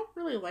 Like I don't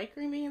really like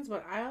green beans,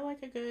 but I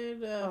like a good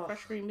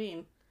fresh green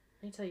bean.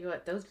 Let me tell you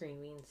what, those green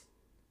beans,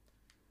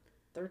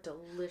 they're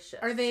delicious.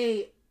 Are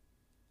they?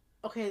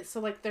 Okay, so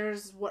like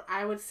there's what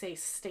I would say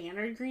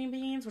standard green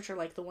beans, which are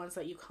like the ones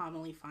that you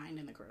commonly find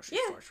in the grocery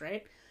stores,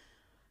 right?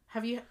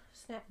 Have you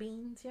snap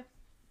beans? Yeah,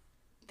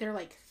 they're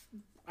like,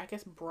 I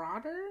guess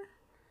broader.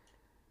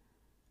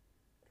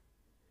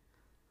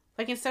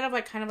 Like instead of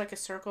like kind of like a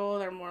circle,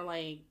 they're more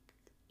like,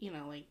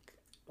 like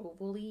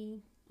ovally.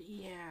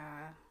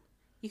 Yeah,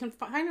 you can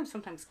find them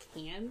sometimes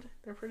canned.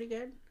 They're pretty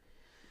good.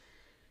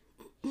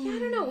 Yeah, I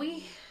don't know.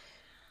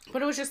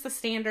 But it was just the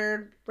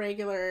standard,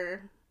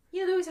 regular.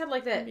 Yeah, they always had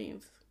like that.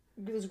 Beans.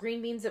 Those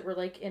green beans that were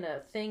like in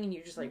a thing and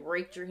you just like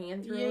raked your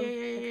hand through them.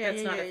 Yeah,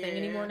 that's not a thing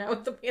anymore now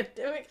with the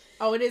pandemic.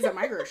 Oh, it is at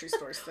my grocery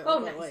store still.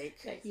 Oh, but nice.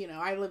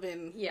 I live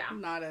in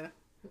not a.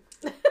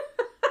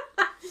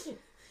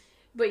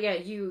 But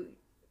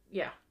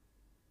yeah.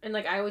 And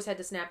like I always had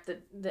to snap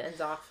the ends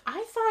off.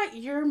 I thought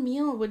your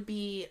meal would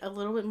be a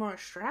little bit more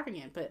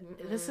extravagant, but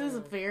this is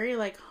very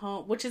like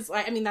home, which is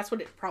I mean that's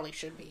what it probably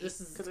should be.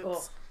 This is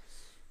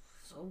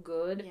so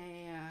good.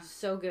 Yeah.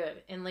 So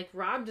good. And like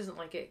Rob doesn't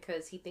like it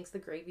because he thinks the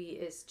gravy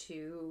is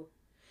too.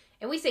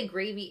 And we say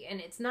gravy, and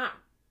it's not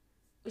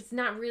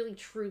really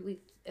truly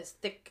as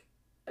thick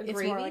a gravy.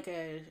 It's more like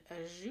a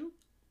jus,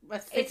 a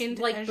thickened.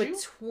 It's like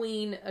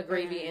between a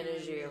gravy and a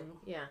jus.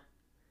 Yeah.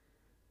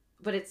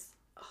 But it's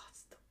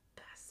the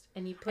best.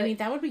 And you put. I mean,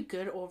 that would be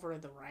good over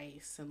the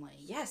rice and like.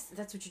 Yes,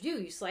 that's what you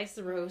do. You slice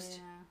the roast.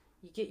 Yeah.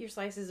 You get your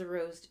slices of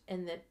roast,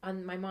 and then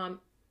on my mom,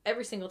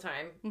 every single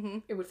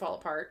time it would fall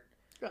apart.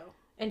 Oh.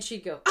 And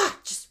she'd go,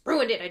 just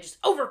ruined it. I just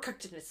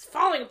overcooked it and it's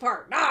falling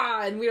apart.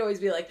 And we'd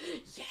always be like,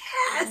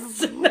 yes,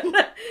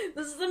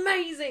 this is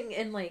amazing.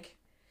 And like,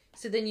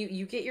 so then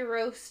you get your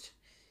roast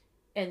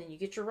and then you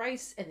get your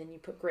rice and then you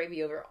put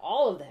gravy over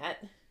all of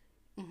that.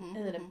 And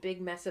then a big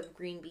mess of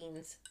green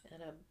beans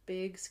and a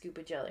big scoop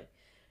of jelly.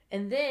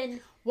 And then.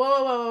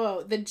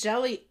 Whoa. The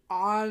jelly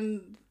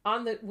on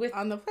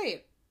the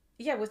plate.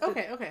 Yeah, with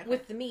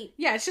with the meat.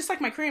 Yeah, it's just like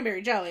my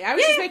cranberry jelly. I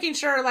was just making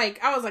sure,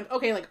 like, I was like,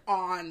 okay, like,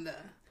 on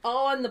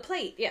the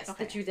plate, yes.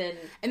 Okay. That you then...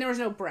 And there was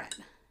no bread.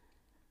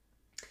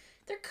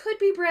 There could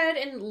be bread,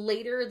 and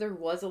later there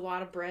was a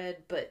lot of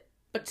bread, but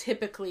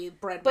typically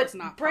bread was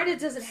not bread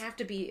doesn't have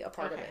to be a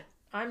part of it.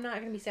 I'm not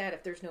going to be sad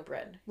if there's no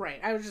bread. Right,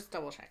 I was just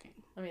double checking.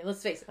 I mean,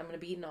 let's face it, I'm going to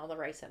be eating all the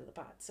rice out of the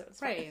pot, so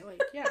it's right, fine.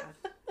 Like, yeah.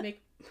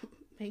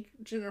 Make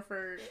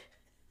Jennifer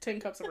 10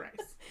 cups of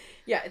rice.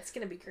 Yeah, it's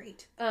going to be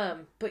great.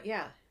 But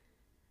yeah.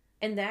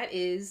 And that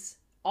is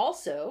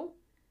also,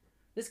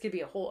 this could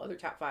be a whole other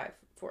top 5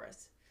 for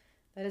us.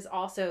 That is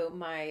also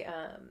my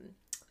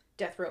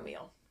death row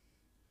meal.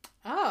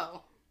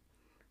 Oh.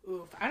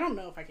 Oof. I don't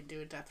know if I could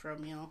do a death row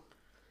meal.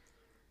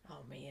 Oh,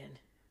 man.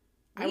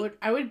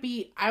 I would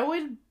be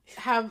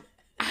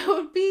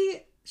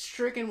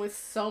stricken with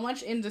so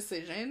much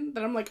indecision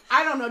that I'm like,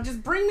 I don't know,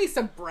 just bring me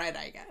some bread,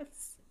 I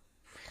guess.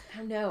 I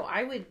don't know.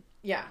 I would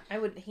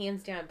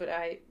hands down, but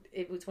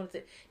it was one of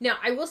the... Now,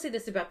 I will say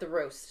this about the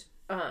roast.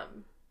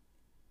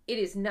 It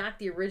is not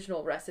the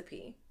original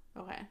recipe.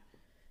 Okay.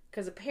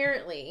 Because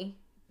apparently,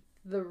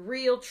 the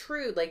real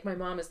true, like my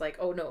mom is like,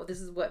 oh no,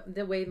 this is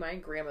the way my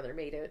grandmother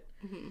made it.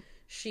 Mm-hmm.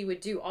 She would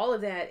do all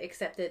of that,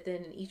 except that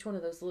then in each one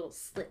of those little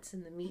slits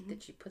in the meat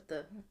that you put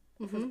the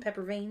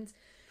pepper veins.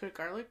 Put a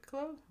garlic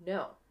clove?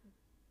 No.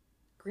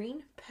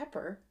 Green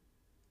pepper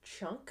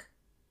chunk.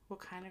 What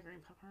kind of green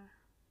pepper?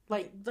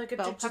 Like a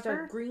bell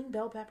pepper? A green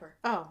bell pepper.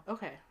 Oh,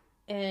 okay.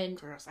 And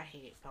gross, I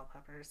hate bell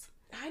peppers.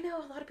 I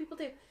know, a lot of people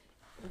do.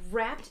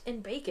 Wrapped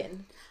in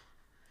bacon.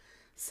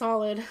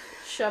 Solid.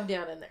 Shoved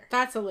down in there.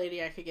 That's a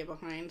lady I could get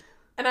behind.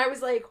 And I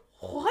was like,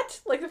 what?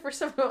 Like the first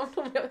time my mom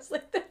told me, I was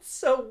like, that's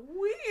so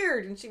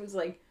weird. And she was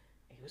like,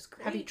 it was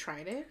great. Have you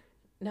tried it?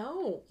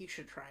 No. You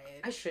should try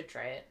it. I should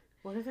try it.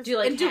 What if it's... Do you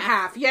like do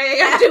half? Yeah.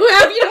 Do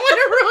half. You don't want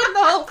to ruin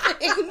the whole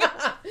thing.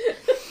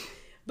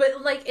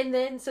 But like, and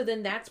then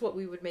that's what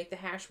we would make the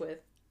hash with.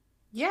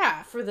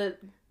 Yeah. For the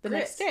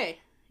next day.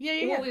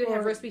 Yeah. Well, we would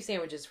have roast beef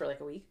sandwiches for like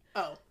a week.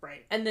 Oh,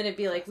 right. And then it'd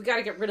be like, we got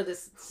to get rid of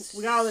this.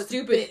 We got all the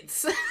stupid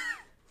bits.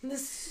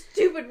 This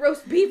stupid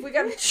roast beef. We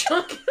got to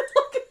chunk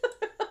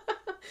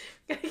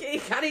it.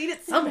 You got to eat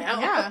it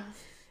somehow.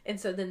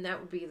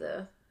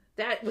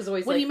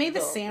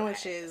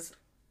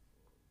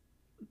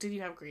 did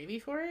you have gravy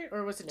for it?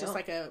 Or was it just No.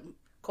 like a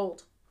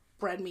Cold.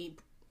 bread meat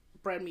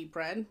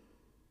bread?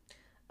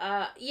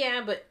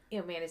 Yeah, but,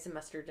 mayonnaise and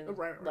mustard and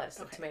Right. lettuce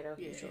and Okay. tomato,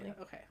 Yeah, usually.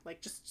 yeah, okay.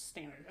 Like, just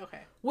standard.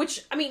 Okay.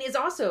 Which, I mean, is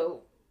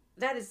also,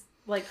 that is,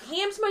 like,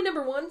 ham's my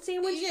number one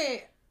sandwich.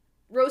 Yeah.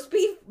 Roast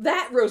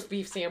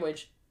beef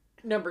sandwich,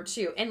 number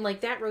two. And,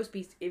 like, that roast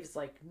beef is,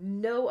 like,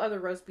 no other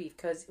roast beef,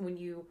 because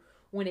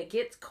when it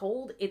gets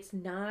cold, it's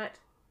not,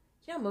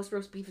 most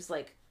roast beef is,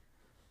 like,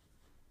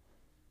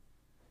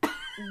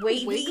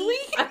 wavy. Wiggly?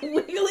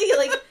 Wiggly,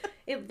 like,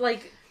 it,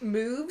 like,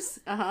 moves.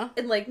 Uh-huh.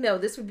 And, like, no,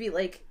 this would be,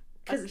 like,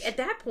 because at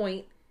that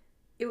point,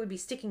 it would be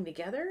sticking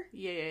together.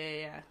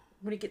 Yeah.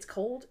 When it gets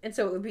cold. And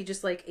so it would be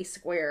just, like, a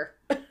square,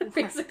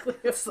 basically.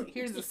 It's like,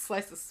 here's a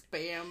slice of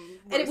Spam.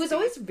 And it was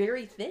always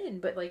very thin,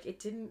 but, like, it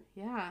didn't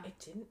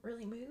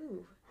really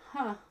move.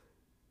 Huh.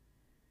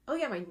 Oh,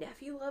 yeah, my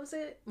nephew loves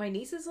it. My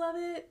nieces love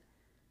it.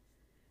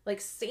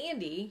 Like,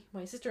 Sandy,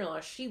 my sister-in-law,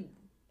 she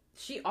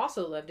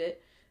also loved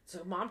it.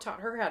 So Mom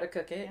taught her how to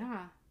cook it.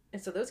 Yeah. And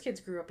so those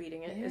kids grew up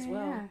eating it as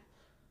well. Yeah.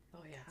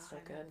 Oh, yeah, it's so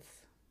good.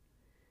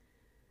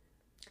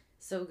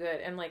 So good.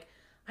 And, like,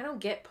 I don't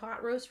get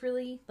pot roast,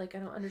 really. Like, I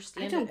don't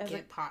understand I don't it.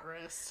 get pot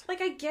roast. Like,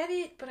 I get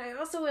it, but I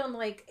also am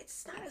like,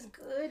 it's not as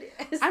good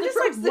as I'm the just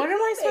like, roast what that am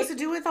I we supposed to make.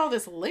 do with all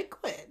this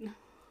liquid?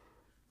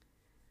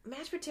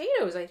 Mashed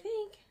potatoes, I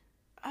think.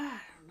 I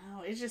don't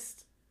know. I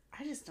just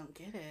don't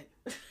get it.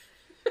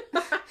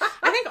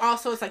 I think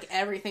also it's like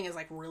everything is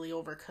like really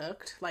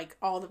overcooked. Like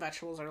all the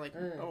vegetables are like,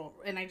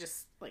 and I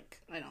just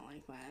like, I don't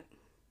like that.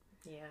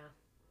 Yeah.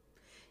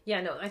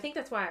 Yeah, no, I think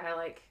that's why I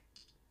like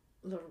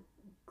the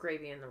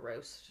gravy and the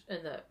roast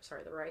and the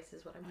rice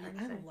is what I'm trying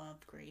to say. I love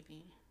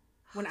gravy.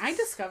 When I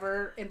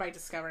discovered, and by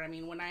discovered I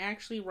mean when I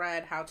actually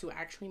read how to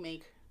actually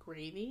make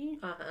gravy,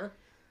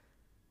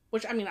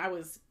 which I mean I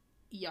was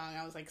young,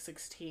 I was like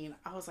 16.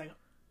 I was like,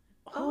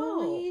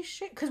 holy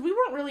shit, because we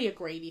weren't really a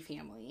gravy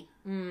family.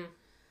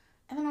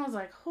 And then I was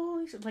like,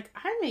 holy shit, like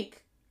I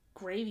make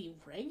gravy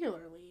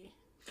regularly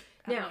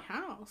at my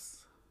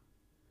house.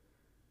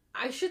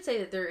 I should say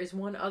that there is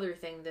one other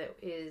thing that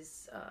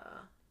is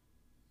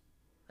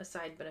a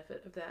side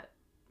benefit of that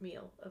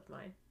meal of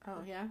mine. Oh,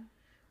 yeah?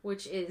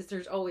 Which is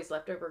there's always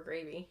leftover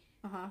gravy.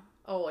 Uh-huh.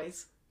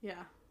 Always.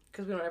 Yeah.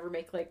 Because we don't ever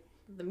make, like,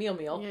 the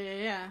meal.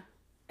 Yeah.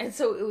 And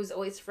so it was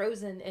always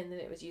frozen, and then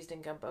it was used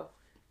in gumbo.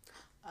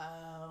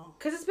 Oh.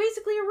 Because it's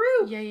basically a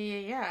roux.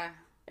 Yeah.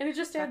 And it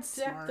just adds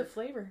depth of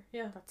flavor.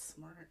 Yeah. That's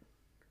smart.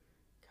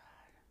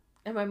 God.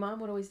 And my mom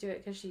would always do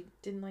it because she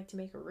didn't like to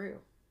make a roux.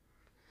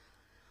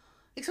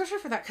 Especially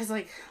for that, because,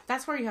 like,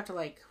 that's where you have to,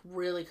 like,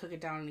 really cook it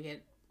down and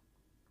get,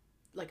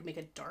 like, make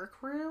a dark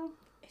roux.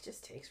 It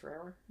just takes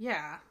forever.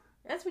 Yeah.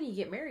 That's when you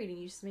get married and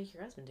you just make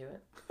your husband do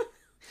it.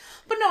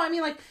 But no, I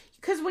mean, like,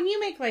 because when you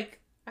make, like...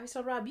 I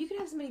saw Rob, you can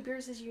have as many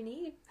beers as you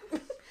need. But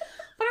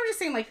I'm just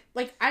saying,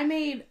 like, I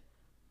made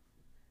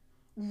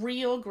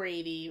real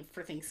gravy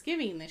for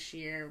Thanksgiving this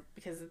year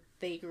because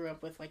they grew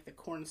up with, like, the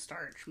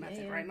cornstarch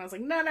method, right? And I was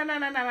like, no,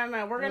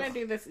 we're going to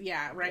do this.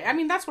 Yeah, right. Yeah. I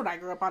mean, that's what I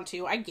grew up on,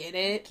 too. I get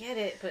it.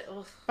 But...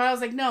 Ugh. But I was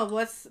like, no,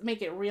 let's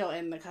make it real.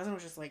 And the cousin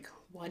was just like,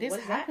 what is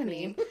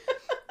happening?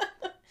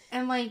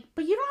 And, like,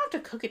 but you don't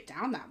have to cook it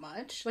down that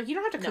much. Like, you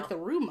don't have to cook the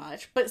roux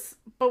much.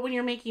 But when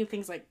you're making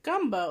things like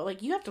gumbo,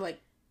 like, you have to, like...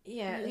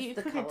 Yeah, you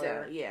the cook color. it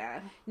down. Yeah.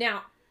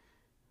 Now,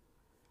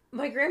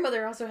 my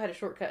grandmother also had a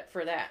shortcut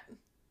for that.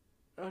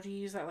 Oh, do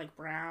you use that, like,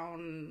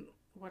 brown...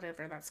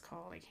 whatever that's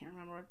called. I can't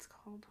remember what it's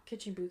called.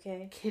 Kitchen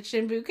bouquet.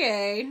 Kitchen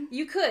bouquet.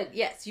 You could.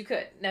 Yes, you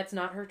could. That's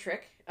not her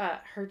trick.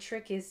 Her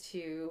trick is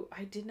to...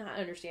 I did not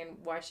understand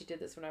why she did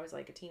this when I was,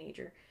 like, a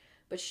teenager.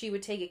 But she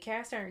would take a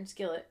cast iron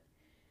skillet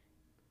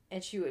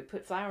and she would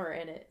put flour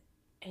in it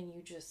and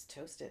you just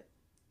toast it.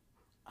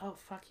 Oh,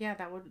 fuck yeah,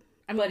 that would...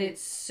 I mean, but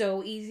it's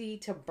so easy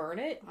to burn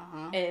it.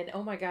 Uh-huh. And,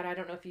 oh my God, I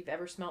don't know if you've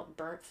ever smelled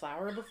burnt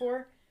flour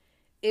before.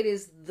 It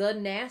is the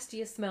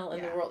nastiest smell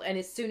in the world. And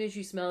as soon as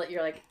you smell it,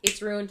 you're like,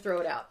 it's ruined, throw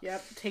it out.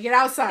 Yep, take it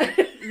outside.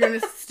 You're going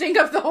to stink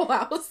up the whole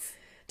house.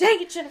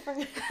 Dang it, Jennifer.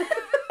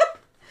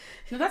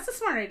 No, that's a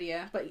smart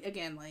idea. But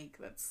again, like,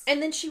 that's...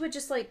 And then she would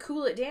just, like,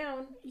 cool it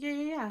down.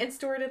 Yeah. And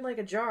store it in, like,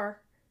 a jar.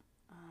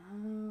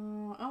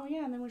 Oh,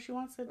 yeah, and then when she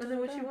wants it... And then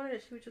when she wanted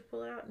it, she would just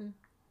pull it out and...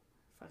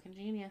 Fucking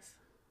genius.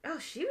 Oh,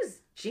 she was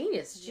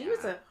genius. She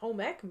was a home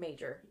ec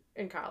major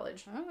in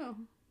college. Oh,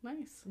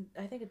 nice.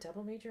 I think a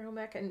double major home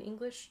ec and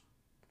English.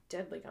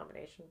 Deadly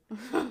combination.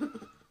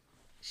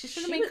 She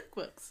should have made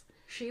cookbooks.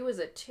 She was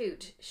a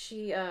toot.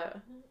 She,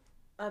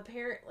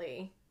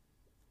 apparently...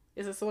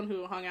 Is this the one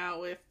who hung out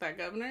with that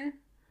governor?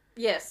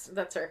 Yes,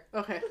 that's her.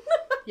 Okay.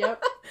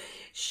 Yep.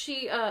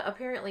 She,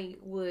 apparently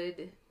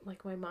would...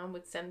 Like, my mom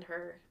would send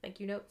her thank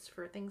you notes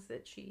for things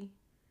that she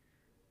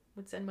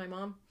would send my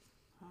mom.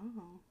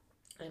 Oh.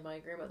 And my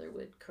grandmother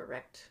would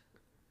correct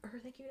her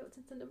thank you notes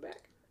and send them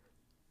back.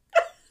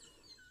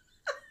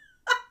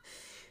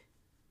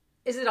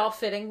 Is it all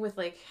fitting with,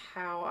 like,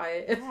 how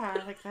I...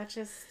 Yeah, like, that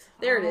just...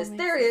 There it is.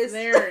 There it is.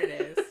 There it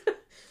is.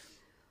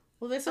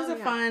 Well, this was a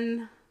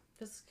fun...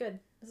 This is good.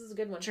 This is a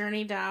good one.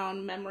 Journey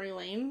down memory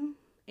lane.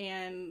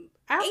 And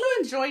I also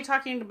enjoy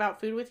talking about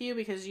food with you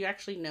because you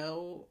actually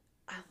know.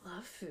 I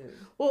love food.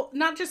 Well,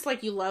 not just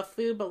like you love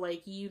food, but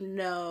like you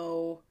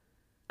know.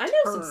 I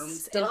know terms some and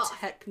stuff.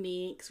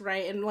 techniques,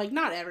 right? And like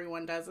not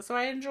everyone does it, so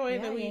I enjoy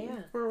that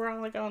we're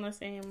all like on the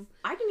same.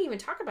 I didn't even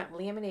talk about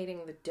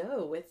laminating the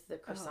dough with the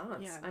croissants. Oh,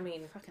 yeah, I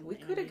mean, fucking we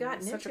could have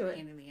gotten such into a it.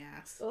 pain in the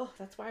ass. Oh,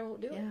 that's why I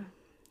won't do it.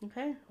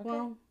 Okay.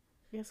 Well,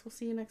 I guess we'll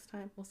see you next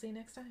time. We'll see you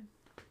next time.